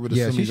they don't get rid of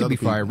some of these other people. Yeah, she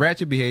should be fired.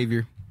 Ratchet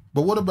behavior.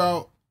 But what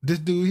about this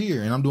dude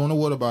here? And I'm doing a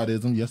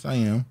whataboutism. Yes, I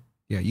am.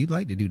 Yeah, you'd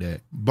like to do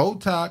that.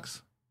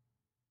 Botox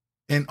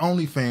and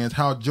OnlyFans.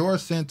 How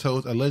George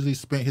Santos allegedly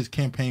spent his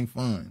campaign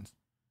funds.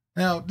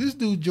 Now this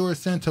dude George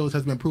Santos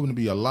has been proven to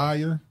be a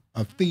liar,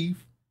 a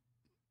thief,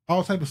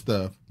 all type of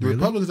stuff. The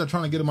Republicans are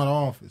trying to get him out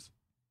of office.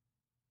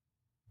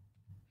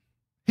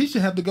 He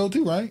should have to go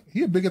too, right?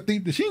 He a bigger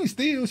thief. She ain't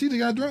steal. She just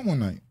got drunk one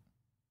night.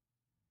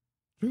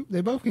 True.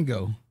 They both can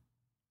go.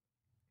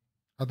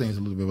 I think it's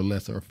a little bit of a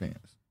lesser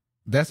offense.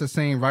 That's a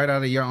saying right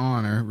out of your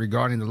honor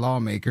regarding the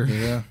lawmaker.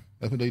 Yeah,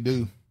 that's what they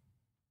do.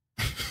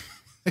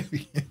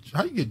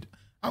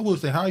 I will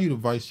say, how are you the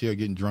vice chair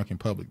getting drunk in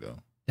public though?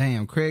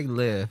 Damn, Craig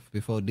left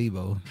before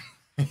Debo.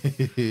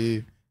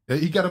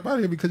 He got up out of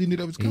here because he knew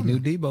that was coming. He knew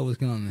Debo was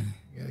coming.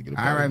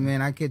 All right,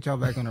 man. I'll catch y'all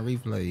back on the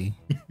replay.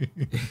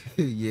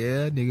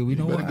 Yeah, nigga, we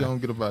know why. Go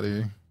and get up out of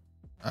here.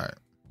 All right.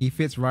 He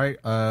fits right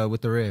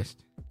with the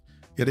rest.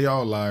 Yeah, they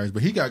all liars,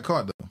 but he got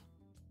caught though.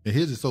 And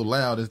his is so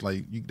loud, it's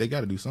like they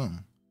got to do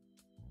something.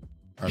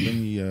 All right, let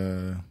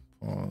me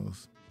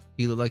pause.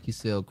 He look like he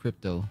sell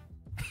crypto.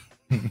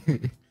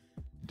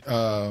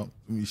 Let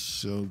me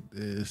show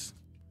this.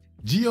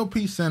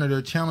 GOP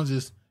senator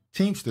challenges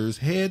Teamsters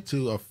head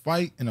to a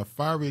fight in a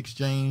fiery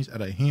exchange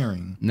at a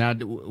hearing. Now,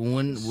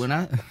 when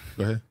I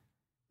go ahead.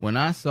 When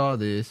I saw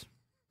this,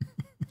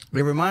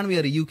 It reminded me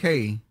of the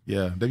UK.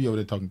 Yeah, they be over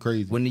there talking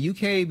crazy. When the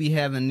UK be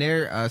having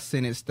their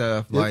Senate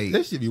stuff, like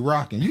they should be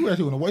rocking. You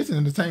actually want to waste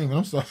entertainment.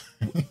 I'm sorry.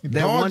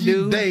 That one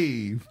dude,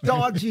 Dave.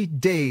 Dodgy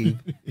Dave.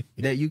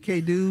 That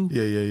UK dude.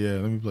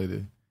 Yeah. Let me play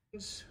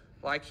this.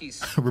 Like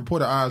he's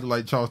reporter eyes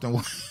like Charleston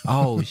White.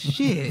 Oh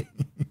shit.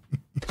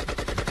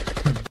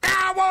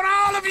 I want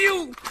all of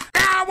you.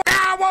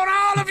 I want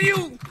all of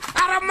you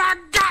out of my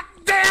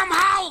goddamn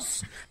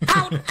house.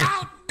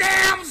 Out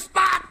damn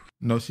spot.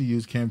 No, she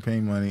used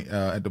campaign money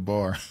at the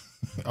bar.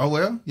 Oh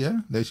well,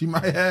 yeah, that she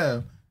might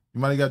have. You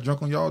might have got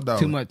drunk on y'all dollar.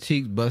 Too much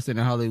cheeks busted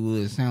in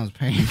Hollywood. Sounds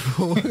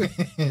painful.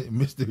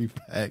 Mystery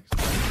facts.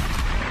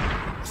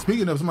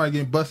 Speaking of somebody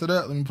getting busted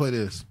up, let me play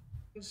this.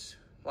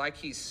 Like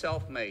he's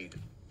self-made.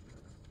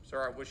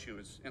 Sir, I wish you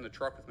was in the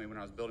truck with me when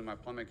I was building my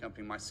plumbing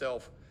company.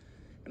 Myself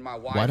and my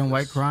wife. Why don't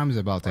white crimes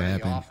about to in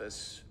happen? The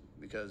office,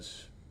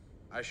 because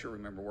I sure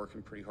remember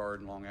working pretty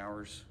hard and long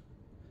hours.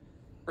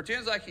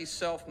 Pretends like he's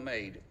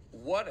self-made.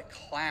 What a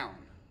clown.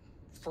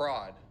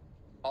 Fraud.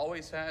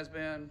 Always has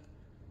been,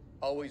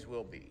 always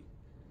will be.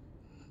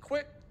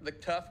 Quit the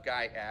tough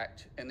guy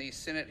act in these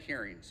Senate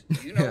hearings.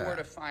 You know where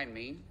to find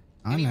me.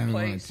 I'm not even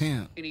going to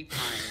attempt. Anytime,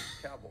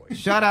 cowboy.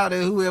 Shout out to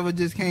whoever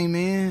just came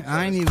in.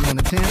 I ain't even going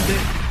to attempt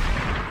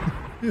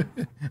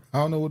it. I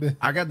don't know what it is.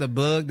 I got the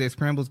bug that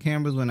scrambles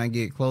cameras when I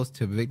get close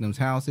to victims'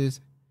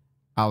 houses.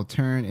 I'll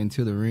turn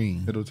into the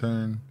ring. It'll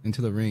turn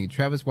into the ring.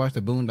 Travis watched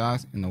the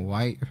Boondocks in the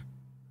white.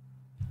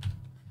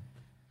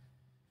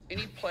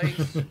 Any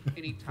place,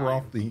 any time.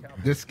 Frothy.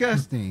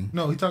 Disgusting.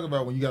 No, he talking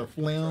about when you got a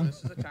phlegm.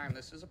 This is a time,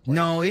 this is a place.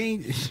 No, he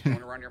ain't. You want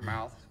to run your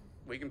mouth?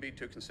 We can be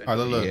too consensual.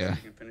 All right, look. Yeah.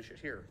 You can finish it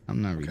here.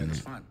 I'm not reading Okay, that's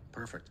it. fine.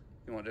 Perfect.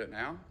 You want to do it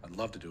now? I'd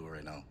love to do it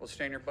right now. Well,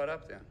 stand your butt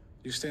up then.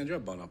 You stand your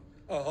butt up.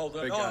 Oh, hold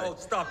on. Big guy. Oh,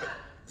 stop it.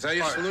 Is that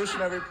your solution,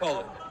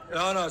 Hold it.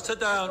 No, sit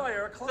down.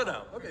 Sit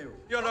down. Okay.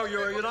 You know,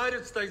 you're a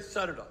United States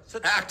Senator.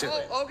 Sit down. Active.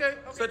 Oh, okay.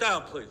 Sit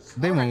down, please.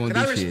 They won't Can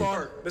I do shit.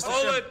 respond? Mr.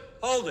 Hold Chairman? it.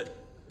 Hold it.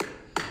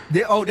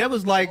 That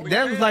was like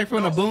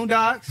from the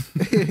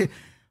Boondocks.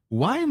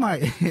 Why am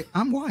I?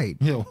 I'm white.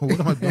 Yeah, what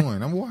am I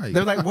doing? I'm white.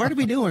 They're like, what are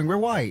we doing? We're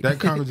white. That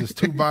Congress is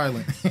too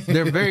violent.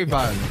 They're very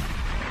violent.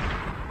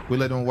 We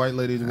let them white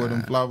ladies wear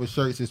them flower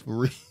shirts. It's for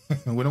real.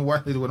 When them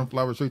white ladies wear them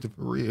flower shirts, it's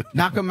for real.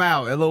 Knock them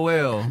out.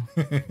 LOL.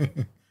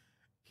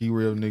 He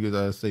real niggas.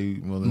 I say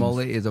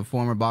Mullet is a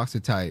former boxer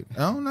type.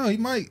 I don't know. He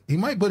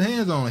might put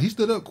hands on it. He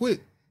stood up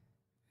quick.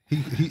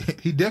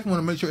 He definitely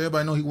want to make sure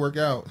everybody know he work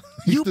out.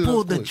 You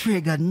pulled the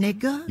trigger,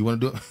 nigga. You want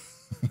to do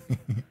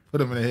it? Put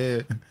him in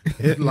the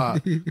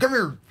headlock. Come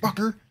here,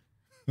 fucker.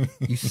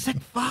 You sick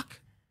fuck.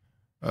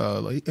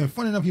 And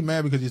funny enough, he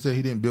mad because he said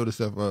he didn't build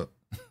himself up.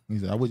 He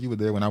said, I wish you were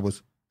there when I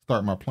was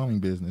starting my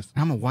plumbing business.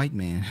 I'm a white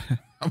man.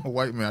 I'm a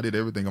white man. I did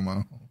everything on my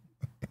own.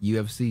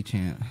 UFC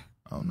champ.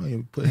 I don't know.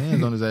 He put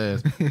hands on his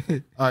ass.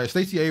 All right.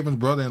 Stacey Abrams'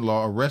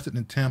 brother-in-law arrested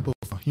in Tampa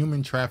for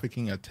human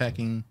trafficking,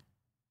 attacking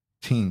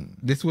teen.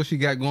 This is what she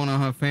got going on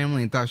in her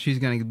family and thought she's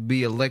going to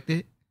be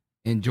elected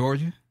in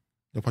Georgia.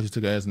 They probably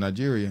took her ass to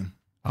Nigeria.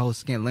 Oh,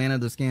 Atlanta,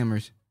 the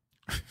scammers.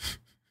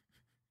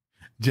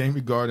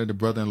 Jamie Gardner, the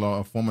brother-in-law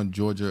of former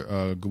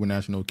Georgia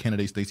gubernatorial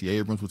candidate Stacey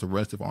Abrams, was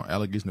arrested on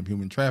allegation of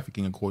human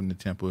trafficking, according to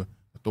Tampa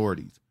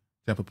authorities.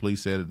 Tampa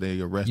police said that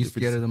they arrested. You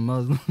scared of the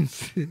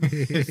Muslims?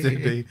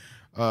 They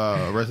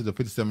arrested a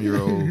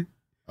 57-year-old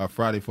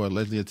Friday for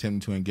allegedly attempting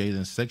to engage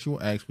in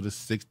sexual acts with a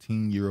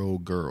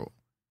 16-year-old girl.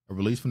 A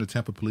release from the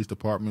Tampa Police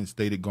Department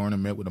stated Garner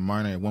met with a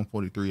minor at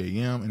 1:43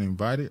 a.m. and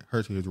invited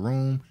her to his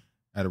room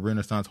at a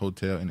Renaissance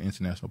Hotel in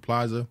International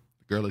Plaza.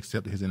 The girl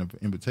accepted his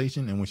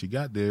invitation, and when she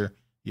got there,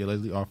 he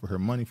allegedly offered her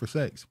money for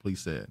sex,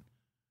 police said.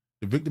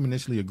 The victim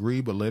initially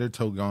agreed, but later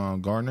told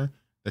Garner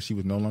that she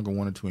was no longer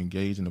wanted to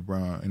engage in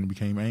the and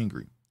became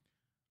angry.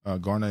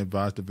 Garner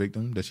advised the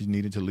victim that she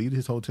needed to leave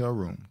his hotel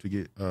room.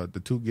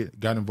 The two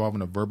got involved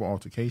in a verbal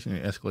altercation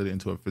and escalated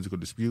into a physical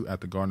dispute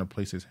after Garner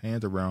placed his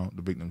hands around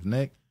the victim's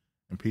neck,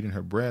 impeding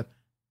her breath.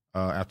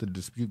 After the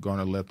dispute,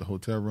 Garner left the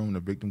hotel room and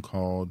the victim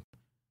called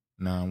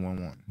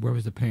 911. Where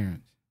was the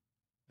parents?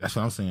 That's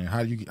what I'm saying.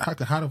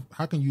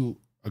 How can you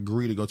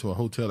agree to go to a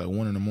hotel at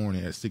 1 a.m.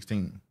 at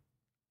 16?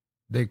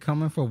 They're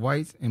coming for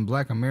whites and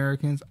black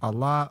Americans.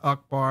 Allah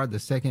Akbar, the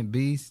second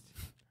beast.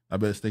 I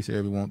bet Stacey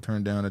Abrams won't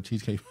turn down a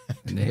Cheesecake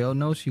Factory. The hell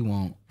no, she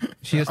won't.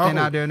 She'll stand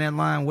out there in that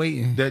line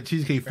waiting. That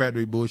Cheesecake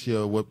Factory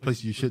bullshit. What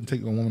place you shouldn't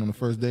take a woman on the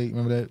first date?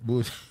 Remember that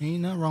bullshit?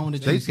 Ain't nothing wrong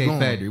with the Cheesecake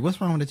Factory.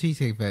 What's wrong with the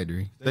Cheesecake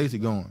Factory? Stacey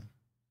going.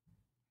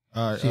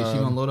 All right, she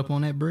gonna load up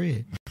on that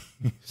bread.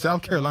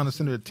 South Carolina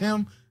Senator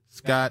Tim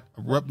Scott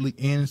abruptly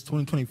ends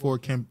 2024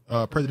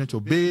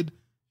 presidential bid,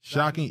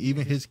 shocking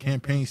even his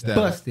campaign staff.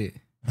 Busted.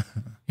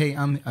 Hey,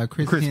 I'm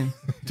Chris Kim.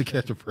 To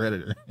Catch a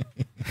Predator.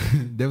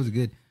 That was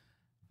good.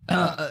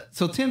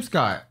 So Tim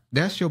Scott,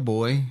 that's your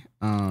boy.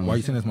 Why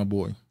you saying that's my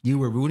boy? You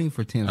were rooting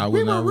for Tim.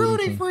 We were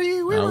rooting for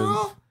you.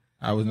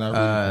 I was not rooting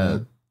for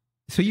him.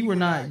 So you were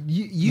not.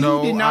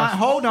 You did not.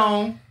 Hold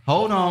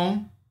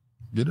on.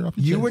 Get it off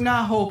you were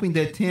not hoping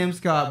that Tim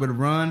Scott would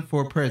run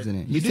for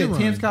president. You said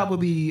Tim Scott would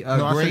be a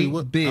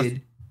great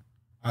bid.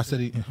 I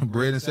said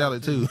bread and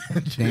salad too.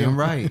 Damn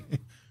right.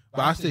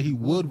 But I said he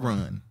would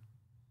run.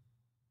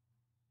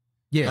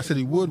 Yeah, I said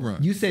he would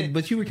run. You said,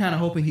 but you were kind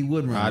of hoping he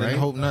would run. I didn't right?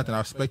 hope nothing. I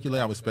was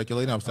speculating. I was thinking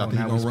he was going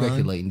to run.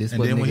 Speculating. This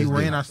and then when he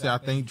ran, do. I said I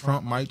think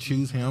Trump might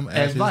choose him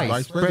as his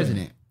vice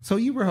president. So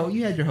you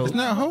had your hope. It's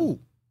not hope.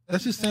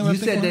 That's just saying.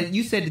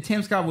 You said that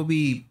Tim Scott would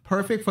be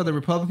perfect for the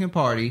Republican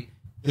Party.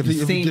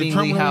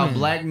 Seemingly how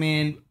black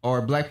men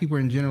or black people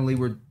in generally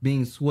were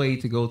being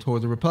swayed to go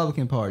towards the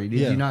Republican Party. Did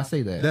you not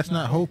say that? That's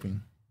not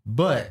hoping.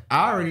 But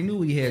I already knew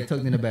what he had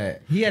tucked in the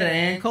back. He had an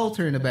Ann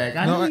Coulter in the back.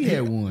 I knew he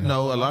had one.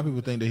 No, a lot of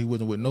people think that he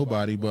wasn't with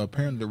nobody, but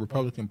apparently the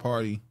Republican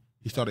Party,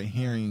 he started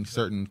hearing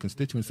certain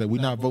constituents say, we're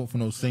not voting for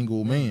no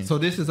single man. So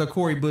this is a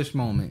Cory Bush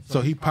moment.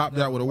 So he popped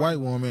out with a white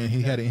woman, and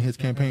he had it in his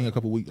campaign a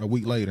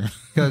week later.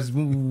 Because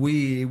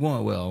we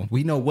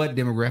know what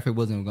demographic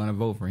wasn't going to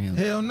vote for him.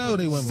 Hell no,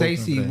 they wouldn't.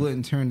 Stacey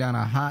wouldn't turn down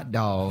a hot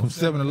dog from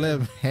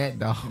 7-Eleven. Hat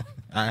dog.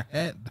 A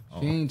hat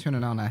dog. She ain't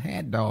turning down a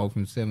hat dog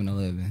from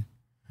 7-Eleven.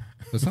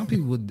 But some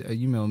people would,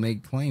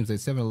 make claims that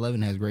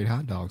 7-Eleven has great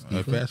hot dogs.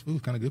 Fast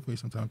food's kind of good for you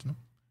sometimes, you know.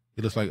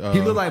 He looks like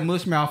he looked like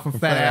Mushmouth from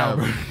Fat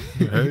Albert.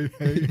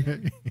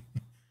 hey.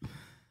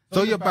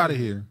 So you're up out of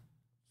here.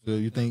 So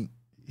you think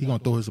he gonna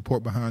throw his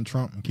support behind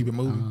Trump and keep it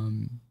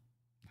moving?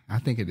 I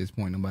think at this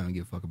point nobody don't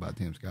give a fuck about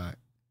Tim Scott.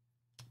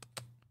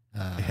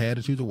 You had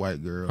to choose a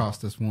white girl.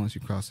 Crossed us once,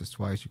 you crossed us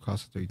twice, you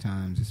crossed us 3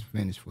 times. It's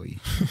finished for you.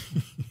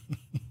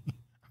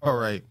 All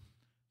right.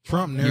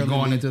 Trump narrowly You're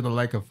going into the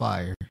lake of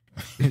fire.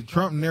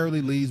 Trump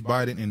narrowly leads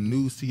Biden in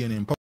new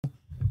CNN poll.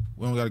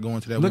 We don't got to go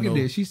into that. Look at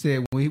this. She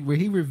said when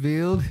he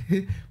revealed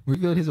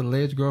his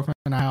alleged girlfriend,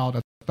 I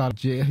thought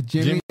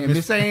Jimmy and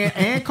Miss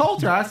Ann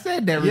Coulter. I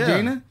said that,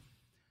 Regina.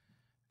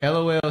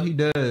 LOL, he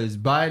does.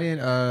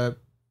 Biden,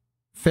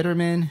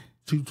 Fetterman.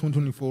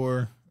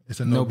 2024. It's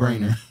a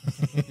no-brainer.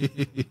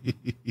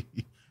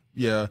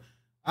 Yeah.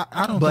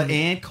 I don't But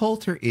Ann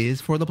Coulter is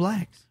for the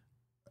blacks.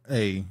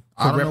 Hey,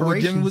 I don't know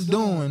what Jimmy was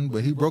doing,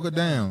 but he broke it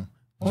down.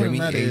 Jimmy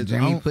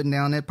putting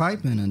down that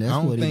piping, and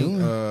that's what he's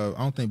doing. I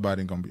don't think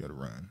Biden gonna be able to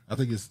run. I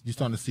think you're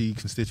starting to see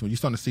constituents. You're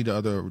starting to see the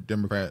other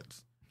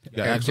Democrats.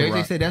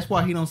 JJ said that's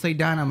why he don't say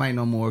dynamite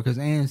no more, because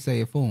Ann say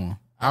it for him.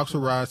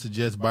 Axelrod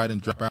suggests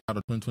Biden drop out of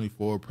the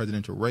 2024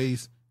 presidential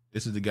race.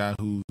 This is the guy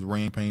who's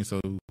ran pain, so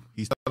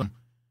he's telling him,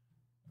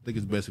 I think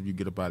it's best if you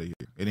get up out of here.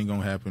 It ain't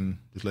gonna happen.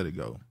 Just let it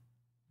go.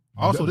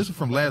 Also, this is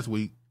from last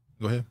week.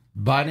 Go ahead.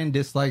 Biden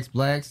dislikes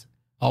blacks.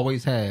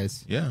 Always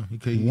has. Yeah.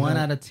 1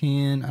 out of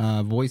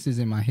 10 voices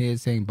in my head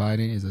saying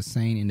Biden is a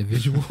sane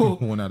individual.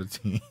 1 out of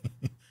 10.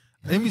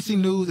 NBC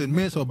News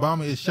admits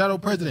Obama is shadow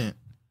president.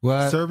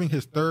 What? Serving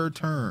his 3rd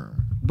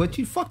term. But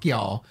fuck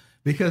y'all,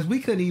 because we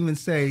couldn't even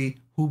say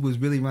who was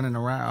really running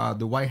around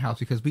the White House,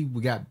 because we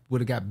would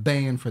have got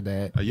banned for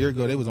that. A year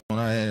ago, they was on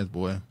our ass,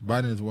 boy.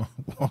 Biden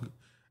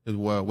is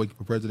waiting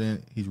for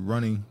president. He's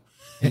running.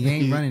 He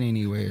ain't running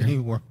anywhere. He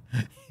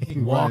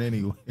ain't running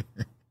anywhere.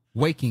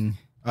 Waking.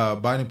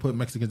 Biden put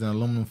Mexicans in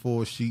aluminum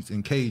foil sheets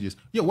and cages.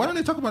 Yeah, why don't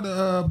they talk about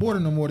the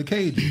border no more, the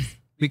cages?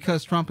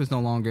 Because Trump is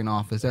no longer in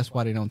office. That's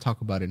why they don't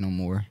talk about it no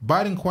more.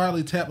 Biden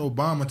quietly tapped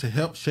Obama to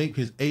help shape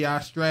his AI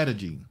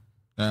strategy.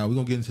 Now, we're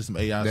going to get into some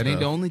AI stuff. That ain't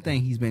the only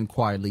thing he's been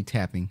quietly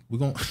tapping. We're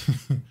going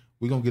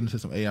to get into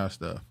some AI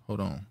stuff.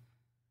 Hold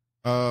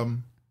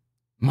on.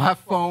 My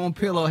phone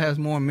pillow has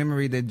more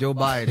memory than Joe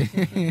Biden.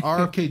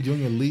 RFK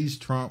Jr. leads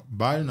Trump,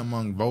 Biden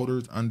among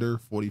voters under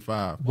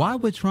 45. Why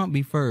would Trump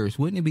be first?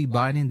 Wouldn't it be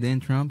Biden, then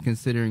Trump,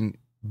 considering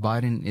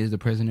Biden is the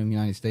president of the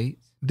United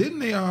States? Didn't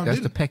they? That's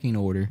the pecking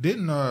order.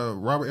 Didn't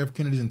Robert F.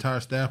 Kennedy's entire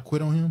staff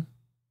quit on him?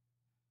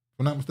 If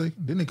I'm not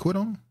mistaken. Didn't they quit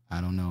on him? I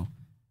don't know.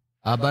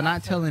 By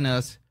not telling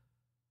us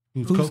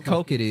whose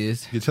Coke it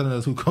is. You're telling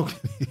us who Coke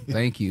it is.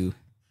 Thank you.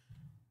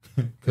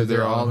 Because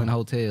they're all in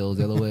hotels,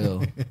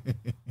 LOL.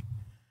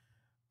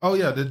 Oh,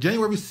 yeah. The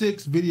January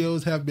 6th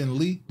videos have been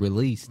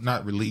released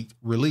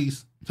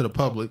to the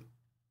public.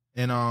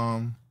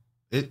 And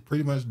it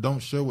pretty much don't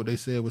show what they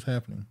said was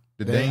happening.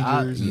 The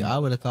dangers. I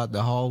would have thought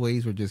the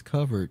hallways were just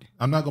covered.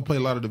 I'm not going to play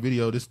a lot of the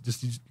video. This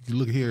you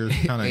look here.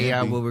 It's kind of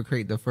AI will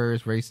recreate the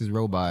first racist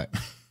robot.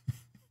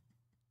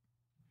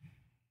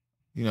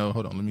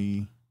 Hold on. Let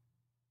me.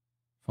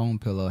 Phone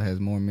pillow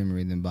has more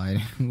memory than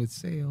Biden would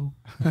sell.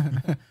 So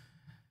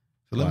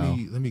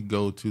let me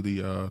go to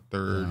the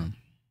third.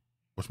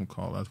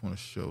 Whatchamacallit? I just want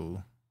to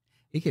show.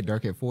 It get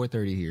dark at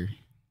 4:30 here.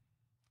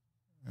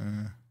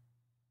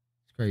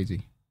 It's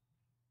crazy.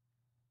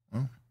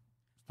 Well,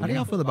 how do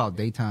y'all feel about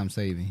daytime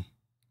saving?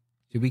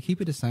 Should we keep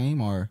it the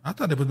same, or I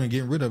thought they was been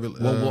getting rid of it.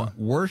 Well,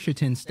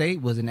 Washington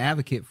State was an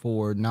advocate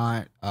for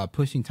not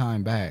pushing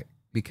time back,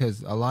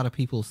 because a lot of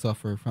people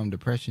suffer from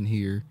depression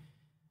here,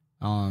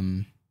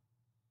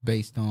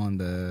 based on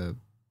the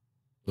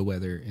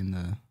weather and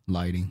the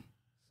lighting.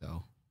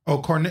 So. Oh,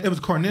 it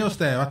was Cornell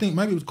staff. I think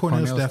maybe it was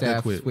Cornell staff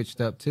that quit.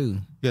 Switched up too.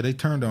 Yeah, they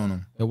turned on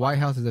them. The White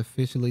House is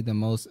officially the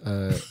most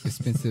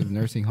expensive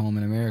nursing home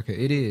in America.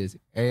 It is.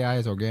 AI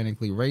is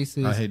organically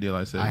racist. I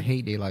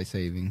hate daylight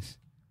savings.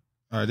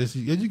 All right, as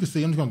you can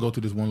see, I'm just gonna go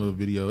through this one little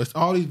video. It's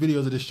all these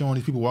videos of this showing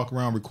these people walking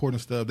around recording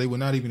stuff. They were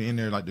not even in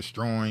there like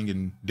destroying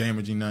and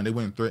damaging none. They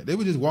weren't They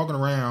were just walking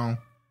around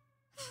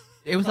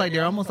It was like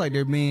they're almost like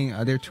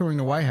they're touring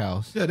the White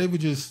House. Yeah, they were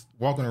just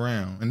walking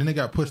around, and then they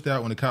got pushed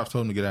out when the cops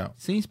told them to get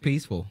out. Seems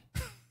peaceful.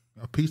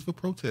 A peaceful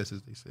protest,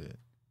 as they said.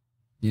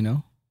 You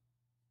know,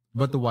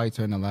 but the whites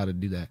aren't allowed to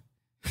do that.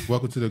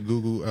 Welcome to the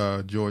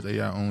Google George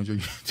AI owns your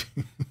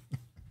YouTube.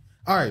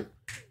 All right,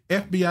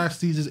 FBI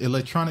seizes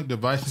electronic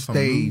devices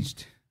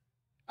staged.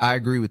 I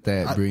agree with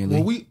that,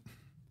 Brindley. Well,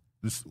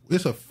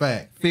 it's a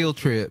fact. Field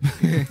trip.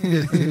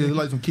 It's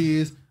like some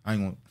kids. I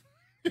ain't gonna.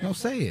 Don't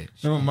say it.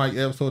 Remember Mike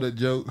Epps told that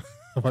joke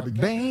about the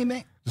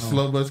bang.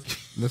 Slow bus.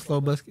 The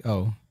slow bus.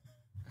 Oh,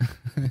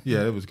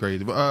 yeah, it was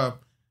crazy. But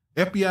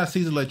FBI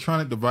seized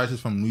electronic devices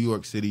from New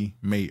York City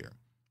mayor.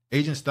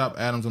 Agents stopped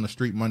Adams on the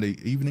street Monday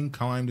evening,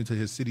 climbed into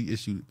his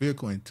city-issued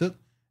vehicle, and took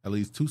at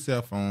least 2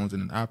 cell phones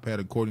and an iPad,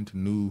 according to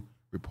new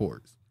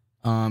reports.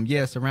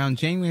 Yes, around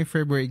January and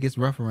February, it gets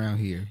rough around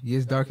here. It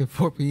gets dark at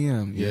 4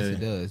 p.m. Yes,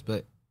 it does.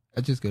 But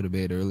I just go to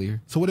bed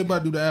earlier. So what they about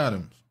to do to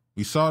Adams?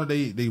 We saw that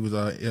they was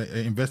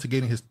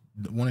investigating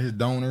one of his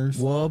donors.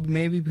 Well,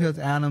 maybe because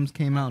Adams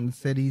came out and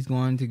said he's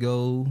going to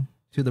go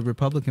to the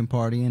Republican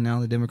Party, and now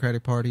the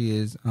Democratic Party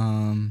is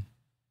coming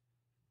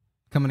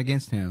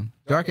against him.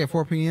 Dark at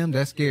 4 p.m.,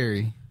 that's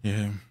scary.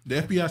 Yeah.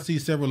 The FBI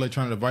seized several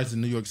electronic devices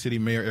in New York City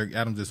Mayor Eric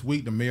Adams this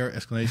week. A major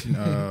escalation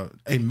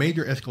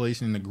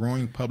in the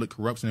growing public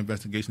corruption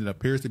investigation that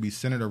appears to be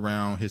centered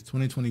around his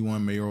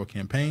 2021 mayoral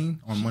campaign.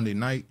 On Monday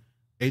night,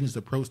 agents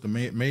approached the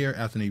mayor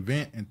after an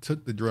event and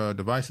took the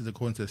devices,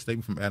 according to a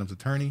statement from Adams'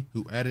 attorney,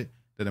 who added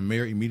that the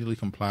mayor immediately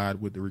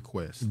complied with the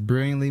request.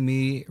 Brilliantly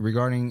me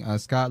regarding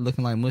Scott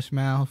looking like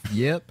Mushmouth.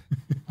 Yep.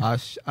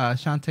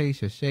 Shantae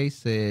Shashay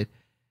said,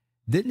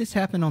 didn't this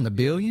happen on the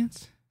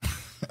Billions?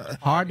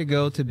 Hard to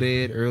go to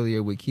bed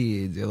earlier with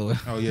kids.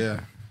 Oh,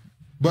 yeah.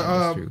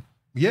 But,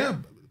 yeah,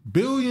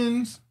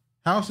 Billions,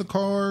 House of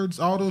Cards,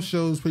 all those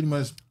shows pretty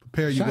much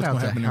prepare you what's going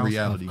to happen in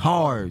reality.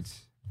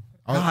 Cards.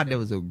 God, that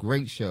was a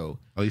great show.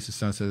 At least the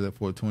sun sets at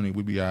 4:20.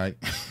 We'd be all right.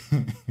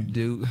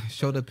 Dude,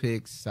 show the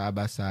pics side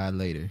by side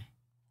later.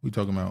 Who you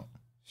talking about?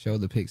 Show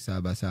the pics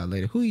side by side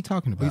later. Who are you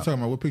talking about? What you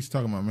talking about? What pics you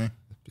talking about, man?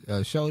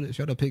 Show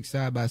the pics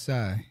side by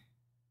side.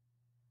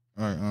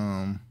 All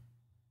right.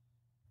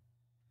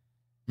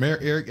 Mayor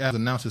Eric Adams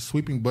announced his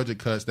sweeping budget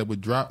cuts that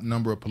would drop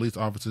number of police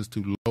officers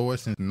to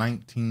lowest since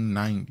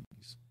 1990s.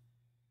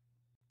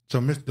 So,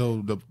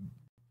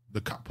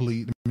 the cop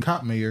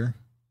mayor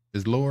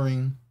is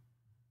lowering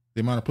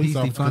the amount of police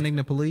officers. He's defunding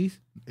the police?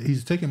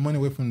 He's taking money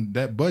away from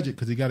that budget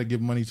because he got to give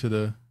money to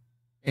the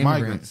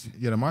migrants.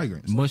 Yeah, the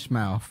migrants.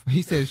 Mushmouth.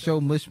 He said show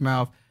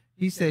Mushmouth.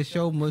 He said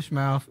show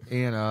Mushmouth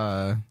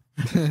and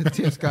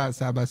Tim Scott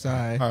side by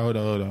side. All right,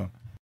 hold on.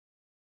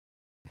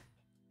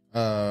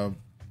 Hold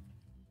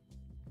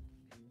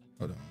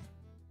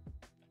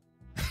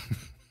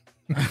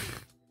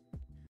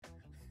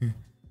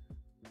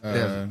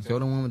on. Show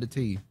the one with the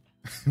teeth.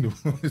 The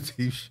one with the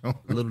teeth showing.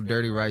 Little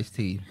dirty rice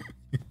teeth.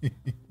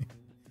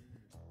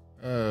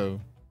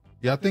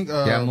 Yeah, I think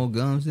got more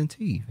gums than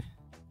teeth.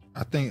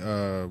 I think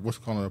what's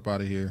calling up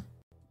out of here?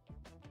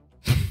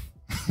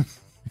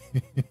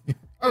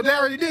 Oh, they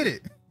already did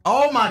it.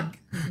 Oh my!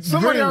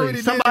 Somebody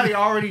already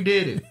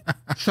did it.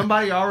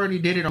 Somebody already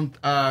did it on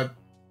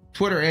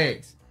Twitter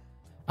X.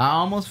 I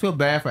almost feel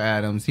bad for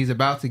Adams. He's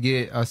about to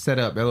get set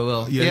up.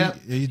 LOL. Yeah,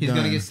 he's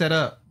gonna get set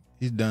up.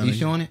 He's done. You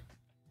showing it?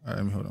 All right,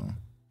 let me hold on.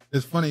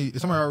 It's funny.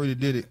 Somebody already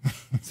did it.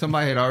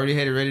 Somebody had already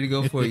had it ready to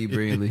go for you,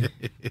 Brindley.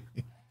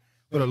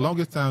 For the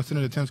longest time,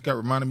 Senator Tim Scott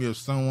reminded me of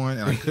someone,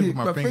 and I couldn't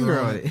put my finger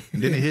on it.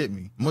 And then it hit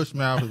me.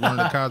 Mushmouth is one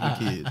of the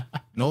Cosby kids.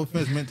 No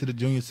offense meant to the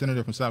junior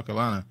senator from South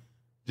Carolina.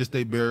 Just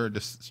they bear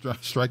the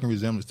striking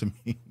resemblance to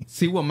me.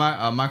 See what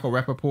my Michael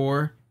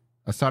Rappaport,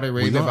 Saudi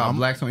Arabia about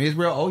blacks on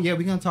Israel. Oh yeah,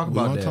 we're gonna talk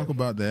about that. We're gonna talk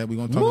about that. We're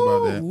gonna talk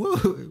about that.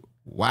 Woo.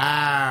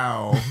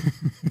 Wow.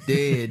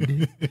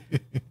 Dead.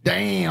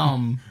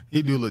 Damn.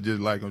 He do look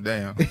just like him.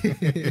 Damn.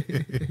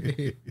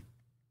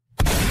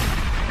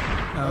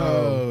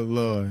 Oh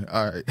Lord.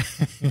 All right.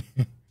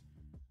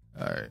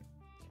 All right.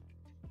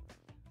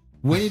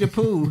 Winnie the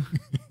Pooh.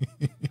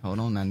 Hold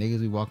on now,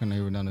 niggas be walking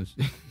over down the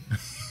street.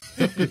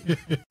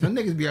 Some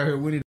niggas be out here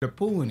Winnie the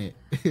Pooh in it.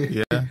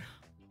 Yeah.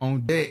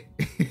 On deck.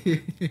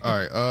 All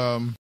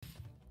right.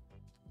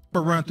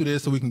 But run through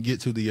this so we can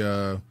get to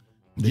the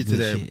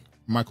that shit.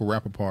 Michael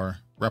Rappaport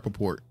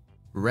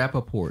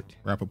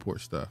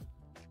stuff.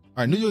 All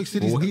right, New York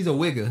City. Well, he's a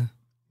wigger.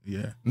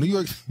 Yeah.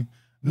 New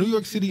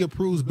York City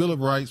approves Bill of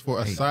Rights for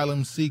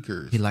asylum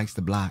seekers. He likes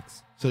the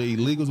blocks. So the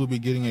illegals will be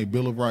getting a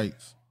Bill of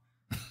Rights.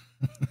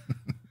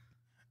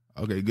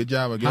 Okay, good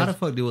job, I guess. How the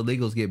fuck do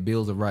illegals get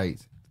bills of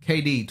rights?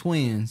 KD,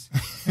 twins.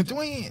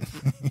 Twins.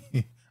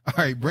 All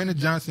right, Brandon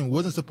Johnson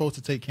wasn't supposed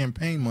to take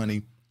campaign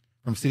money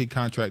from city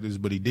contractors,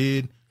 but he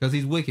did. Because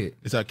he's wicked.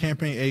 It's our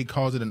campaign aide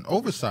calls it an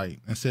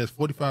oversight and says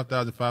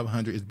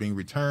 $45,500 is being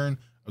returned,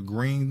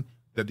 agreeing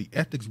that the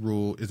ethics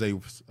rule is a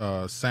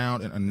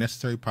sound and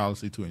unnecessary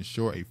policy to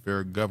ensure a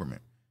fair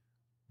government.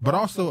 But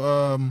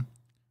also,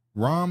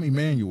 Rahm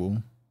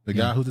Emanuel, the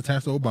guy who's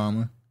attached to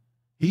Obama,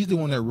 he's the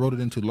one that wrote it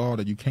into law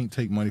that you can't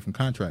take money from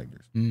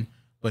contractors.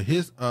 But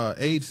his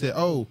aide said,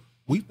 "Oh,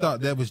 we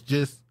thought that was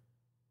just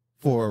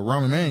for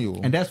Rahm Emanuel.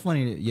 And that's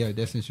funny. Yeah,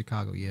 that's in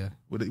Chicago. Yeah,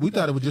 we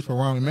thought it was just for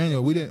Rahm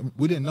Emanuel. We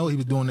didn't know he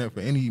was doing that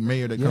for any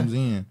mayor that comes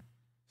in.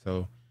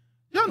 So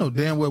y'all know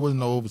damn well it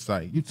wasn't no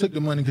oversight. You took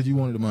the money because you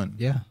wanted the money.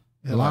 Yeah,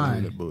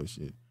 lying. That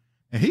bullshit.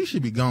 And he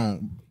should be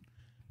gone.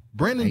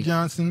 Brandon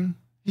Johnson.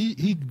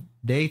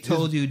 They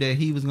told you that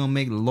he was gonna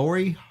make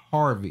Lori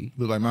Harvey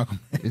look like Malcolm.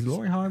 Is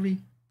Lori Harvey?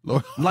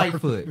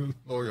 Lightfoot.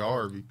 Lori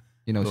Harvey.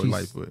 You know, Lori she's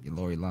Lightfoot.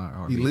 Lori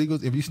Harvey.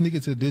 Illegals. If you sneak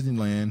into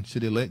Disneyland,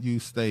 should they let you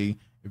stay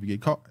if you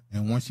get caught?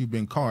 And once you've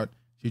been caught,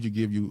 should you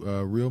give you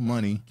real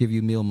money? Give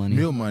you meal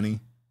money,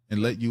 and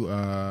let you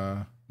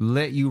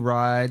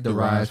ride the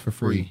rides for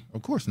free?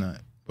 Of course not.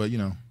 But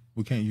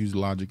we can't use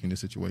logic in this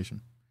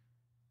situation.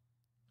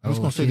 I'm just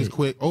going to say this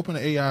quick.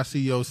 OpenAI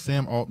CEO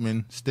Sam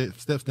Altman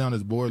steps down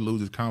as board,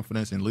 loses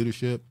confidence in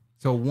leadership.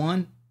 So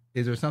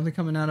is there something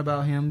coming out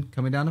about him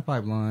coming down the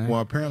pipeline? Well,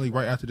 apparently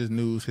right after this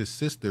news, his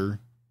sister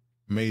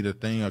made a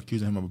thing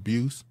accusing him of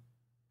abuse.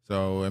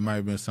 So it might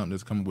have been something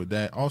that's coming with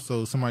that.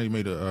 Also, somebody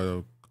made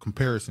a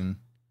comparison.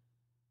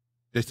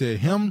 They said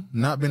him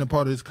not being a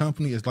part of this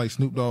company is like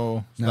Snoop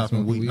Dogg not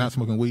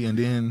smoking weed, and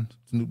then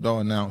Snoop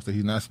Dogg announced that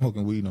he's not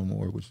smoking weed no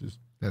more,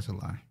 that's a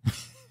lie.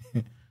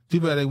 Too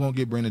bad they won't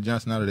get Brandon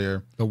Johnson out of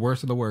there. The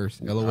worst of the worst.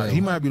 LOL.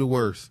 He might be the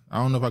worst. I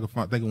don't know if I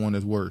can think of one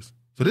that's worse.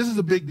 So this is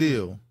a big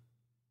deal.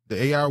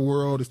 The AI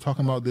world is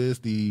talking about this.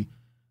 The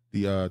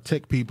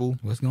tech people.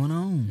 What's going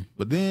on?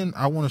 But then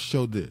I want to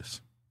show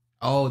this.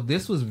 Oh,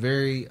 this was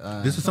very.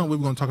 This is something we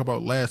were going to talk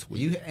about last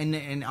week.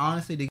 And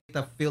honestly, to get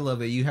the feel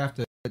of it, you have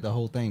to let the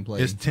whole thing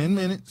play. It's 10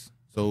 minutes,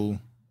 so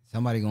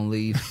somebody gonna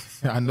leave.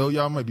 I know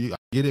y'all might be. I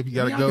get it if you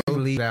gotta go. You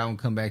can leave out and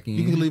come back in.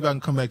 You can leave out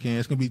and come back in.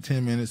 It's gonna be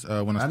 10 minutes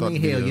when I start the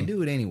video. Hell, you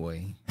do it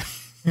anyway.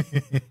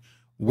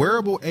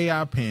 Wearable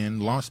AI pen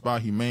launched by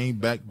Humane,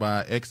 backed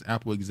by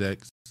ex-Apple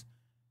execs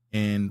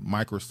and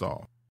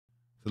Microsoft.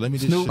 So let me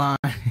just. Snoop.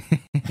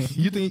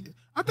 You think?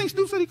 I think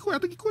Snoop said he quit. I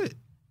think he quit.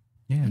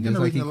 Yeah, just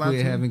like he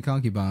quit having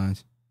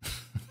concubines.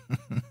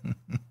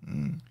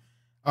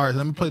 All right,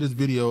 let me play this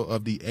video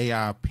of the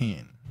AI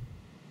pen.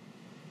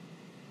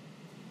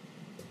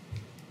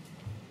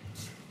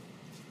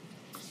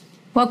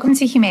 Welcome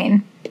to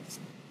Humane.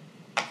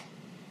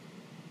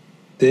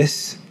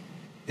 This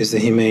is the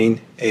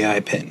Humane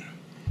AI Pen.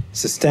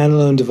 It's a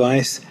standalone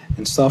device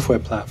and software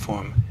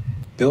platform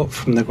built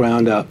from the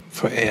ground up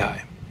for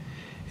AI.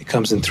 It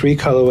comes in 3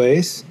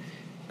 colorways,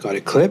 got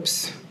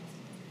Eclipse,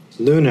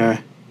 Lunar,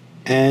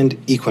 and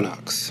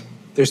Equinox.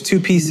 There's 2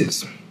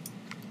 pieces,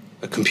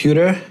 a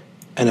computer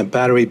and a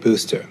battery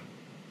booster.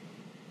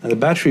 Now the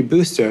battery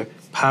booster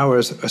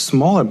powers a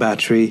smaller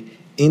battery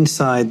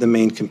inside the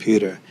main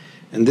computer.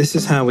 And this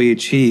is how we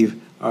achieve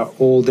our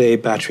all-day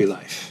battery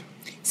life.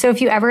 So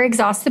if you ever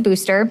exhaust the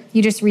booster,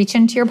 you just reach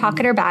into your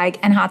pocket or bag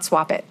and hot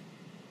swap it.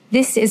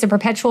 This is a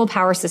perpetual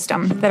power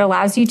system that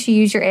allows you to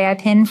use your AI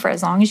pin for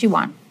as long as you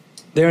want.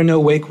 There are no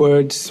wake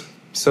words,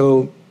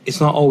 so it's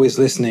not always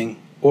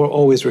listening or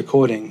always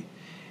recording.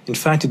 In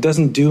fact, it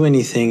doesn't do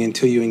anything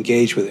until you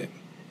engage with it.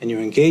 And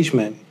your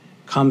engagement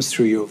comes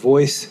through your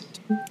voice,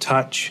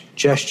 touch,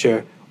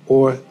 gesture,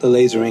 or the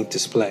laser ink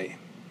display.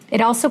 It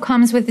also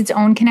comes with its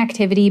own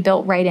connectivity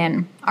built right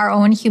in, our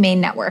own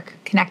Humane network,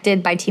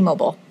 connected by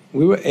T-Mobile.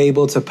 We were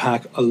able to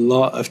pack a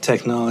lot of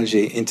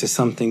technology into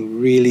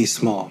something really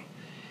small.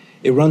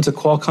 It runs a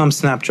Qualcomm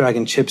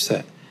Snapdragon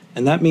chipset,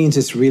 and that means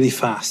it's really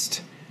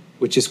fast,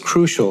 which is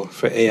crucial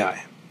for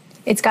AI.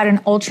 It's got an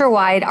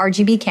ultra-wide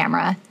RGB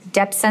camera,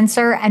 depth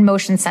sensor, and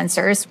motion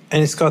sensors.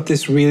 And it's got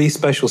this really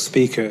special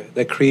speaker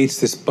that creates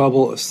this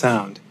bubble of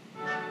sound.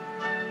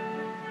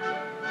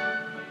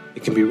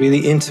 It can be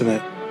really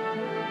intimate,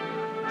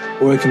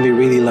 or it can be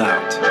really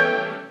loud.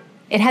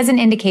 It has an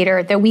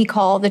indicator that we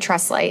call the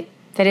Trust Light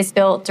that is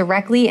built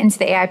directly into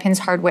the AI Pin's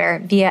hardware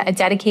via a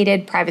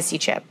dedicated privacy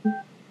chip.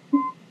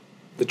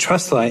 The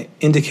Trust Light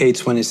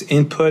indicates when its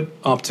input,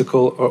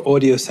 optical, or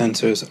audio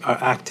sensors are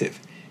active,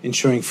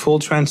 ensuring full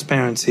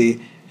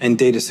transparency and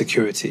data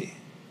security.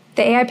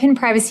 The AI Pin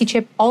privacy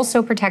chip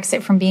also protects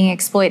it from being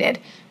exploited,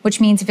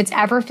 which means if it's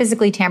ever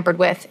physically tampered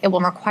with, it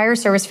will require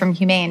service from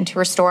Humane to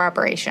restore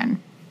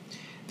operation.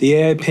 The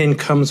AI Pin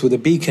comes with a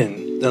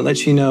beacon that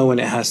lets you know when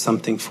it has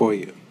something for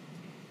you,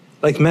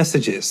 like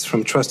messages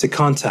from trusted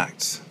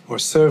contacts or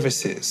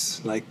services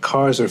like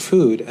cars or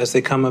food as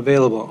they come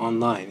available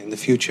online in the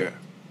future.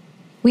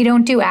 We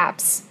don't do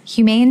apps.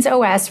 Humane's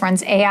OS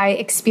runs AI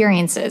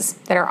experiences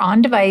that are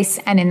on device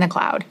and in the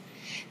cloud.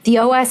 The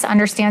OS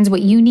understands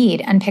what you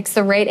need and picks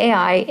the right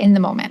AI in the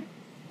moment.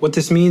 What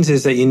this means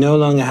is that you no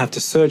longer have to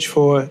search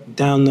for,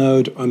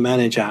 download, or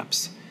manage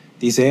apps.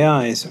 These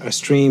AIs are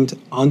streamed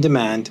on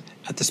demand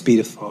at the speed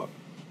of thought.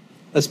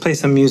 Let's play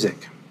some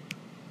music.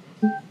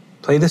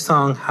 Play the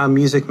song How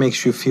Music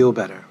Makes You Feel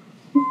Better.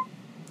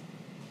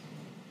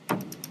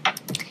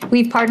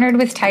 We've partnered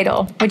with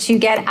Tidal, which you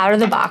get out of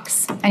the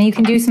box, and you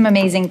can do some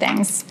amazing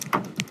things.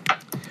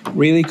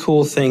 Really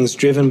cool things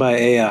driven by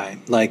AI,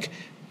 like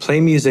play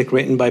music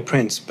written by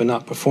Prince but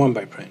not performed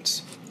by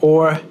Prince,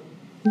 or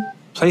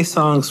play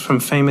songs from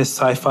famous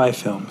sci-fi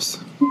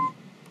films.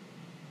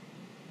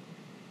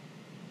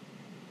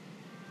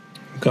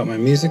 Got my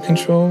music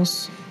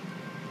controls.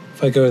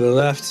 If I go to the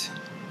left,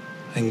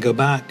 I can go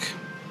back.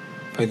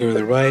 If I go to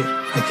the right,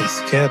 I can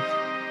skip.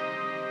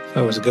 If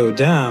I was to go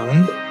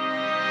down,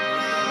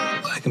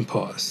 I can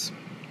pause.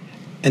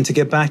 And to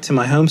get back to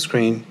my home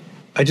screen,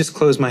 I just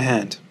close my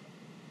hand.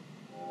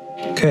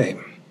 Okay.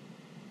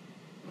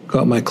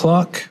 Got my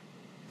clock,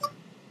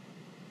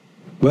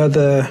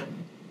 weather,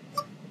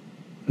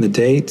 the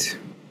date.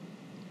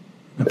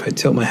 If I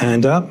tilt my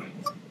hand up,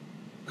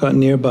 got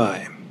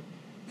nearby.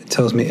 It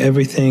tells me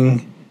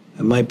everything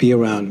that might be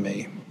around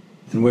me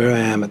and where I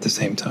am at the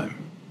same time.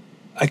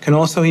 I can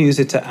also use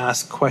it to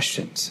ask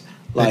questions.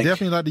 Like, they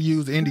definitely like to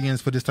use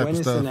Indians for this type of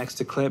stuff. When is the next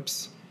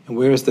eclipse, and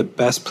where is the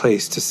best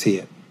place to see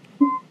it?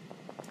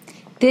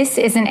 This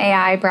isn't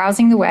AI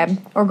browsing the web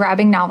or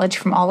grabbing knowledge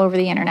from all over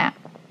the internet.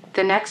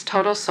 The next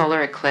total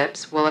solar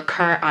eclipse will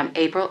occur on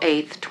April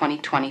 8th,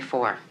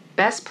 2024.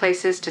 Best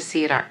places to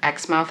see it are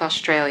Exmouth,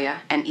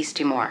 Australia, and East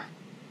Timor.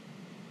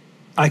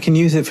 I can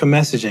use it for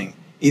messaging,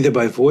 either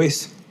by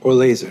voice or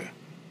laser.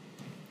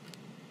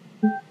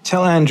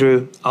 Tell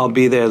Andrew I'll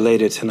be there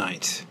later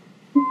tonight.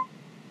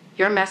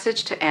 Your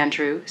message to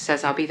Andrew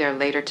says I'll be there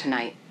later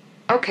tonight.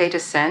 Okay to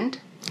send?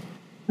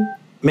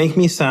 Make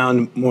me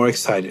sound more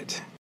excited.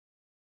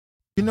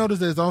 You notice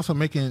that it's also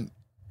making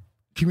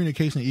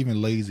communication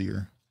even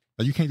lazier.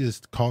 Like you can't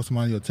just call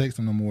somebody or text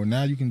them no more.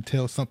 Now you can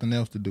tell something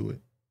else to do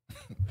it.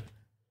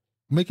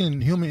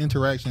 Making human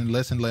interaction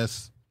less and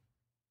less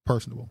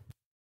personable.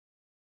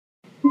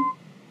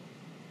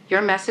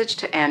 Your message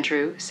to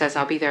Andrew says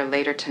I'll be there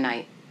later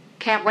tonight.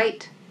 Can't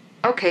wait.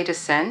 Okay to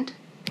send?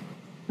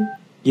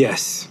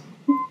 Yes.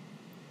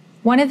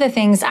 One of the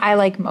things I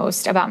like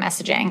most about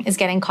messaging is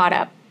getting caught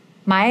up.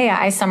 My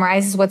AI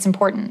summarizes what's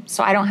important,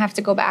 so I don't have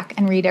to go back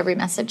and read every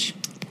message.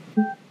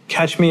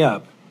 Catch me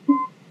up.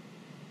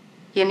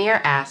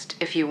 Yanir asked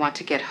if you want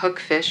to get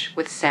hookfish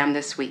with Sam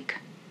this week.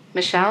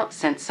 Michelle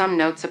sent some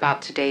notes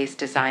about today's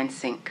design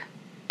sync.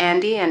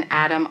 Andy and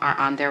Adam are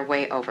on their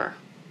way over.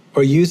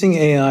 Or using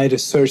AI to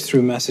search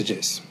through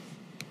messages.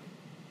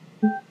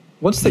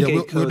 What's the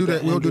gate code?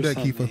 We'll do that,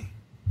 Kiefer.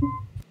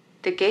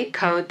 The gate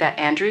code that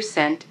Andrew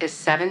sent is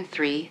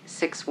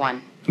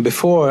 7361.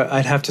 Before,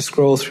 I'd have to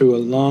scroll through a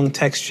long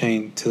text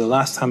chain to the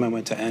last time I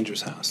went to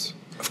Andrew's house.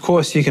 Of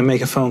course, you can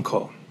make a phone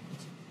call.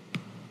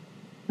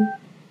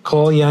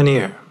 Call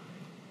Yanir.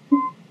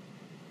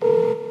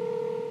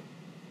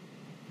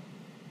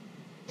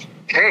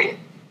 Hey.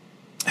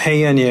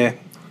 Hey, Yanir.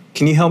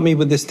 Can you help me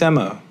with this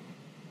demo?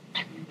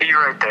 Be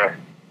right there.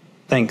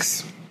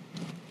 Thanks.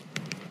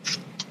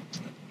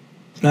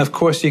 Now, of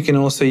course, you can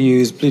also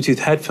use Bluetooth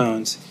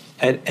headphones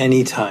at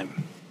any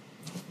time.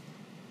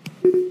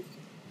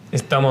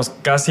 Estamos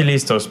casi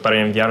listos para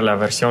enviar la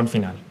versión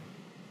final.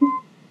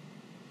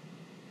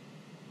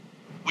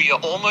 We are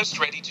almost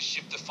ready to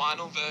ship the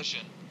final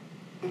version.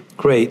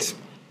 Great.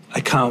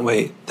 I can't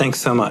wait. Thanks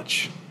so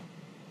much.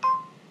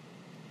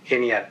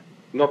 Genial.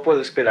 No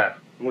puedo esperar.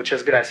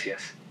 Muchas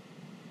gracias.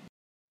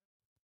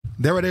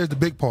 There's the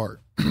big part.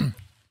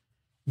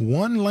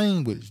 One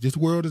language. This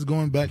world is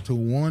going back to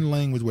one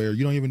language where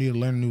you don't even need to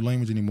learn a new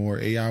language anymore.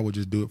 AI will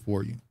just do it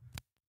for you.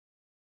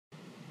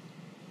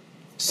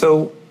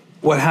 So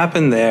what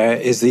happened there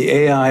is the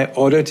AI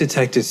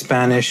auto-detected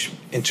Spanish,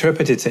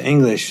 interpreted to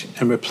English,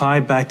 and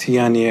replied back to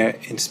Yanir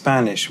in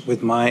Spanish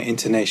with my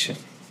intonation.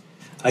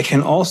 I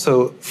can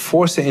also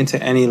force it into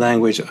any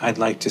language I'd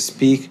like to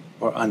speak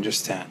or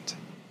understand.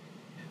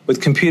 With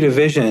computer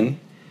vision,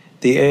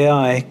 the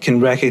AI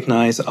can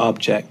recognize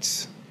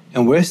objects,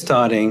 and we're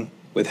starting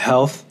with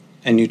health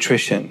and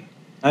nutrition.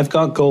 I've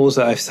got goals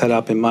that I've set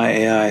up in my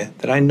AI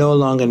that I no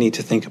longer need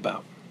to think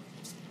about.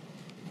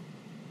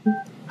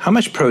 How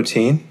much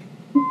protein?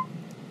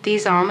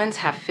 These almonds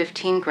have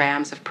 15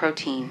 grams of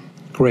protein.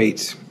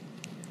 Great.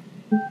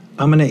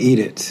 I'm going to eat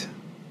it.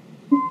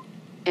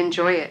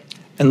 Enjoy it.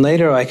 And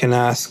later I can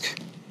ask,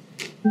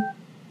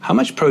 how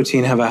much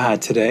protein have I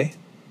had today?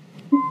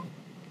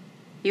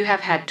 You have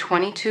had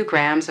 22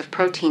 grams of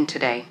protein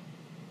today.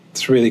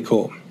 It's really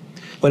cool.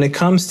 When it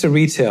comes to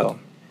retail,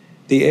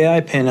 the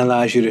AI Pin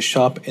allows you to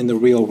shop in the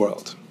real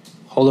world,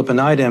 hold up an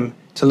item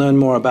to learn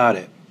more about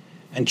it,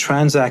 and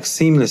transact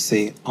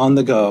seamlessly on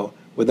the go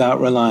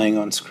without relying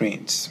on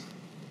screens.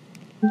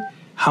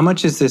 How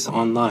much is this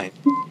online?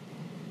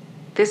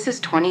 This is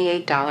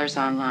 $28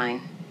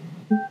 online.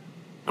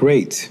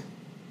 Great.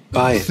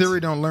 Buy it.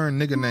 Siri don't learn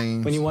nigga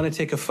names. When you want to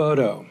take a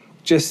photo,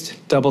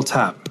 just double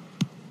tap.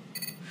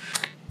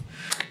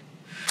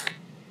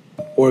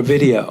 Or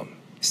video,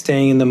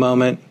 staying in the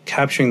moment,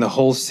 capturing the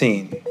whole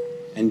scene,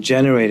 and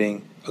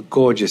generating a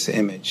gorgeous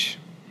image.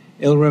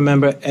 It'll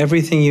remember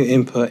everything you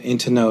input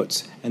into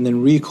notes and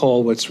then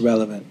recall what's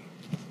relevant.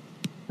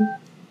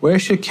 Where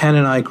should Ken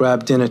and I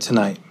grab dinner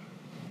tonight?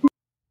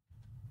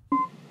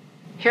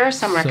 Here are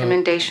some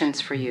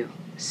recommendations for you.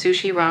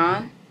 Sushi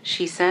Ran,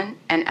 Shisen,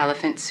 and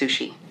Elephant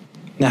Sushi.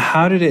 Now,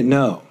 how did it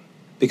know?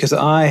 Because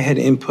I had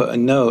input a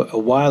note a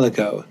while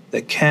ago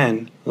that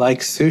Ken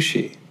likes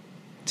sushi.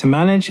 To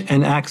manage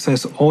and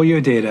access all your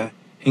data,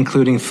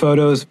 including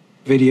photos,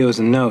 videos,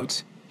 and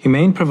notes,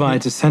 Humane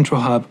provides a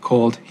central hub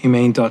called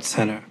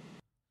humane.center.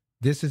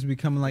 This is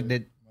becoming like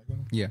that.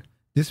 Yeah.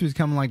 This is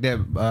becoming like that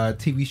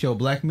TV show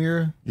Black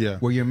Mirror. Yeah.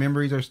 Where your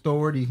memories are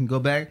stored. You can go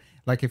back.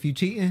 Like if you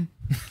cheating,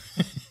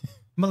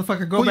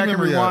 motherfucker, go Pull back your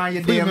and memory rewind up.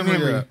 your Pull your damn memory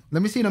memory. up.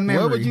 Let me see the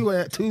memory. Where were you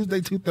at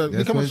Tuesday, 2:30?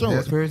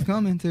 That's where it's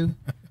coming to.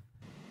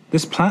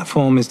 This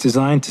platform is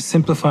designed to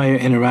simplify your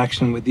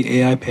interaction with the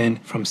AI Pin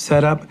from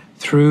setup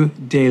through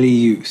daily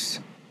use.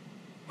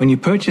 When you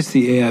purchase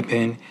the AI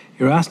Pin,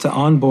 you're asked to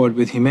onboard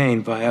with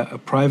Humane via a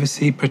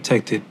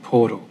privacy-protected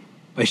portal.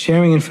 By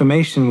sharing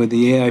information with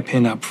the AI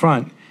Pin up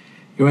front,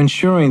 you're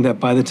ensuring that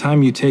by the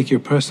time you take your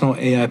personal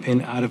AI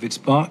Pin out of its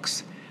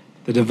box,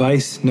 the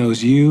device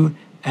knows you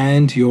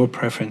and your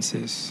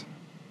preferences.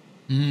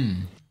 So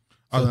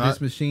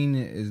this machine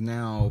is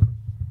now,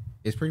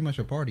 it's pretty much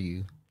a part of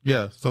you.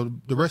 Yeah, so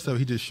the rest of it,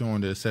 he just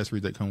showing the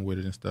accessories that come with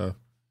it and stuff,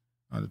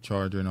 the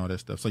charger and all that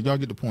stuff. So y'all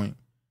get the point.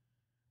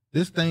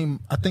 This thing,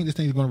 I think this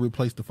thing is going to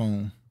replace the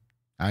phone.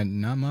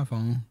 Not my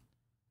phone.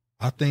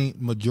 I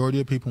think majority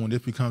of people, when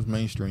this becomes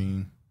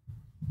mainstream,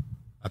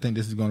 I think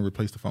this is going to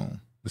replace the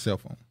phone, the cell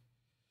phone.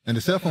 And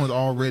the cell phone is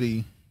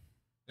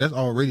that's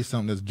already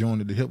something that's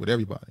joined at the hip with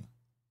everybody.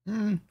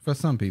 For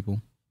some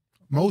people.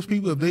 Most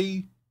people, if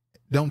they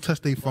don't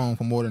touch their phone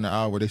for more than an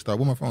hour, they start,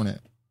 where my phone at?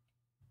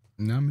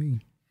 Not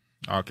me.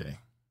 Okay.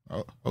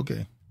 Oh,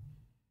 okay.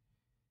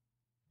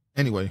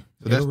 Anyway,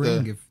 so It'll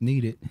ring if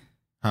needed.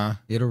 Huh?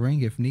 It'll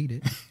ring if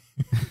needed.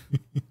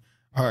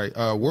 All right.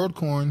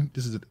 WorldCoin.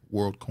 This is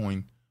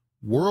WorldCoin.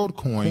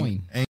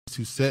 WorldCoin aims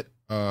to set.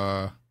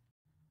 Oh,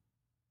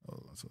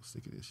 I'm so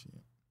sick of this shit.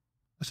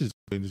 I should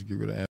just get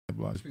rid of ad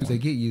blocks. They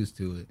get used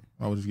to it.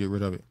 I will just get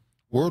rid of it.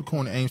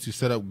 WorldCoin aims to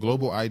set up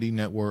global ID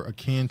network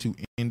akin to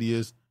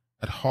India's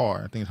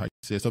Aadhaar. I think that's how you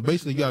say it. So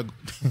basically, you got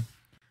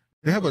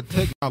they have a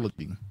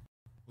technology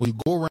where you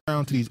go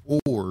around to these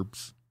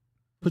orbs,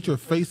 put your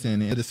face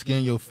in it, and it'll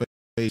scan your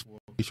face,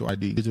 facial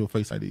ID, digital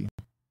face ID.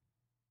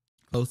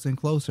 Closer and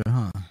closer,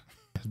 huh?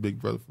 That's Big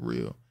Brother for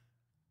real.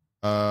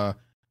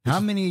 How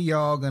many of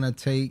y'all gonna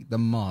take the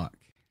mock?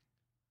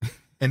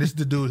 And this is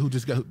the dude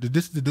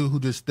who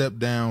just stepped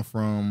down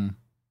from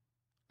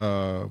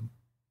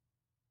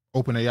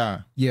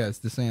OpenAI. Yeah, it's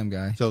the Sam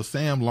guy. So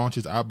Sam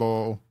launches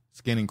eyeball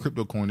scanning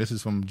crypto coin. This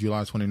is from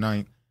July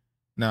 29th.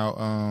 Now,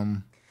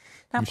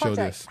 Now,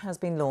 project has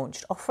been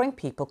launched offering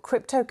people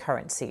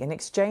cryptocurrency in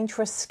exchange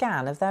for a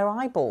scan of their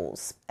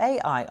eyeballs.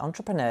 AI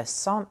entrepreneur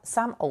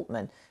Sam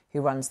Altman,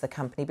 who runs the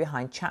company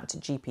behind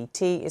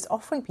ChatGPT, is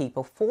offering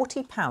people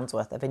 £40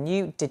 worth of a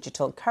new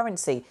digital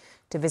currency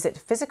to visit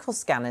physical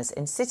scanners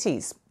in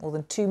cities. More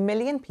than 2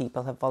 million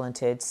people have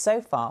volunteered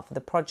so far for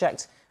the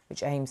project,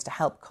 which aims to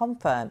help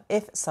confirm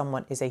if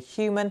someone is a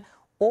human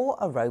or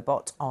a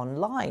robot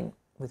online.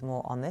 With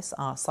more on this,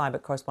 our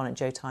cyber correspondent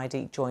Joe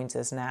Tidy joins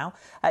us now.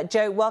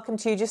 Joe, welcome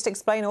to you. Just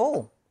explain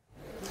all.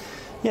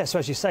 Yeah, so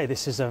as you say,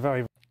 this is a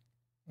very...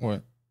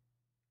 What?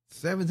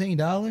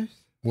 $17?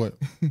 What?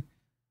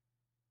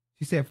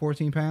 She said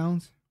 14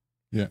 pounds?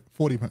 Yeah,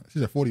 40 pounds. She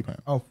said 40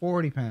 pounds. Oh,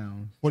 40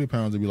 pounds. 40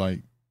 pounds would be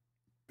like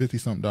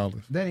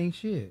 $50-something. That ain't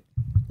shit.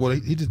 Well,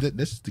 he just did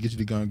this to get you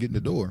to go and get in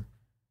the door.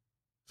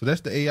 So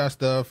that's the AI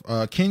stuff.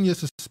 Kenya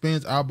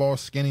suspends eyeball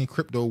scanning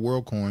crypto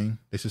WorldCoin.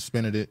 They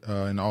suspended it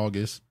in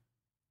August.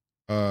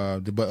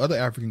 But other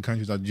African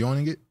countries are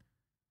joining it.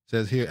 It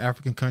says here,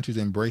 African countries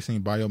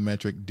embracing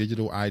biometric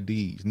digital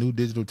IDs. New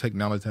digital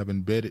technologies have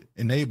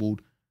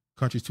enabled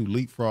countries to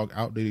leapfrog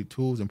outdated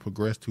tools and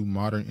progress to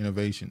modern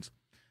innovations.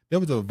 There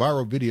was a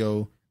viral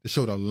video that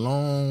showed a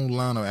long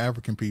line of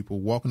African people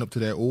walking up to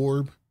that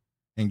orb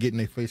and getting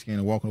their face scanned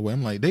and walking away.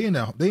 I'm like,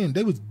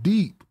 they was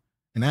deep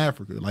in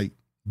Africa, like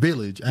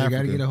village Africa. You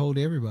got to get a hold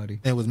of everybody.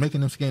 And was making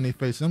them scan their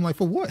faces. I'm like,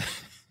 for what?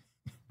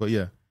 But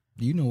yeah.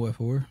 You know what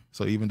for.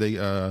 So even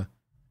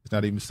it's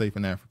not even safe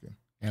in Africa.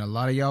 And a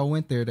lot of y'all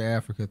went there to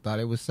Africa, thought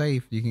it was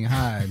safe. You can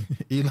hide.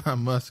 Elon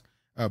Musk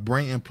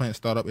brain implant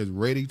startup is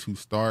ready to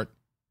start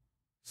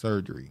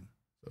surgery.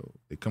 So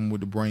they come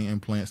with the brain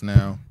implants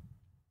now,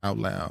 out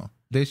loud.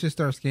 They should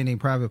start scanning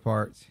private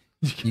parts.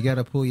 You got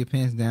to pull your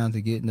pants down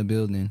to get in the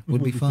building.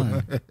 Would be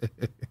fun.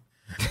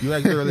 You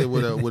asked earlier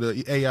would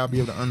a AI be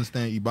able to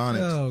understand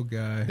Ebonics? Oh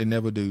God, they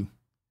never do.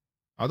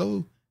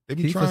 Although they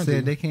be Kiefer trying said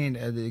to. They can't.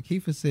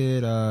 Kiefer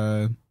said,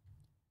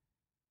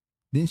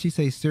 didn't she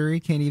say Siri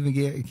can't even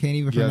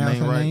pronounce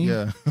her name?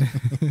 Yeah.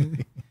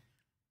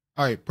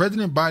 All right.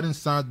 President Biden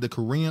signed the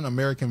Korean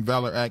American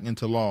Valor Act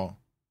into law.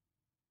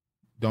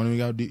 Don't even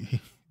got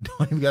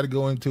to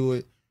go into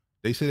it.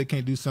 They say they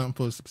can't do something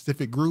for a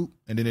specific group,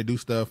 and then they do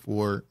stuff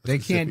for. They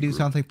can't do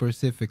something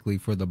specifically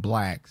for the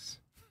blacks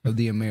of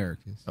the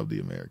Americas.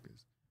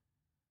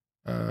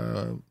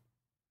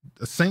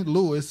 St.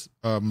 Louis,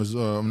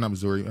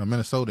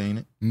 Minnesota, ain't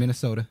it?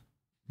 Minnesota.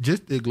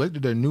 Just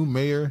elected their new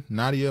mayor,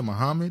 Nadia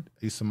Muhammad,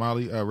 a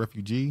Somali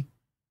refugee.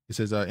 It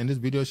says, in this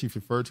video, she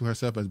referred to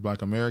herself as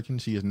Black American.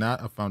 She is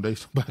not a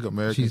foundational Black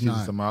American. She's a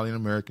Somalian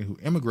American who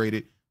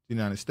immigrated to the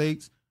United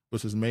States,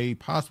 which was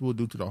made possible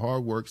due to the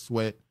hard work,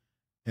 sweat,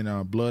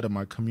 and blood of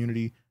my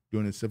community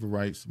during the civil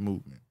rights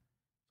movement.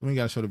 So we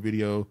got to show the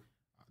video.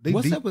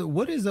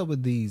 What is up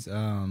with these?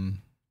 Why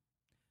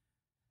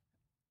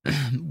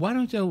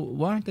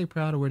aren't they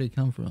proud of where they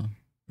come from?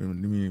 You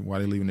mean why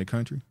they leaving their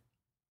country?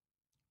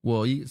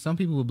 Well, some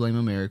people will blame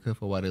America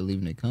for why they're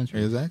leaving their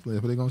country. Exactly,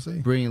 that's what they're gonna say.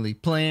 Brilliantly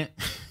plant.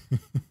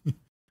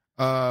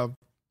 I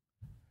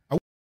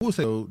will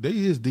say though, they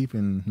is deep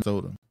in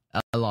Minnesota.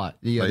 A lot.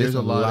 Yeah, like, there's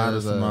a lot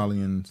of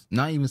Somalians.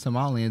 Not even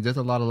Somalians. There's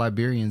a lot of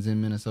Liberians in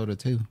Minnesota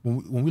too.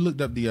 When we looked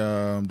up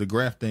the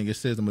graph thing, it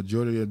says the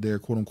majority of their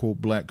quote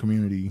unquote black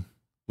community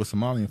was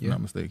Somalian, if I'm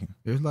not mistaken.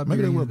 There's Liberians.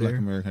 Maybe they were Black there.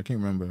 American. I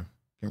can't remember.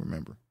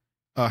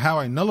 How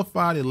a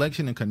nullified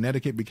election in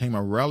Connecticut became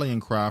a rallying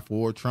cry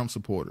for Trump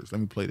supporters.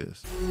 Let me play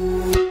this.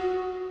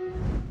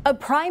 A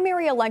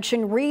primary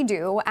election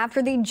redo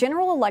after the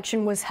general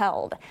election was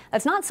held.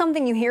 That's not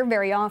something you hear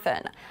very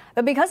often.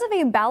 But because of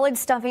a ballot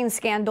stuffing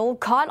scandal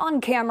caught on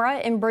camera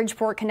in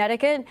Bridgeport,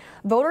 Connecticut,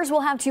 voters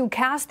will have to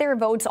cast their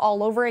votes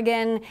all over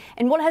again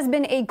in what has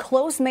been a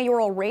close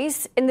mayoral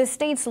race in the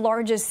state's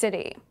largest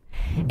city.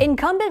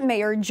 Incumbent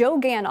Mayor Joe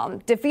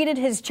Ganim defeated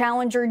his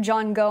challenger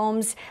John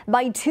Gomes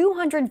by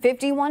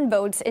 251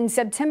 votes in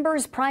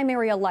September's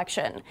primary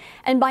election,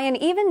 and by an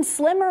even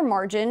slimmer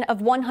margin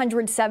of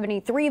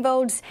 173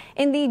 votes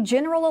in the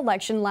general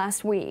election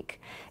last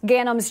week.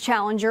 Ganim's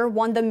challenger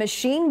won the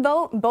machine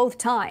vote both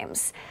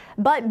times,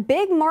 but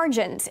big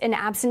margins in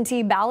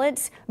absentee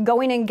ballots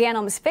going in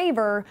Ganim's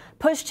favor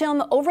pushed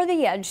him over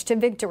the edge to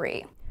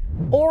victory.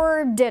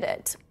 Or did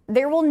it?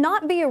 There will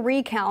not be a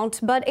recount,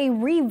 but a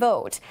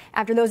re-vote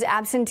after those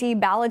absentee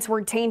ballots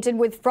were tainted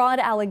with fraud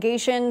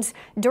allegations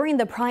during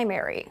the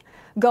primary.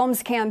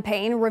 Gomes'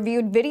 campaign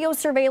reviewed video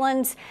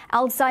surveillance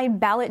outside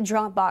ballot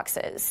drop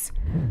boxes.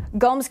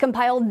 Gomes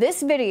compiled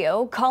this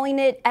video, calling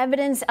it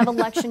evidence of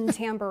election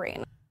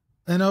tampering.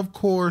 And of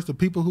course, the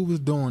people who was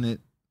doing it,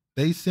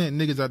 they sent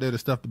niggas out there to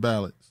stuff the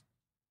ballots.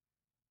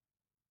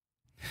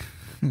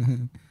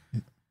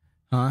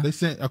 Huh? They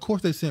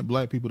sent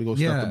black people to go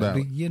stuff the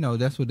ballot. You know,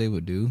 that's what they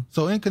would do.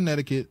 So in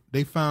Connecticut,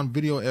 they found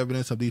video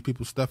evidence of these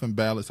people stuffing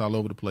ballots all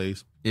over the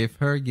place. If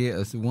her get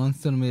us 1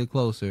 centimeter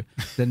closer,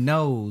 the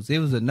nose, it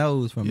was a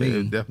nose for me.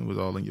 It definitely was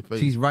all in your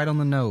face. She's right on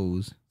the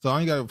nose. So I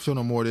ain't got to show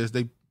no more of this.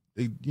 They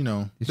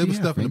were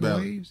stuffing the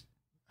ballot. Waves?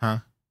 Huh?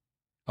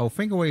 Oh,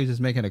 finger waves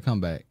is making a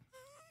comeback.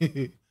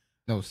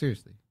 No,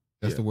 seriously.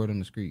 That's the word on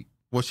the street.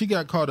 Well, she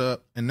got caught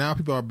up, and now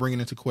people are bringing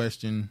into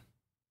question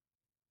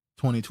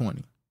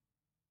 2020.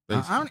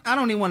 I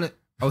don't even want to.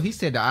 Oh, he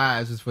said the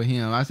eyes was for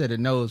him. I said the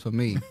nose for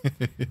me.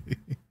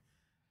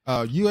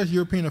 U.S.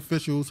 European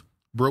officials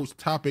broached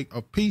topic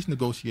of peace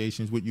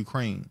negotiations with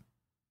Ukraine.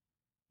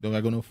 Don't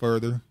I go no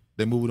further?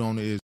 They moved on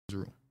to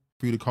Israel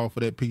for you to call for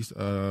that peace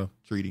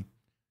treaty.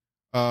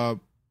 Another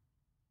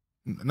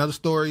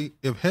story: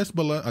 if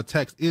Hezbollah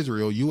attacks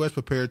Israel, U.S.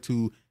 prepared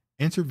to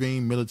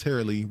intervene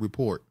militarily.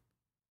 Report.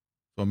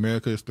 So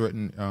America is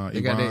threatening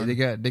Iran.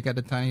 They got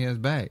the tiny ass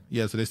back.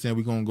 Yeah, so they're saying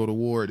we're gonna go to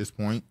war at this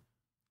point.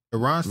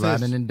 Iran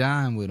says riding and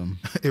dying with them.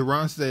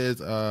 Iran says,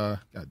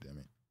 God damn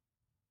it.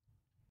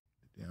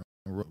 Damn,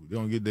 we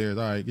don't get there. All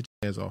right, get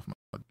your ass off my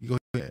go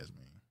ahead,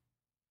 man.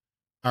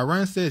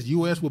 Iran says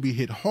U.S. will be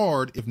hit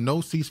hard if no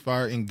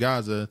ceasefire in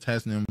Gaza,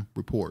 Tasnim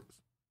reports.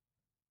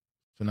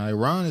 So now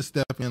Iran is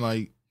stepping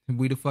like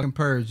we the fucking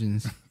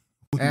Persians.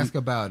 Ask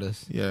about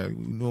us. Yeah, we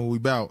know what we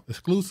about.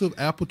 Exclusive: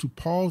 Apple to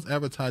pause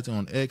advertising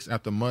on X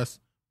after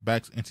Musk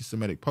backs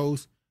anti-Semitic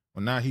posts.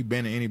 Well, now he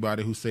banning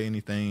anybody who say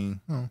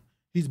anything.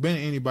 He's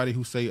banning anybody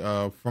who say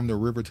from the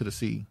river to the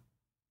sea,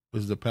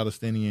 which is a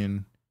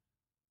Palestinian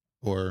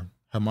or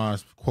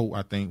Hamas quote,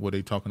 I think, where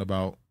they talking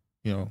about,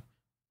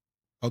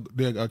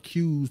 they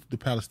accused the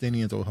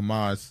Palestinians or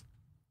Hamas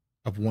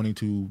of wanting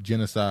to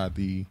genocide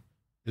the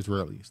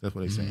Israelis. That's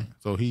what they're saying.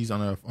 So he's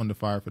under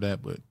fire for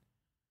that, but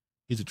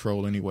he's a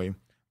troll anyway.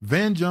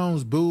 Van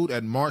Jones booed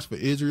at March for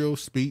Israel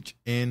speech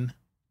in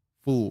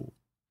full.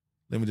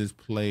 Let me just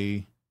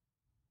play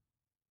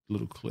a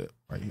little clip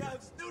right here.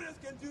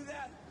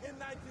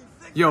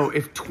 Yo,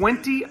 if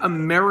 20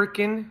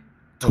 American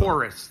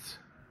tourists.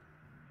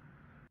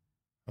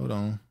 Hold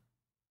on.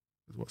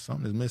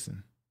 Something is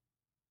missing.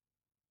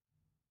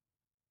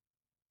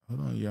 Hold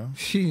on, y'all.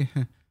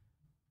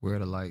 Wear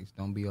the lights.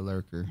 Don't be a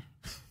lurker.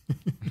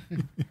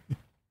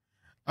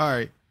 All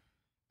right.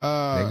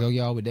 There go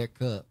y'all with that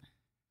cup.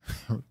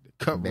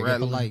 Cup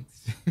rattling.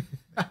 Lights.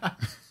 All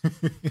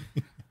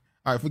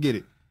right, forget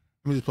it.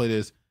 Let me just play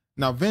this.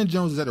 Now, Van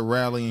Jones is at a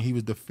rally and he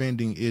was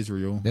defending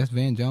Israel. That's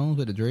Van Jones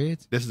with the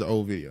dreads? This is the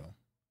old video.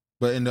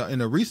 But in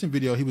the recent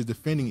video, he was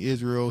defending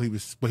Israel. He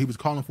was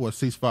calling for a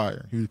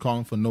ceasefire. He was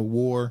calling for no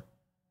war.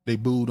 They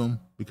booed him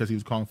because he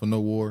was calling for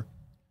no war.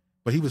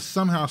 But he was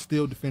somehow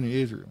still defending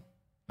Israel.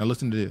 Now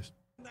listen to this.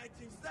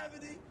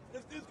 1970,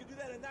 if dudes could do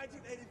that in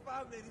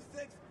 1985 and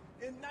 86,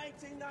 in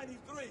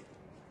 1993,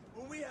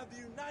 when we have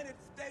the United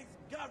States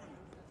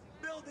government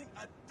building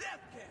a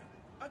death camp,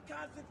 a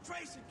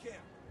concentration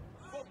camp,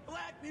 for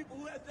black people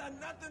who have done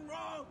nothing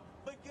wrong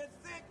but get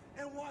sick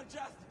and want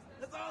justice.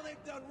 That's all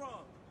they've done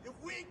wrong. If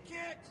we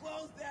can't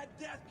close that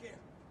death camp,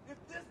 if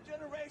this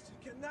generation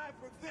cannot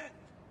prevent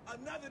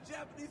another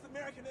Japanese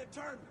American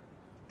internment,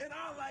 in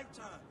our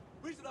lifetime.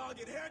 We should all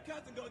get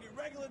haircuts and go get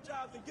regular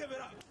jobs and give it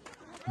up.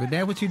 But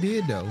that's what you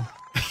did, though.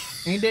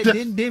 Ain't that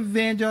didn't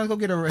Van Jones go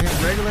get a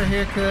regular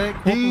haircut,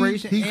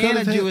 corporation, and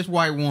a Jewish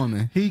white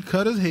woman? He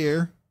cut his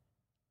hair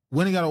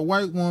when he got a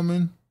white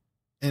woman,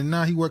 and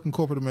now he working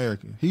corporate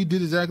America. He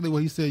did exactly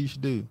what he said you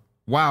should do.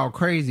 Wow,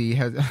 crazy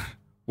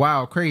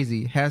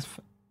has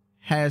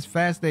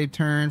fast they've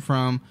turned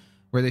from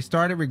where they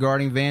started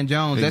regarding Van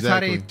Jones.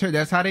 Exactly.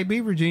 That's how they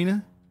be,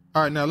 Regina.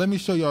 All right, now let me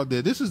show y'all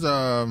this. This is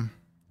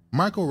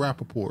Michael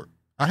Rappaport.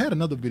 I had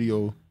another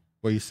video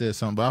where he said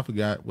something, but I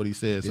forgot what he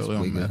said. So it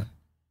don't matter.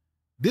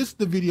 This is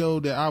the video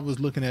that I was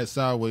looking at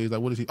sideways.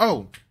 Like, what is he?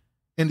 Oh,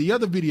 in the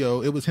other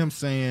video, it was him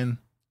saying,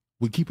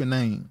 we keeping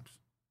names.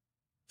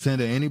 Saying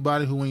that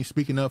anybody who ain't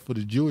speaking up for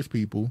the Jewish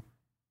people,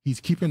 he's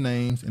keeping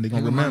names and they're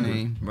going to remember.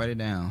 Name, write it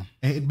down.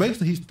 And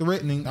basically, he's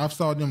threatening. I've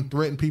saw them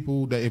threaten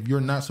people that if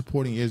you're not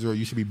supporting Israel,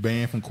 you should be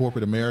banned from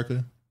corporate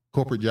America,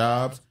 corporate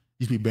jobs.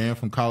 You should be banned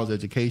from college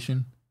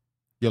education.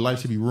 Your life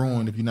should be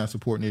ruined if you're not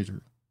supporting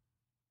Israel.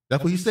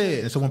 That's what he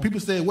said. And so when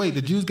people say, wait,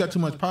 the Jews got too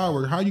much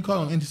power, how you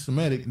call them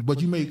anti-Semitic?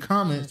 But you made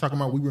comments talking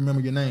about we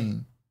remember your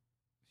name.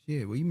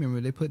 Shit, well, you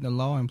remember they put a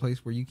law in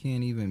place where you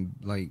can't even,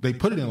 like... They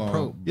put it in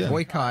law.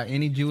 Boycott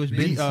any Jewish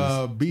businesses.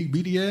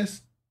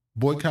 BDS,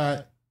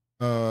 boycott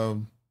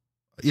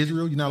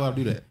Israel. You're not allowed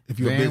to do that. If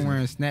you're a business.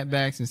 Wearing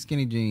snapbacks and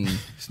skinny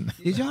jeans.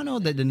 Did y'all know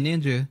that the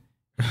ninja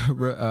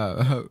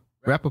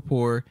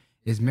Rappaport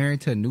is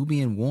married to a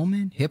Nubian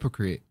woman?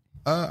 Hypocrite.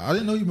 I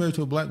didn't know you married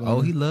to a black woman.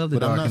 Oh, he loved the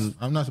dark.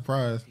 I'm not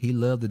surprised. He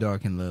loved the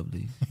dark and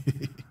lovely.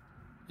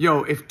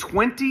 Yo, if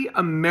 20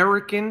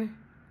 American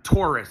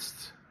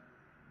tourists,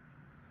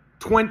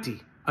 20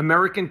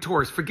 American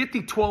tourists, forget the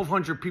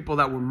 1,200 people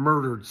that were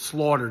murdered,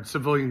 slaughtered,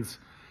 civilians.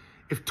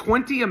 If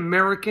 20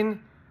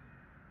 American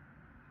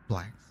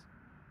blacks,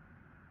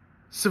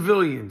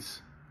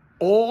 civilians,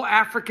 all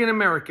African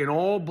American,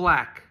 all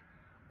black,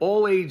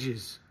 all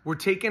ages, were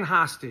taken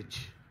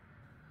hostage,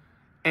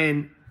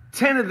 and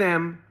 10 of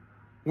them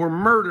were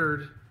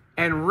murdered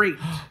and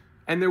raped,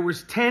 and there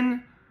was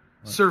 10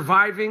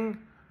 surviving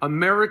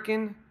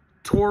American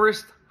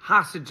tourist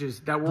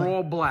hostages that were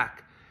all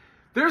black.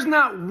 There's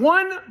not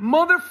one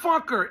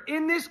motherfucker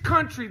in this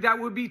country that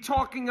would be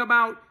talking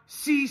about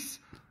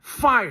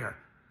ceasefire.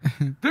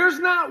 There's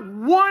not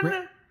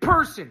one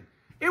person.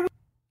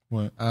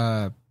 What?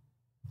 At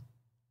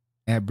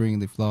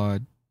Bringly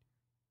Flawed,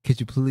 could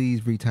you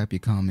please retype your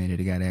comment that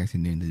it got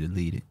accidentally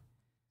deleted?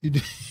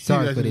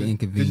 Sorry for the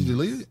inconvenience. Did you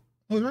delete it?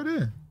 Oh, it's right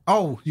there.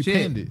 Oh, you shit.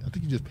 pinned it. I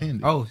think you just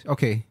pinned it. Oh,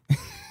 okay.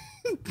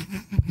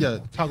 Yeah,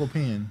 toggle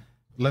pin.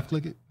 Left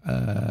click it.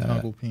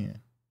 Toggle pin.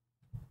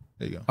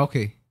 There you go.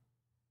 Okay.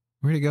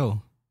 Where'd it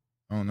go?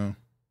 I don't know.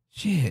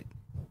 Shit.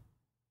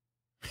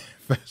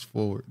 Fast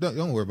forward.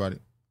 Don't worry about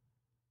it.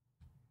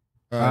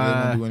 They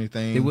wouldn't do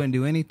anything. They wouldn't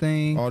do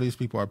anything. All these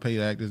people are paid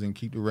actors and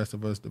keep the rest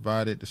of us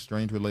divided. The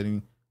strange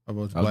relating of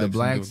us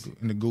blacks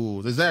and the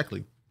ghouls.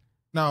 Exactly.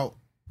 Now,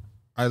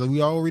 as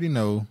we already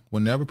know,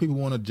 whenever people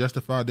want to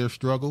justify their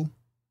struggle,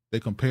 they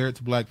compare it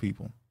to black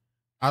people.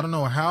 I don't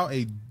know how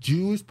a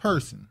Jewish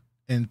person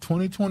in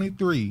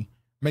 2023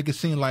 make it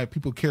seem like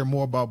people care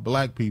more about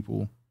black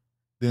people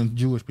than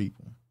Jewish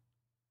people.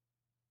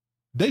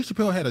 Dave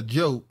Chappelle had a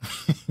joke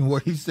where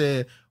he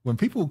said, when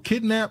people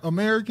kidnap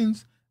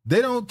Americans,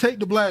 they don't take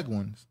the black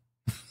ones.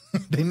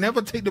 They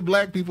never take the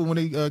black people when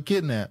they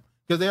kidnap.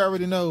 Because they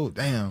already know,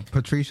 damn.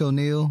 Patricia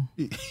O'Neal.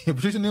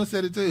 Patricia O'Neal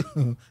said it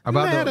too.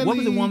 About what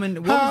was the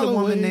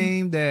woman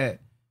name that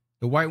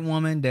the white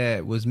woman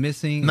that was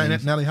missing?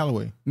 Natalie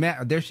Holloway.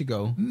 There she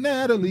go.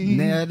 Natalie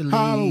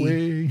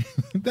Holloway.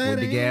 That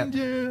the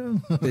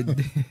angel.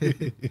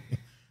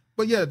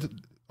 But yeah,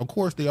 of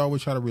course they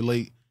always try to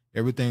relate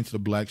everything to the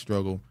black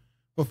struggle.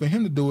 But for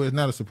him to do it, it's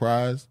not a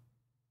surprise.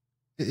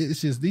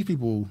 It's just these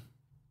people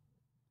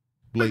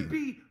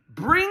blatant.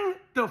 Bring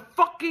the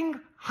fucking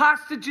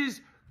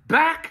hostages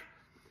back,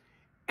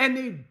 and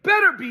they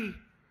better be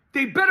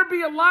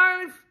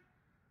alive.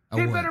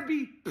 They better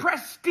be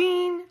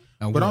pristine.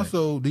 But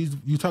also,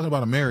 you talking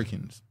about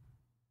Americans.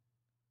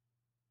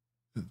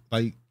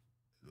 Like,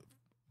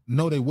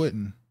 no, they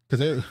wouldn't.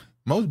 Because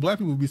most black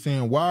people would be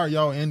saying, why are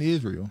y'all in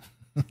Israel?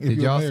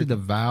 Did y'all see the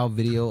vile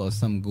video of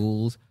some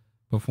ghouls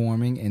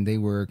performing, and they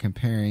were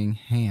comparing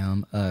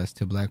us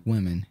to black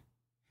women?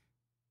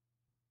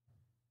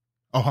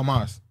 Oh,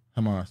 Hamas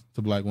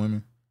to black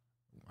women.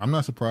 I'm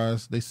not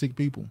surprised. They sick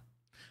people.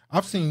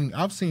 I've seen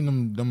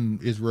them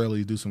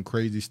Israelis do some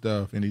crazy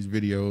stuff in these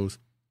videos.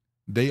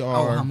 They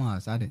are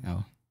Hamas. I didn't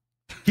know.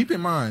 Keep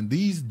in mind,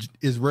 these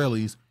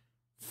Israelis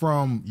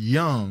from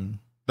young,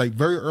 like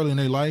very early in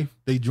their life,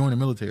 they join the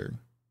military.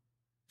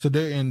 So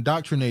they're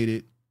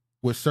indoctrinated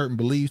with certain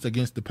beliefs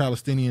against the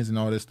Palestinians and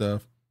all this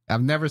stuff.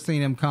 I've never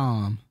seen him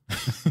calm.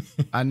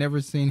 I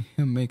never seen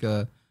him make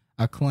a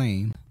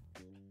claim.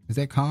 Is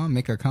that calm?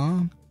 Make a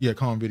calm? Yeah,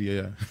 calm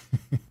video,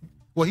 yeah.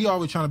 Well, he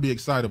always trying to be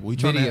excitable. He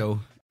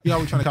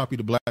always trying to copy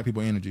the black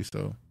people energy,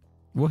 so.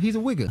 Well, he's a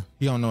wigger.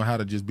 He don't know how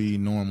to just be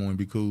normal and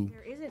be cool.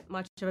 There isn't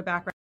much of a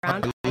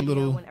background. A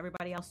little when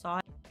everybody else saw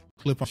it.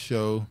 Clip on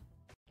show.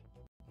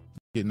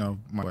 getting off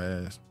my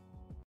ass.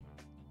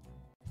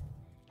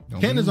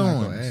 Candace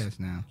Owens.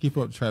 Now. Keep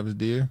up, Travis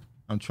Deer.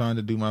 I'm trying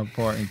to do my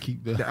part and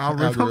keep the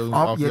algorithm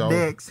off your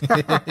necks.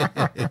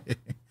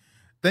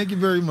 Thank you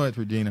very much,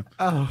 Regina.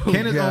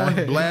 Candace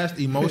Owens blast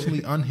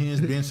emotionally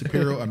unhinged Ben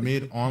Shapiro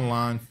amid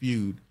online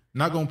feud.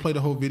 Not going to play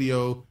the whole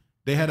video.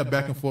 They had a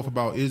back and forth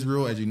about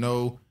Israel. As you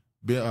know,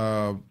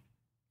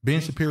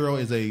 Ben Shapiro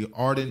is a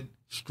ardent,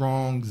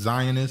 strong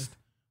Zionist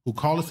who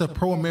calls himself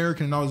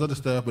pro-American and all this other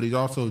stuff, but he's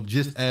also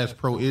just as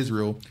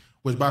pro-Israel.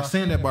 Which by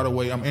saying that, by the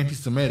way, I'm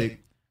anti-Semitic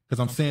because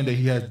I'm saying that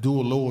he has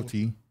dual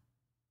loyalty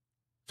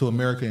to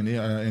America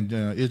and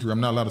Israel.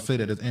 I'm not allowed to say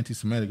that. That's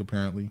anti-Semitic,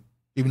 apparently.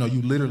 Even though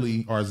you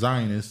literally are a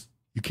Zionist,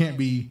 you can't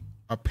be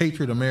a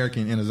patriot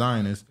American and a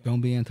Zionist.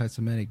 Don't be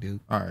anti-Semitic, dude.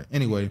 All right.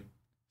 Anyway,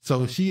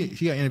 so she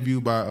got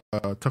interviewed by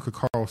Tucker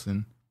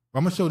Carlson.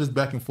 I'm gonna show this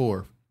back and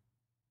forth.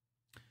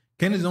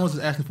 Candace Owens is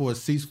asking for a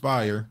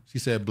ceasefire. She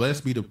said,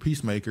 "Blessed be the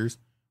peacemakers,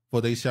 for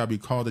they shall be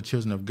called the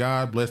children of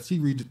God." Blessed. She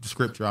read the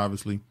scripture,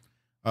 obviously,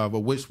 but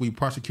which we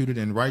persecuted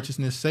in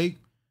righteousness' sake.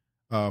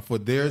 For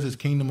theirs is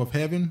kingdom of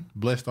heaven.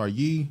 Blessed are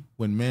ye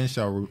when men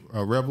shall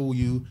revel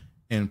you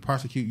and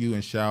prosecute you,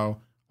 and shall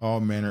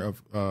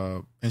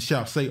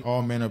say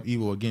all manner of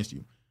evil against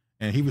you.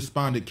 And he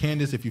responded,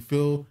 "Candace, if you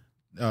feel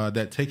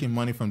that taking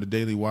money from the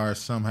Daily Wire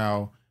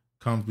somehow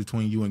comes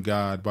between you and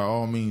God, by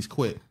all means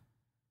quit."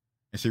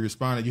 And she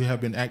responded, "You have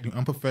been acting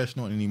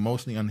unprofessional and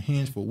emotionally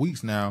unhinged for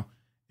weeks now,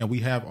 and we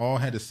have all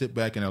had to sit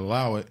back and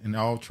allow it, and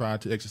all tried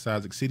to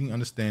exercise exceeding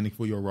understanding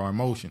for your raw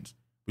emotions.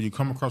 But you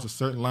come across a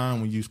certain line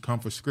when you come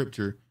for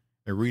scripture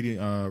and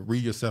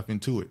read yourself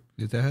into it."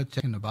 Is that her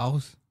checking the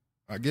boss?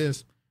 I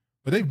guess.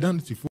 But they've done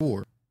this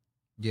before.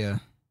 Yeah.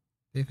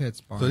 They've had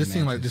sparring. So this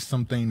seems like just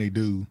something they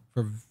do.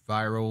 For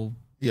viral.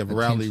 Yeah,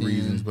 virality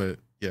reasons, but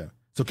yeah.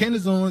 So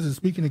Candace Owens is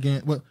speaking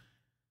again. Well,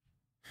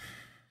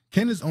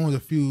 Candace Owens a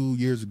few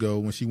years ago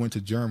when she went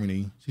to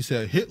Germany, she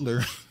said Hitler,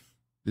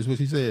 this is what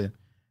she said,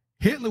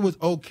 Hitler was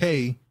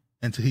okay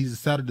until he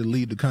decided to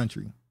leave the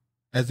country.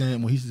 As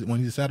in when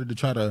he decided to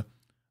try to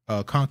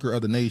conquer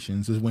other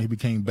nations is when he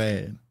became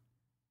bad.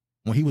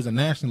 When he was a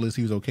nationalist,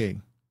 he was okay.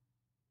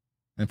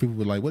 And people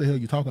were like, what the hell are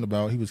you talking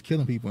about? He was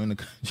killing people in the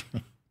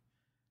country.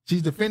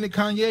 She's defended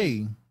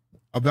Kanye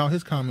about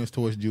his comments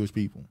towards Jewish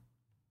people.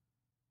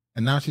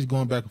 And now she's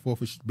going back and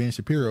forth with Ben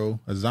Shapiro,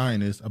 a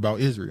Zionist,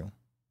 about Israel.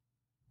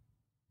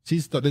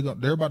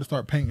 They're about to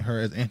start painting her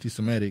as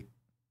anti-Semitic.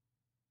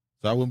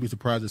 So I wouldn't be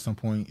surprised at some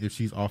point if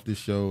she's off this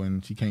show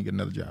and she can't get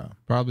another job.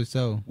 Probably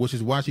so. Which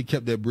is why she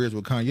kept that bridge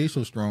with Kanye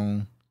so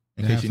strong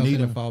in case you need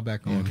him. Fall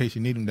back on. In case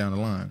you need him down the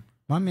line.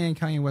 My man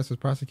Kanye West was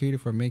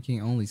prosecuted for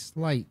making only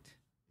slight.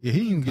 Yeah,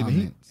 he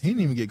didn't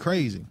even get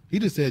crazy. He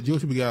just said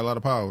Jewish people got a lot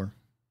of power.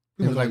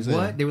 They were like,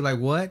 what? They were like,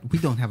 what? We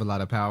don't have a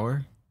lot of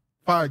power.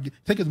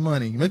 Take his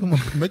money, make him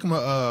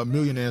a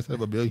millionaire instead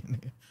of a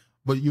billionaire.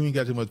 But you ain't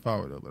got too much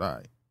power though. But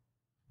all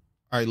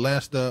right.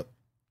 Last up,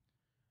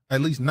 at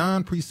least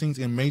 9 precincts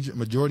in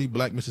majority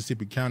black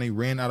Mississippi County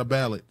ran out of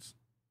ballots.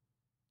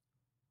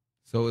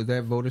 So is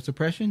that voter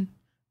suppression?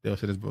 They'll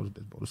say that's voter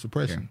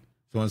suppression. Okay.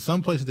 So in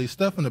some places they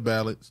stuffing the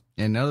ballots.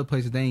 And in other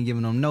places they ain't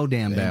giving them no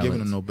damn ballots. They ain't giving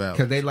them no ballots.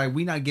 Because they like,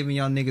 we not giving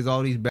y'all niggas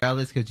all these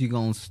ballots because you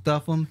going to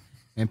stuff them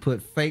and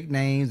put fake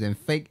names and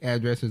fake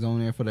addresses on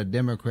there for the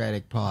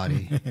Democratic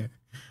Party.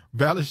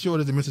 Ballot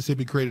shortage in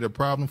Mississippi created a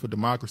problem for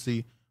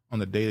democracy on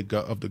the day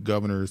of the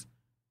governor's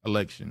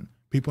election.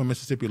 People in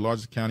Mississippi,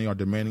 largest county, are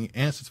demanding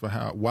answers for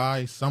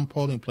why some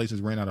polling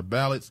places ran out of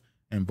ballots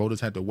and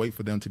voters had to wait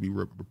for them to be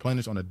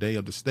replenished on the day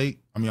of the state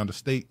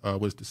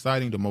was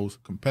deciding the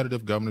most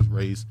competitive governor's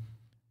race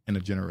in a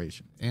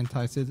generation.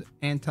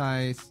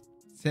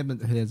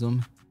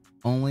 Anti-Semitism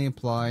only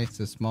applies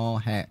to small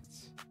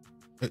hats.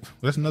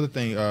 That's another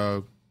thing.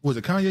 Was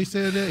it Kanye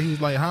said that? He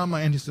was like, how am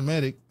I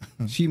anti-Semitic?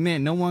 She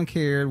meant no one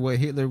cared what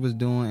Hitler was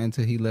doing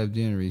until he left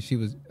Germany.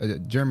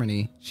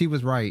 She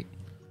was right.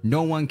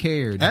 No one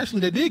cared. Actually,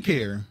 they did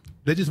care.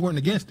 They just weren't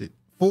against it.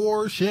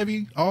 Ford,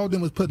 Chevy, all of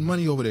them was putting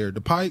money over there.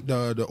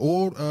 The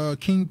oil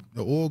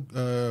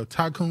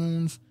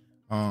tycoons,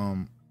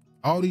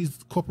 all these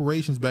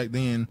corporations back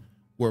then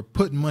were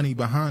putting money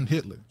behind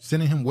Hitler,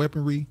 sending him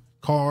weaponry,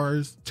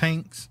 cars,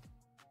 tanks.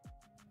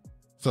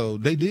 So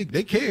they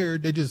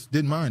cared. They just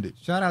didn't mind it.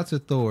 Shout out to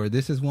Thor.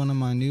 This is one of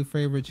my new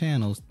favorite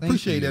channels.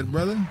 Appreciate that,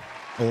 brother.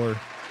 Or,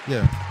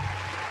 yeah.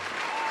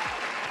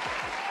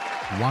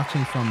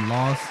 Watching from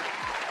Los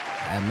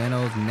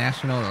Alamos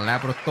National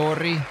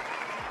Laboratory.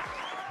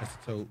 That's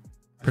a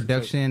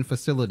production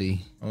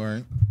facility. All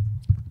right.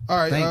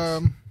 Thanks. I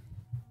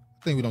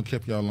think we don't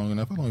kept y'all long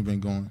enough. How long we been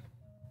going?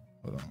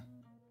 Hold on.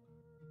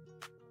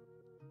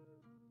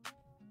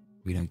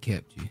 We done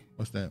kept you.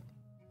 What's that?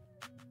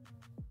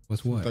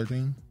 What's what?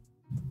 13?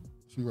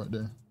 See right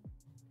there.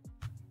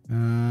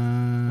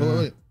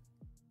 Wait.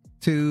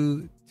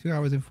 2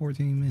 hours and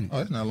 14 minutes. Oh,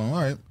 that's not long. All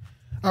right,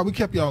 we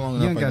kept y'all long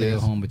enough. You don't gotta go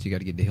home, but you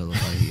gotta get the hell up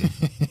out of here.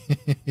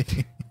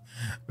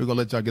 We're gonna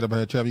let y'all get up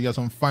ahead, Trav. You got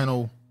some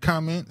final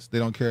comments? They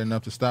don't care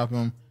enough to stop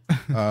him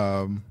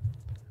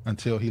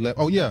until he left.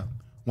 Oh yeah,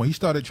 when he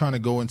started trying to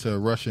go into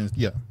Russia,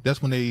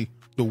 that's when they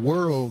the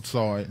world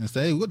saw it and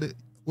said, hey, what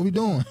we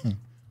doing?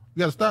 We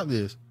got to stop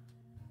this.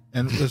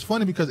 And it's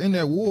funny because in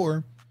that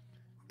war,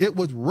 it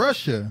was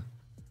Russia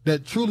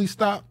that truly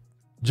stopped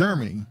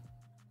Germany.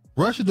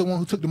 Russia's the one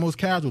who took the most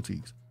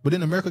casualties. But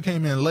then America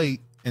came in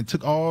late and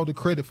took all the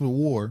credit for the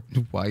war.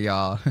 While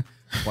y'all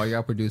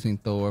producing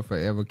Thor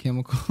Forever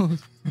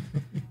Chemicals.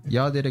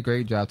 Y'all did a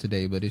great job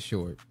today, but it's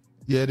short.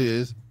 Yeah, it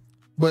is.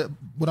 But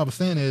what I was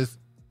saying is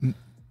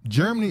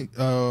Germany,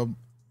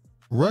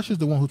 Russia's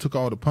the one who took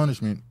all the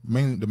punishment,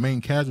 the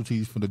main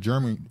casualties for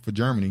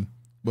Germany.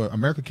 But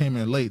America came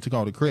in late, took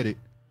all the credit.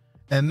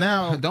 And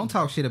now don't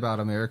talk shit about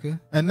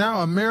America. And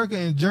now America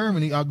and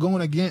Germany are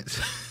going against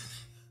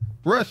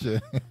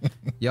Russia.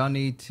 Y'all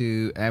need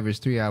to average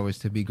 3 hours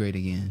to be great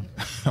again.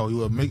 Oh, you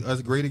will make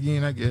us great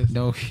again, I guess.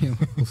 No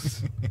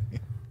chemicals.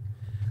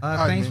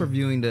 Thanks for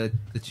viewing the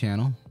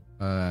channel.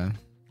 Wait,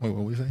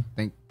 what we say?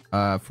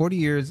 40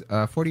 years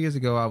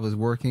ago, I was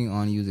working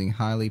on using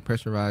highly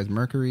pressurized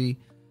mercury,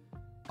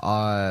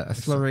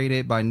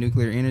 accelerated by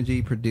nuclear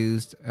energy,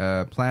 produced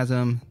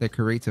plasma that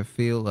creates a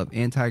field of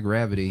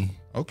anti-gravity.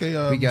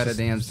 Okay, we got a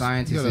damn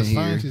scientist in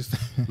here.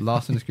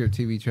 Lost in the Script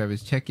TV,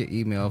 Travis. Check your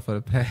email for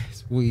the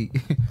past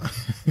week.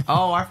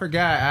 Oh, I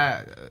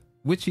forgot.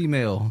 Which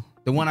email?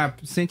 The one I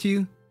sent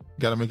you?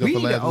 Got to make up for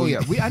last week.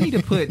 Oh yeah, I need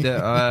to put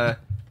the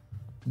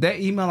that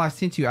email I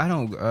sent you. I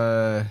don't.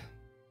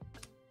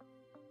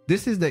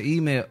 This is the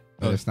email.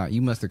 Oh, it's not.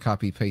 You must have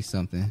copy paste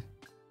something.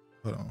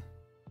 Hold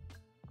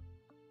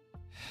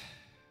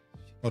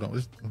on.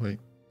 Wait.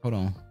 Hold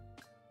on.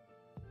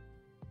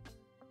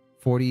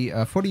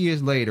 40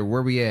 years later,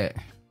 where we at?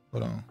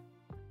 Hold on.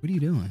 What are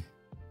you doing?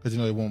 Because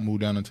it won't move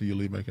down until you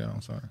leave back out.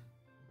 I'm sorry.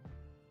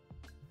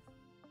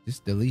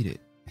 Just delete it.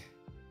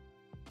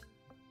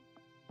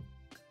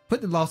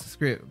 Put the Lost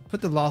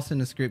in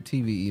the Script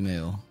TV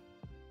email.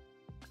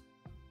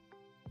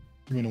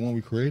 You mean the one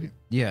we created?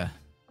 Yeah.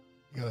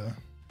 Yeah. All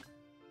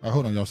right,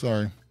 hold on, y'all.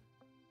 Sorry.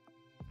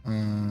 You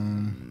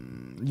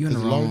in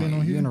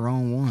the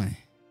wrong one.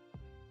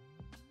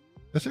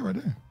 That's it right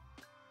there.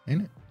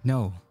 Ain't it?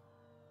 No.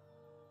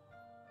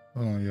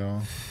 Hold on,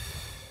 y'all.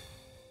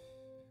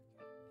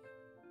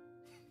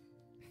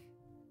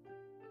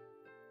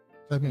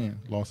 Type in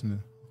Lost in the.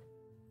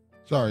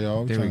 Sorry,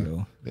 y'all. There we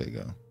go. There you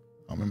go.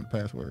 I remember the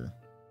password.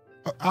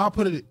 I'll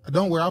put it.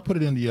 Don't worry. I'll put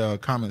it in the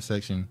comment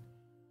section.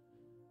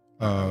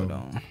 Hold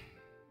on.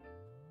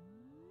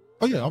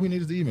 Oh yeah, all we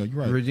need is the email.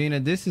 You're right, Regina.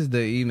 This is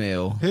the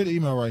email. Here's the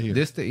email right here.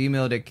 This the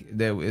email that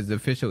is the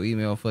official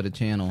email for the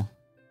channel.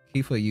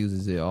 Kiefer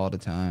uses it all the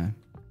time.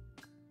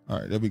 All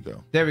right, there we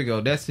go. There we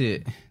go. That's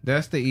it.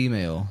 That's the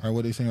email. All right, what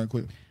are they saying right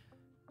quick?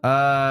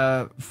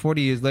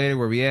 40 years later,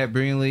 where we at?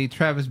 Brilliantly,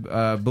 Travis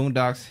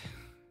Boondocks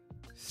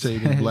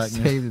saving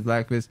blackness. Saving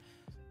blackness.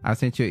 I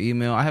sent you an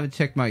email. I haven't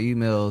checked my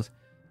emails.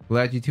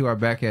 Glad you two are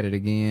back at it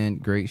again.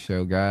 Great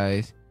show,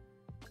 guys.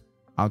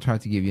 I'll try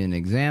to give you an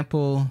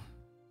example.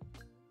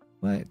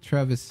 What?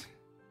 Travis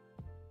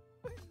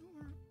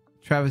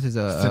is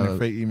send a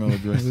fake email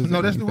address.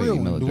 No, that's the real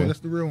one. That's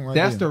the real one right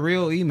That's there. the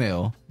real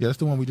email. Yeah, that's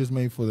the one we just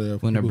made for the...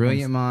 When a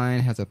brilliant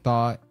mind has a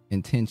thought,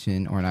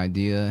 intention, or an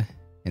idea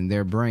in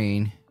their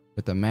brain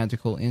with a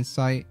magical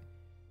insight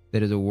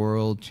that is a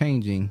world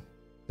changing,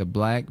 the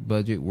black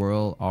budget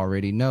world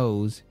already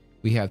knows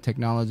we have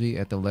technology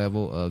at the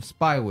level of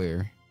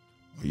spyware.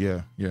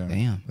 Yeah.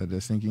 Damn. Let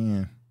that sink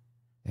in.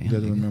 Damn, He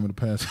doesn't nigga. remember the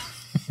password.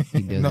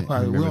 He doesn't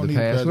remember the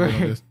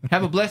password.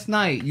 Have a blessed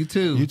night. You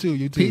too. You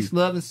too. Peace,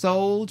 love, and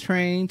soul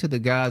train to the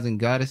gods and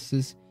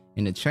goddesses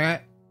in the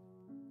chat.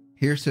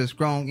 Here's to a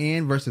strong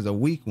end versus a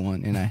weak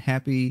one, and a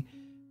happy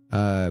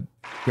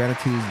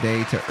gratitude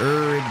day to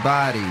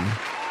everybody.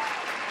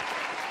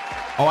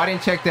 Oh, I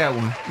didn't check that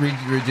one,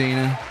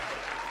 Regina.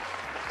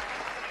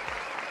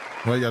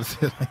 Why you gotta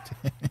say it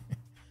like that?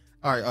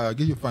 All right,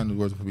 give your final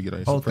words before we get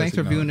out. Oh, thanks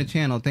for viewing the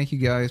channel. Thank you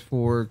guys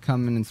for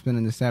coming and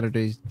spending the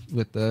Saturdays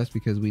with us,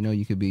 because we know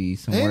you could be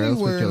somewhere else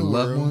with your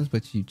loved ones,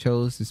 but you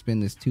chose to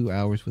spend this 2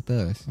 hours with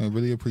us. I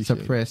really appreciate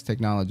it. Suppress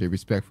technology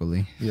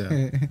respectfully.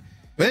 Yeah.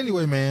 But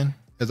anyway, man,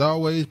 as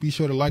always, be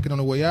sure to like it on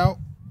the way out.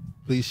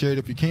 Please share it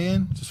if you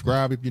can.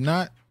 Subscribe if you're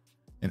not.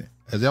 And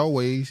as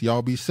always,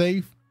 y'all be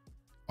safe.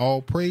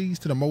 All praise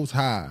to the Most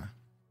High.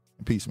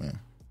 And peace, man.